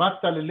o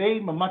mata lelei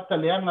ma mata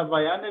leaga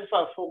vaeane le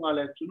fa'afoga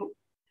le tunu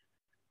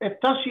e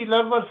tasi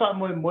lava le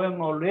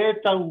fa'amoemoega o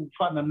lē tau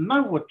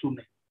fa'ananau atu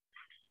nei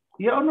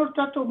ia ona le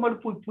tatou ma le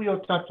puipui o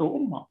tatou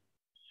uma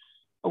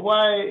ua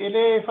e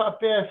lē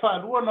fa'apea e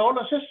fa'alua na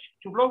ola sesi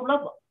tulou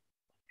lava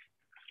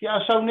ia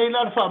asau nei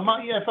la le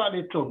fa'ama'i e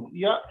fa'aletonu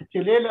ia te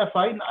lē le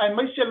afaina ae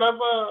maise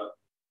lava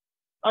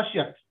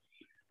Asiata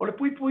o le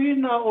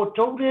puipuina o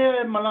tou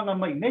le malaga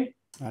mai nei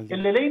e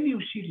lelei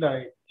niusila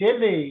e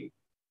tele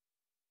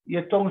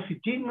ia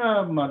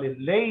togafitiga ma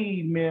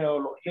lelei mea o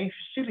lo'i ai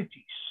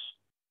facilities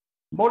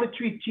mo le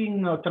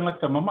tuitiga o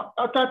tagata mama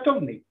o tatou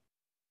nei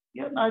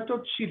ia na e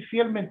tou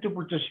tasilifia le mea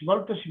tupu le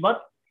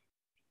tasivalu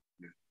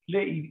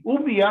le i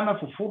umi ana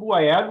fufulu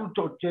ae alu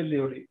to'atele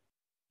o le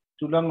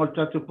tulaga o le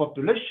tatou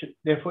population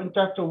le foi na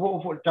tatou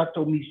o'o fo le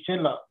tatou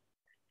misela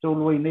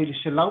touluai nei le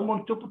selau mo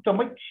le tupu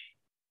tamaiti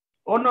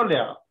ona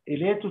lea e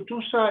lē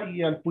tutusa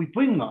ia le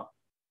puipuiga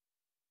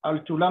a le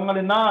tulaga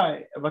lenā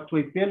e vatu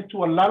ai pea le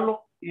tualalo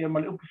ia ma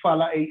le upu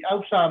fa'ala'i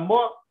au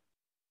Samoa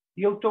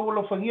ia outou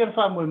alofagia le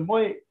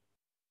fa'amoemoe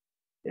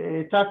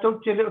e tatou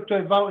te leo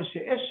toe vau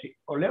ese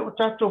o leo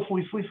tatou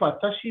fuifui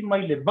fa'atasi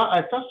mai le va'a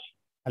e tasi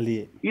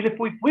i le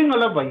puipuiga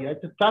lava ia e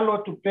tatalo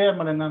atu pea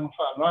ma le gaga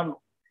fa'aloalo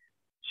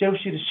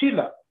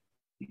seusilasila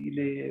i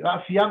le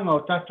a'afiaga o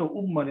tatou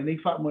uma lenei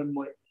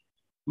fa'amoemoe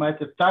ma e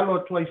tatalo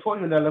atu ai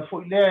fo'i o le ala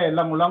fo'i lea e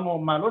lagolago o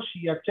malosi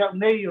ia te a'u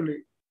nei o le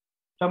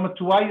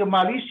tamatuai o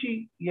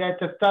malisi ia e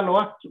tatalo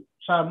atu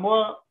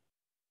Samoa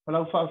ma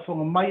lau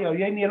fa'afoga mai au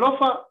iai ni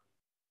alofa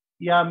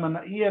ia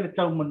mana'ia le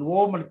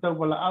taumanuō ma le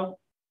tauvala'au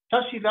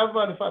tasi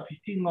lava le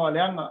fa'afitiga o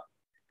aleaga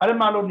a le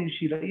malo New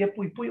Zealand ia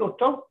puipui o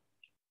tou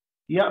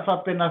ia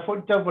fa'apena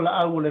fo'i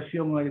tauvala'au o le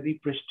fioga i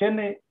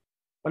Representative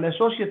o le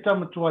asosia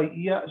tamatuai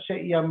ia se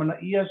ia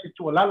mana'ia se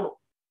tualalo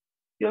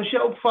ia se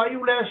upu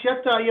fa'iu le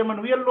Asiata ia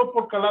manuia le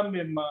lopo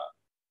kalame ma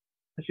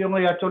le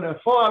fioga ia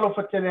Toleafoa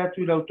alofa tele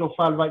atu i lau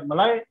tofal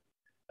vaimalae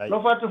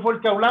lofa atu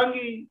fo'i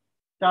taulagi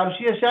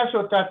tausia se aso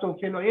o tatou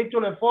felo i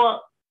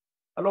Toleafoa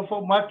alofa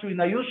uma atu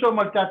ina iuso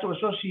ma le tatou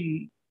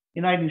asosi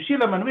ina New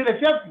Zealand manuia le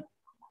fiafi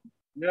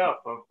ia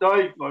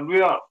Tautai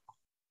manuia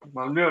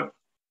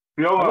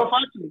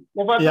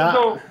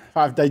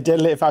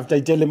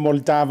fa'afetaitele mo le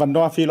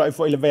tavanoa filo'i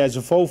fo'i le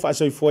veasofou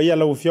fa'asoifua ia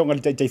lau fioga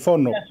le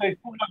taitaifono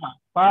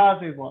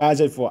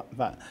fa'asoifua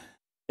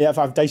ia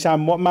fa'afetai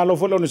Samoa malo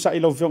fo'i lona sa'i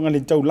lau fioga le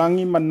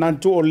taulagi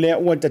manatu o lea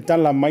ua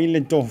tatala mai le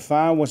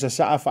tofā ua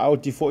sasa'a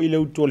fa'aoti fo'i le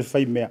utu o le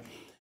faimea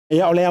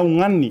ia o le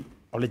augani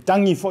o le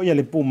tagi fo'i a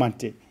le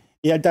pumate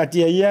ia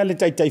tatia ia le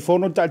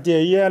taitaifono tatia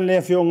ia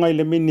le fioga i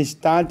le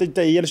minista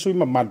taitai ia le sui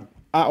mamalu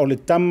a o le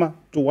tama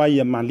tuai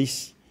a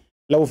malisi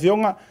lau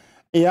fionga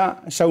ia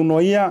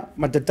saunoia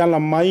matatala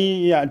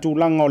mai ia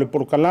tulaga o le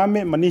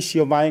polokalame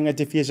manisi o vaega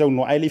te fia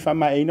saunoa ai le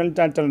fa'amaeina le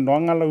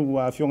tatalanoaga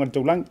lau fionga le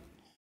taulagi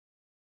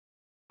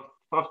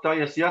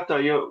fa'afetai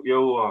Asiata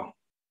iau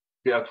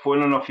te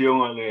atufoina na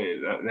fionga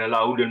le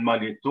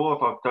Laaulialemalietoa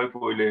fa'afetai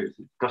fo'i le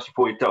kasi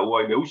fo'i ta'u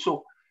ai le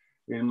uso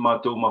e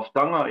matou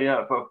mafutaga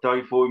ia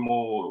fa'afetai fo'i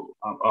mo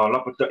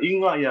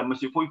lapata'iga ia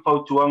masi fo'i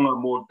fautuaga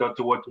mo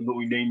tatou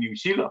atunuu i nei New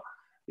Zealand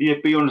ia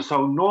pei ona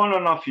saunoa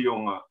na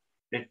fionga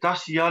e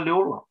tasi a le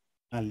ola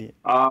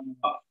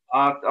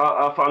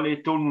a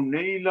fa'aletonu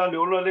nei la le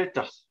ola le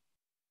tasi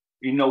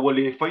ina ua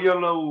le faia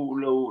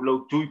lau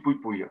tui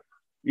puipuia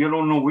ia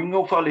lona uiga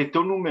o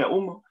fa'aletonu mea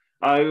uma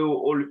ae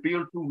o le pei o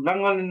le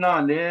tulaga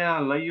lenā lea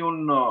lai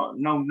ona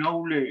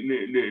naunau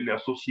le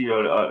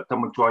asosia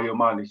tamatuai o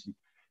malisi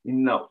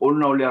ina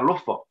ona o le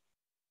alofa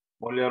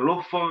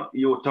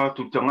i o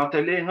tatou tagata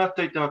e lē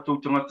gata i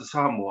tatou tagata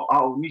Samoa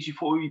a o nisi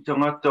fo'i i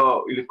tagata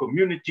i le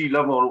community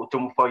lava o lo'o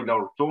tamafai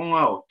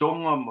lalotoga o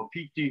toga ma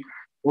piti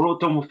o lo'o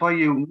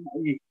tamafai e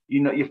una'i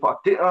ina ia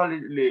fa'ate'a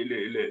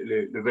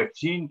le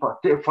vaccine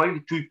fa'ate'a fai le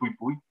tui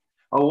puipui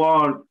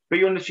auā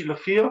pei ona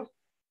silafia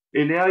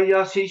e lea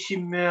ia seisi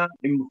mea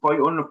e mafai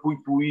ona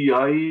puipui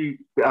ai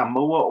pe a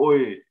maua o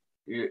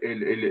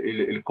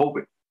le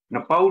COVID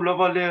na pau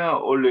lava lea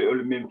o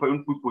le mea mafai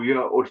ona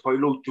puipuia o le fai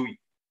lou tui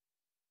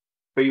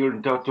pei o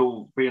le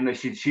tatou pei ana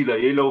silasila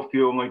i lau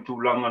fioga i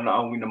tulaga na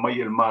auina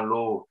mai e le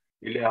malo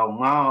i le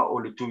aogā o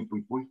le tui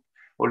puipui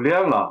o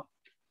lea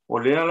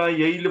la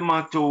iai le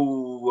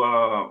matou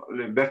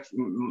le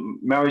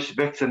marriage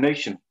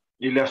vaccination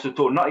i le aso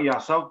to'ona'i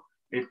asau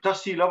e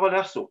tasi lava le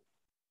aso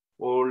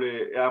o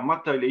le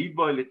amata i le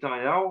iva i le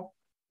taeao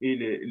i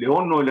le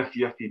ono i le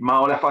afiafi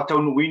ma o le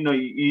fa'ataunu'uina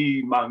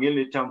i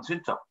magele town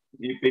center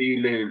i pei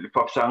le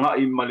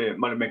fa'afesaga'i ma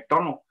le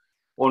McDonald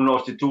ono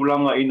se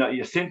tūlanga ina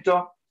ia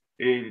center,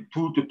 e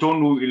tū te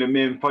tonu i le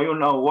me whai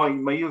ona wai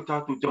mai o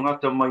tātou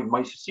tangata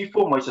mai se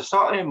sifo, mai se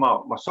sae,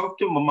 ma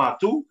saute, ma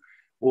mātū,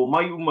 o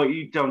mai uma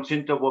i town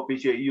center wa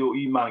pese i o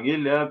i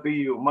mangele a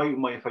pe o mai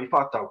uma e whai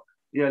whātau.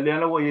 Ia lea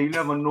lawa ia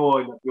ila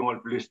manoa i la pionga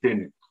le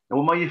Palestine.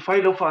 O mai e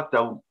whai lau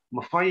whātau,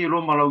 ma whai e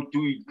roma lau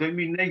tui,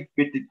 kaimi nei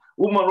pete,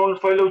 uma lona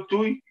whai lau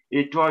tui,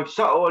 e drive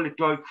sao le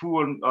drive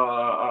through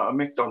a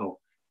McDonald's.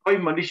 Ai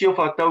manisi o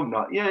whātau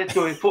na, ia e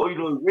toi fo i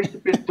loi west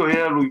pete toi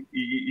alu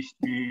i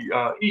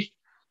east,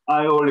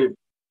 ai ole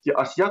te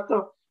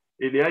Asiata,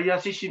 e le ai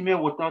asisi mea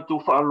o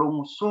tātou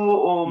whaalongo so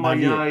o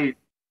mai ai,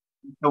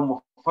 tau ma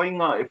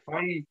whainga e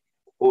whai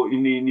o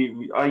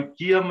ni ai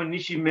kia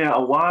manisi mea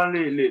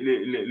awale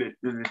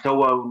le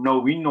tau au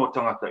nau ino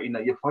tangata ina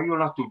ia whai o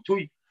latu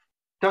tui.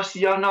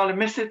 Tasi ana le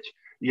message,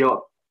 ia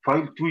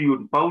whai tui o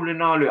paule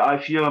na le ai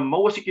fia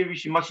maua sike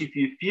visi masi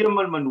fia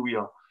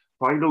manuia.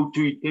 Whai lau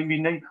tui temi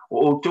nei,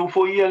 o tau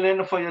fo ia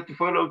lena whai atu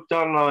whai lau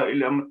tala i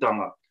le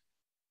amatanga.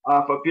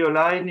 A whapia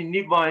lai ni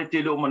niwa e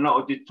te leo mana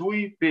o te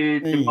tui, pe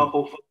te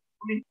mapo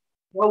tui,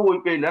 sau i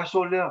pe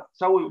laso lea,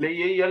 sau i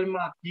lei ei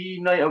alma ki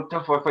nai au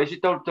tawha, whai se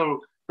tau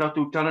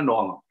tana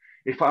noanga.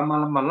 E wha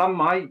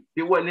malama ai,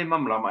 te ua le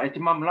mamalama, e te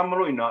mamalama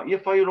loina, ia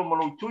whai ro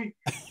malo tui,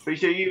 pe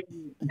se i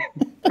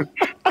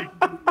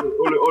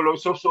o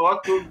soso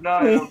atu na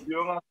e o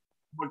pionga,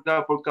 mo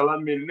ta por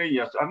kalame nei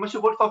as. A mase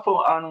vol fa fo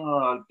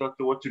ana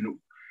tatu atunu.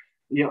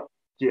 Ia,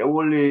 te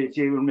ole,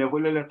 te me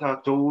vole le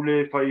tatu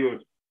le fai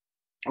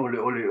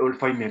ole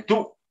fai me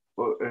tu.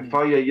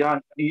 Fai ia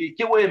i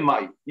ke we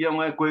mai. Ia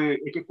mai koe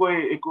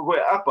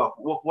apa,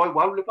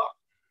 wa le pa.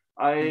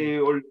 Ai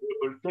o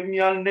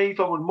temial nei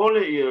fa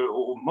mole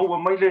o mo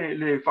mai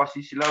le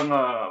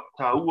fasisilanga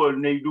ta ua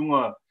nei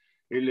dunga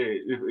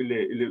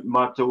ele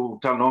matou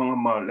tanonga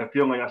ma le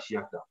pionga ia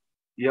Asiata.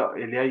 Ia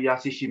ele ia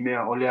sisi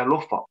mea o le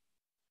alofa.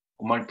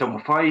 O mai tamu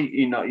fai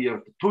ina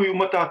ia tui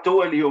umata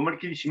toa le o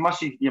marki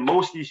simasi ia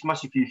mostly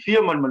simasi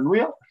fia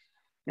manuia.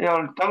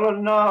 Ia tala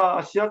na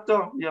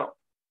Asiata ia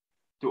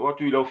tu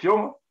atu i lau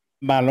fionga.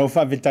 Ma lo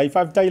fa vitai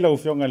lo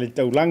fionga le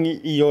taulangi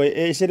i o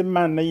e se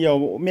mana i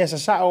o mea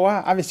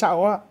saoa ave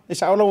saoa e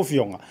sao lo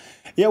fionga.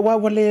 Ia wa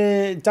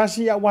wale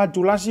tasi ia wa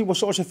tulasi wo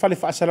so se fale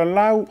fa sala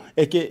lau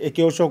e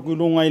ke o so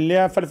kulunga i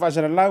lea fale fa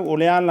sala lau o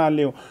le ala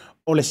leo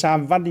o le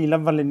savani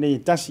lava le nei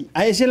tasi.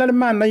 A e se la le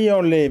mana i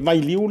o le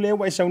vailiu le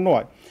wa e sau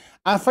noa.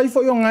 A fai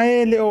fo i o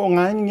ngae le o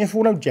ngae nge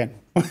fulau jen.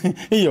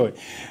 I oi.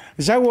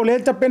 Sau o le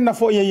ta pena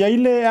fo ia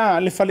ile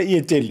a le fale i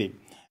e tele.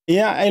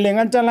 Ia e le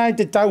nganta lai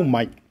te tau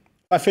mai.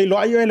 A felo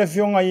ai ele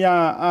fionga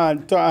ia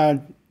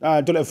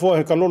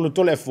Toleafoa Kalolo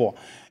Toleafoa.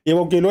 E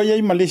o ke lo ia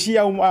i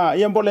Malaysia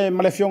ia mbole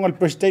male fionga le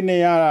presidente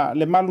ia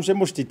le malu se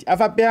mostiti. A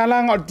fa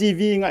pealanga o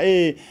TV nga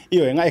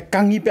nga e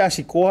kangi pe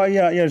asikoa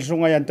ia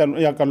songa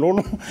ia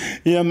Kalolo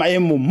ia ma e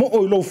mo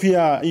o lo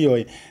fia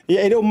ia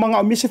e o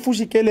manga o mise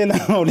fusi kele la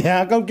o le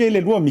aka ke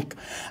le luamika.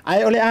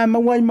 Ai ole a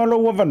mawai malo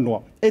wa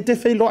vanua. E te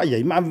felo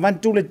ai ma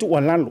vantu le tu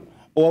alalo.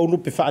 O au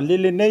lupe fa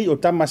lele nei o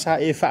tamasa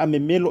e fa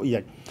memelo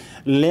ia.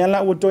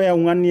 Lela o to e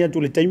ngani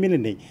atu le taimile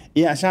nei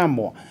ia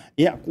Samoa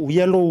ia ku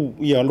ia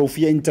lo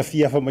fia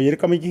interfere fa mai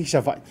ka mai ki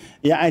sa fa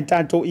ia ai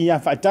tato ia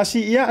fa tasi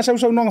ia sa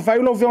no fa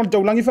lo fion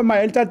to langi fa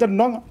mai tato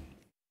no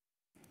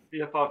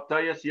ia fa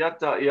tai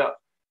Asiata ia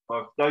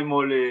fa tai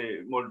mo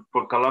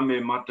por kalame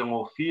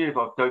matango fie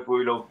fa tai po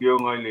lo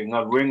fion ai le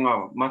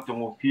ngaruenga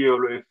matango fie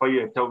lo e fa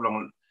ia tau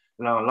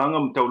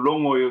langa tau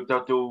longo i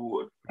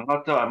tato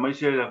ngata mai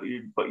se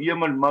ia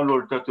mal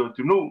malo tato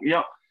tunu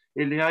ia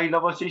ele ai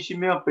lava se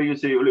mea pe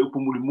se o le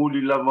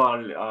upumuli lava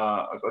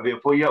ave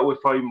foi o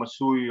fai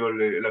masui o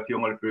le la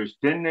fionga le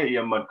presidente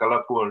ia ma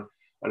kalapo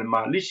al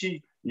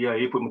malisi ia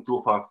e foi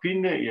mutu fa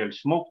fine ia le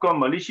smoka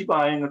malisi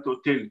ba enga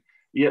totel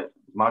ia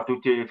matu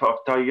te fa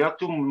tai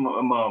atu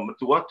ma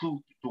tu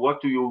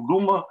atu yo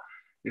luma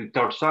il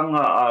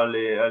tarsanga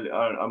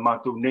a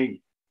matu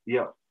nei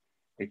ia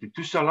e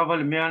tu salava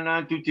le mea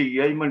na tu te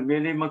ia mal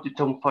mele ma tu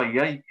tam fai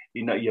ai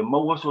ina ia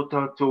maua so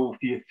tato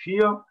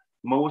fia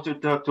Maua te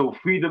tātou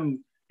freedom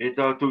e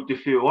tātou te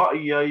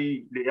whewai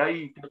ai, le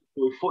ai,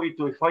 tātou e fwoi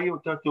to e whai o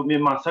tātou me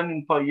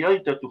masanin whai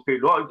ai, tātou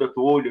whewai,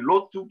 tātou oi le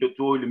lotu,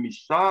 tātou oi le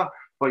misa,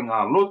 whai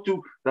ngā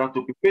lotu,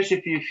 tātou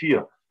pepese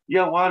fia.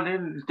 Ia wā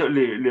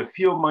le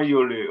whio mai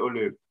o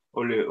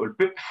le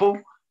pepefo,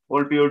 o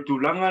le peo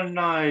tūlanga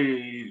nā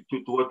e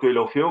tutu atu e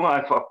lau whionga,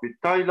 e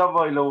whapetai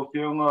lava e lau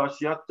whionga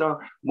Asiata,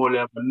 mo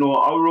le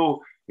amanoa auro,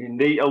 e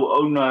nei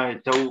au na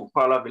e tau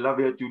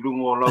whalawe atu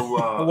lungo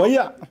lau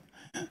Waia!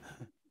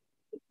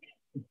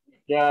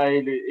 Ya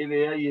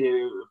ele ai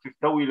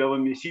fitau i lawa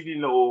misili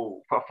la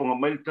o fafonga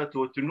mai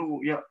tatu tunu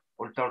ya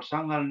o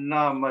tarsanga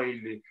na mai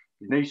le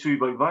nei sui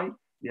vai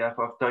ya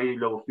fatai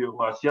la o fio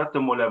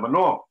Asiata mo le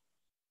mano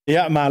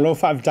ya malo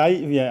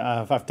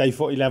fatai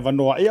fo i le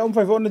mano ya un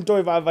fai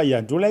toi va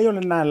ya tu le yo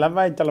na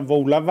lava i tala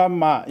vo lava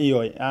ma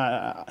io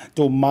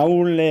to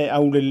maule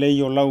au le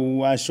yo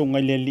lau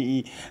sunga le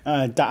li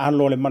ta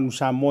alo le manu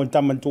samo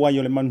ta mantua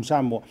yo le manu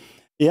samo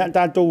ya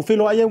tato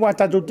filo ai wa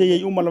tato te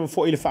i umala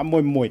fo i le fa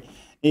moi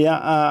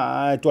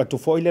ia tu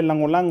fo ile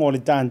lango le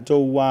tanto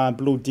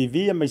Blue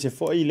TV mai se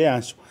fo ile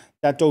aso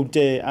tato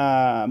te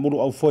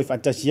muru au foi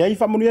fantasia I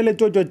fa munu ele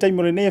to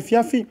taimo le ne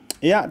fiafi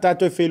ia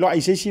tato fe lo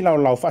ai sesi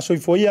la fa so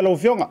foi ia lo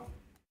fionga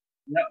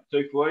ia so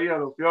foi ia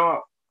lo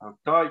fionga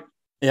tai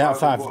ia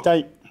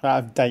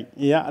fa tai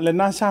ia le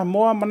na sa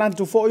moa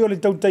manatu fo yo le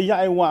tauta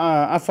ia e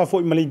wa afa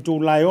fo mali tu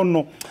lai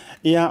ono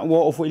ia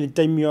wo o fo ile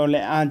taimo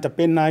le anta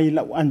pena I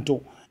la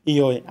anto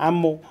io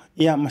amo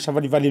ia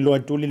masavali vali lo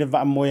tu le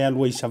va moya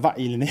lo I sava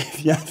ile ne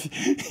fiafi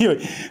io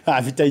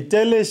fitai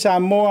tele sa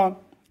moa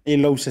e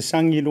lo se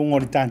sangi lo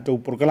ngori tanto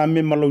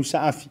programa malo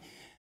sa afi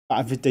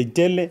fitai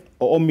tele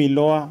o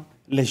miloa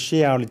le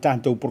share le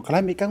tanto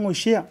programa ka ngo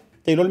share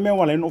te lo me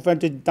wala no fa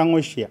te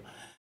tango share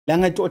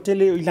langa to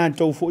tele I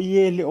tanto fo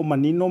ile o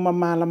manino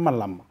mamala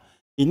malama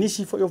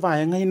inisi fo yo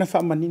va nga ina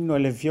fa manino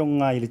le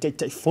vionga ile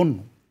te phone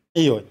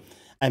io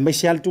ai mai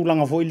se altu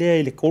langa fo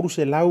ile le koru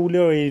se lau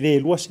le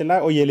lua se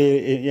lau o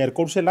le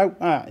koru se lau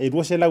e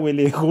lua se lau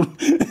le koru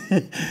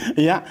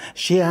ya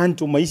she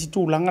antu mai si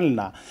tu langa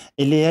na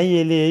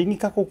ele ni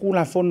ka ko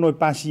kula fono e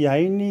pasi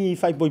ai ni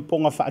fai boi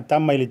ponga fa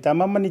tama ile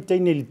tama mani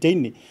teine le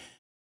teine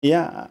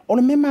ya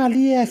ona me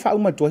mali e fa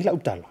uma tu ila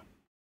utala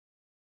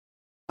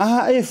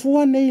e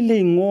fua nei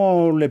le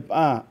ngo le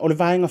o le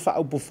vainga fa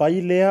upo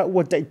fai le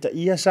ua taita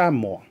ia sa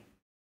mo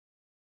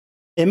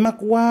e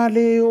makua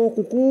le o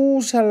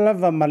kuku sa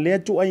lava ma lea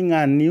tu ai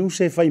ngā niu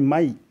se fai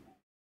mai.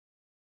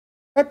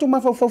 Katu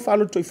mawhau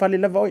whalo tu I whale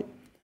lava oi.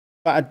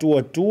 Wha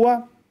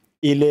atua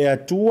I le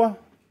atua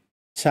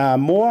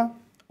Samoa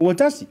ua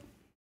tasi.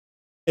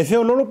 E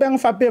wheo lolo peanga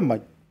whape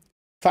mai.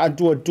 Wha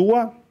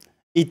atua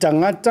I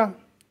tangata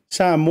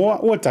Samoa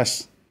ua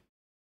tasi.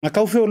 Nga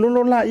kau wheo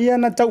lolo la ia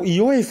na tau I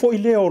oe fo I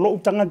leo lo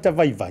tangata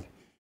vai vai.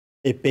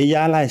 E pe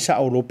ala e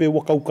sa o lope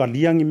ua kau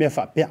kaliangi mea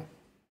whapea.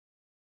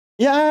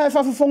 Ia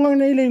whafonga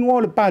nei le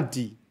ngō le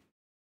pāti.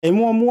 E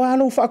mua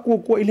alo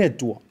whakua I le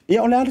atua.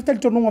 Ia o le ale tali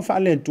tonunga wha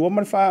le atua,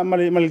 ma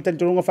le tali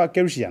tonunga wha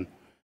kerisian.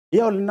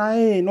 Ia o le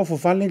nae no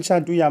whawhale sa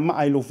tu ia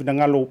maa ilo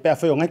whingalo pēr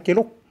whao ngai ke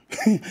roku.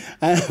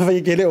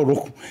 Whai ke le o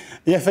roku.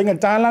 Ia whainga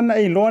tālana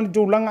e loa le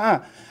tūlanga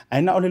a.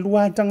 Aina o le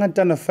lua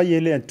tangata na whai e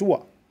le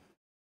atua.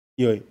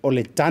 Ioi, o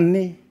le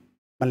tane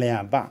ma le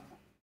aba.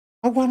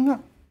 Awanga.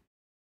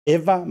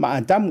 Eva ma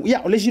atamu.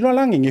 Ia o le silo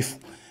langi ngefu.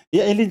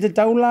 Ia ele te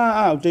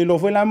taula o te lo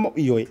foi la mo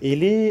io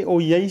ele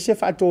o ia se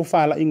fa to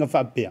fala inga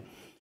fa pe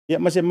ia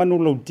ma se manu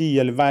lo ti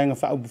le vai nga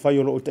fa u fa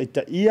yo lo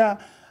ta ia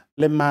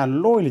le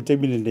malo le te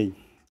bile nei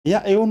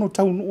ia e ono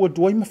tau no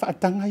tu ai ma fa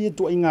tanga ia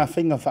tu inga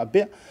fa inga fa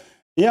pe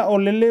ia o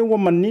le wa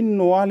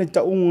manino ale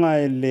ta unga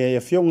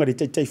le fionga de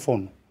te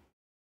phone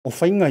o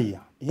fa inga ia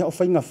o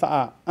fa inga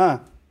fa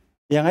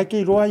ia ngai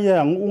ke roa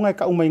ia unga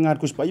ka uma inga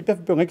ku spa i pe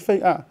ngai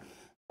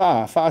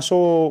fa fa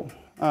so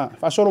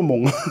lo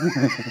mong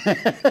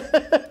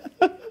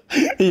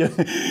Ia,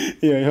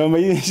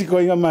 mai si ko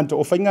inga manto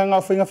o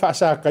fainga fa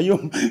sa ka yo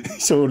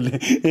so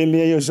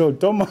le yo so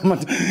toma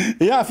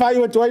ia fa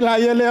yo to ila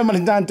ia le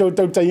man tanto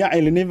to ia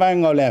ele ni vai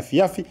ngole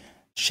fiafi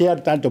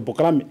share tanto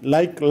programa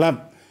like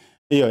love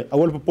ia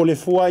awol pole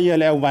fua ia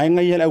le vai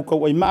nga ia le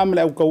ko ai mam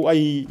le ko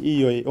ai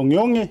io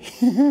ongonge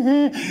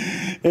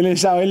ele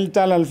sa el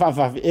tala al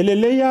fa ele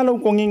le ia lo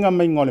ko nginga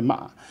mai ngole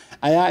ma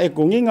aya e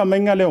konginga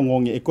menga le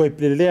ngongi e ko e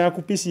plele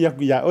aku pisi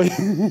aku ya oi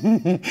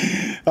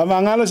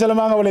amangalo sala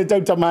manga ole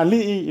tau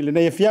tamali ile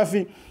nei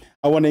fiafi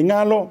awana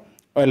ngalo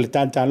o le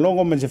tanta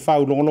longo men se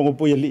fau longo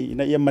po ili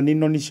na ia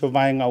manino ni so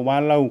vai nga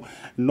wala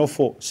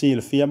nofo sil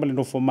fia male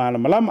nofo mala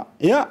malama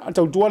ya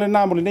tau tuale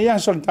na mo le ya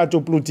so tato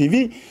Blue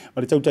TV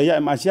ma tau ta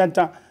ya ma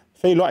Asiata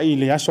feilo ai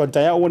le aso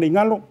ta ya awana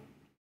ngalo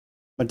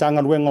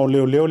matanga luenga o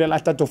leo le la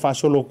tato fa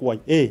solo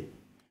kuai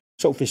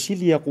so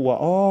fesilia kuwa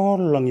o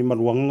langi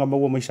maruanga ma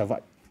mai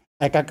savai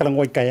ai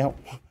kakalangoi kai au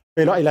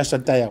pero ai la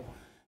satai au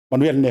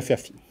manuel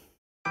nefiafi.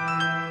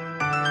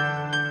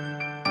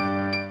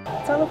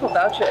 Toleafoa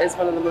voucher is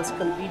one of the most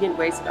convenient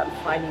ways that I'm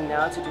finding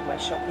now to do my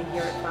shopping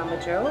here at Farmer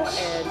Joe,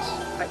 and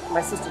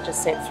my sister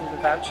just sent through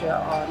the voucher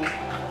on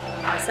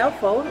my cell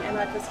phone, and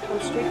I just come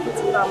straight to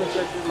Farmer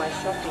Joe to do my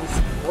shopping.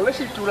 Ole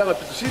si tulanga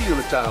pitusili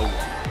ole tau.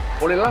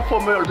 Ole la fo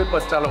me ole pepa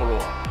tala olo.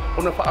 I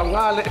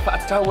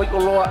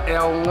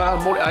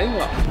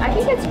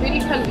think it's really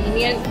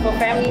convenient for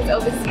families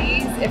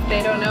overseas if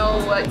they don't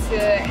know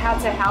how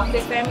to help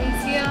their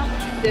families here.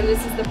 Then this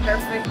is the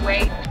perfect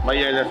way.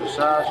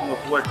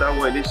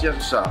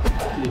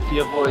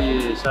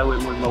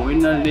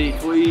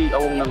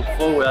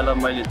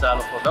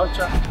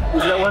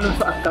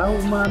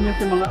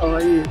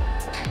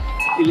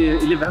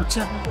 Ile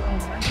voucher.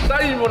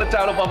 Dai mo le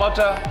talo pa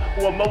voucher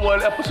o mo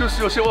le aposio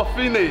se o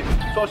fine.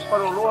 So se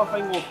para lo fa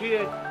ngo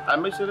fie, a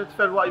me se le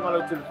fer wa i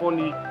malo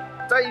telefoni.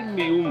 Dai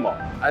mi uma.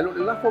 Ai lo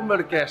la fo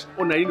merkes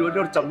o nei no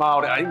de tama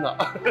o ainga.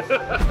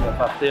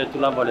 Pa te tu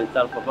la vole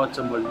talo pa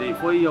voucher mo le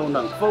foi o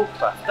nang fo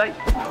pa dai.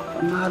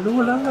 Ma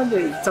lo la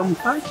le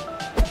tampai.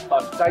 Pa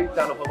dai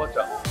talo pa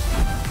voucher.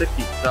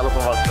 Seki talo pa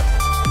voucher.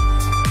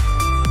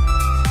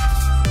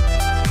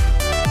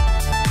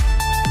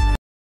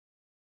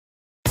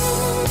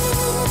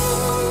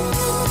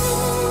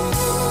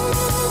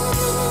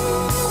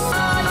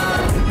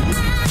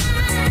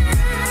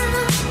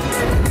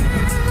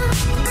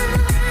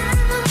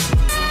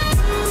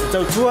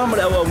 tua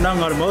male au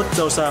nanga mo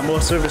tau sa mo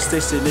service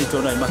station nei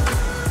tona ma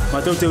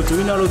ma tau te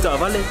utuina lo ta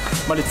vale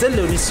ma le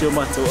tele onisi o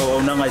mato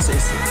au nanga ese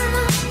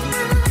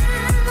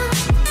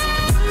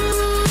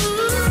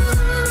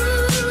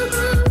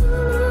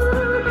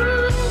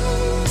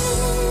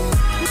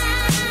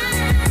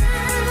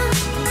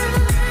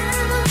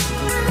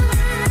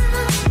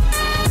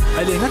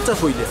ale ngata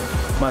foile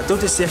ma tau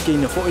te sia ke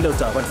ina fo ilo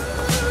ta vale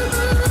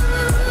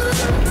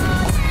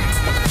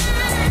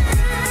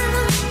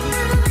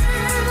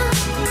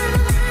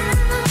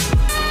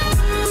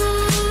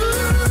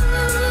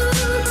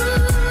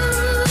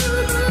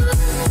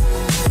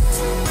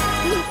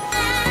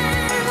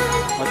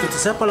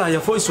Siapa lah yang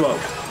voice wow,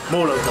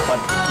 mau lah ucapan.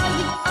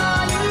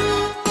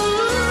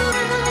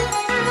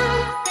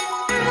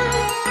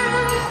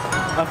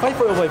 Apa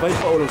itu yang baik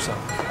Pak Ulusa?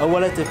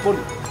 Awalnya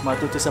telepon,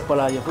 matu siapa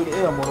lah yang voice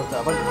mau lah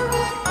ucapan.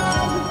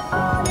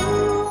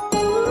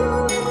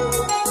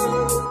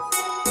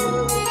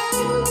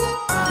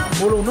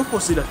 Mulu no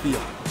posible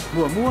dia,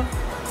 mua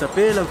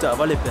tapi lah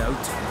ucapan lebih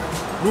out.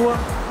 Mua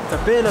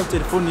tapi lah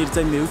telepon ni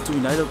time out tu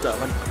ina lah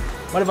ucapan.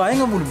 Mana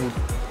bayang mulu.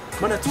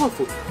 Mana tua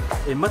fu?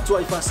 Matua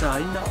I fasa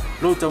ina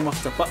lo tau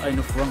maftapa ai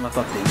no fuanga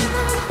fa peni.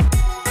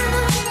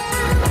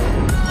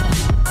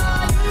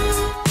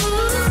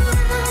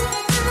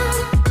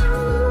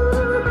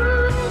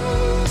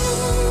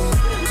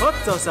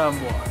 Otto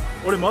Samoa.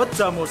 Ole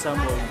motsa mo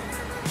Samoa.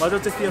 Mado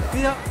te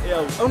fia e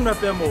au na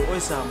pe mo o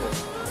Samoa.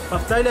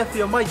 Maftaile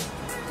fia mai.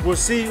 We'll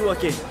see you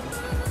again.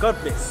 God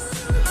bless.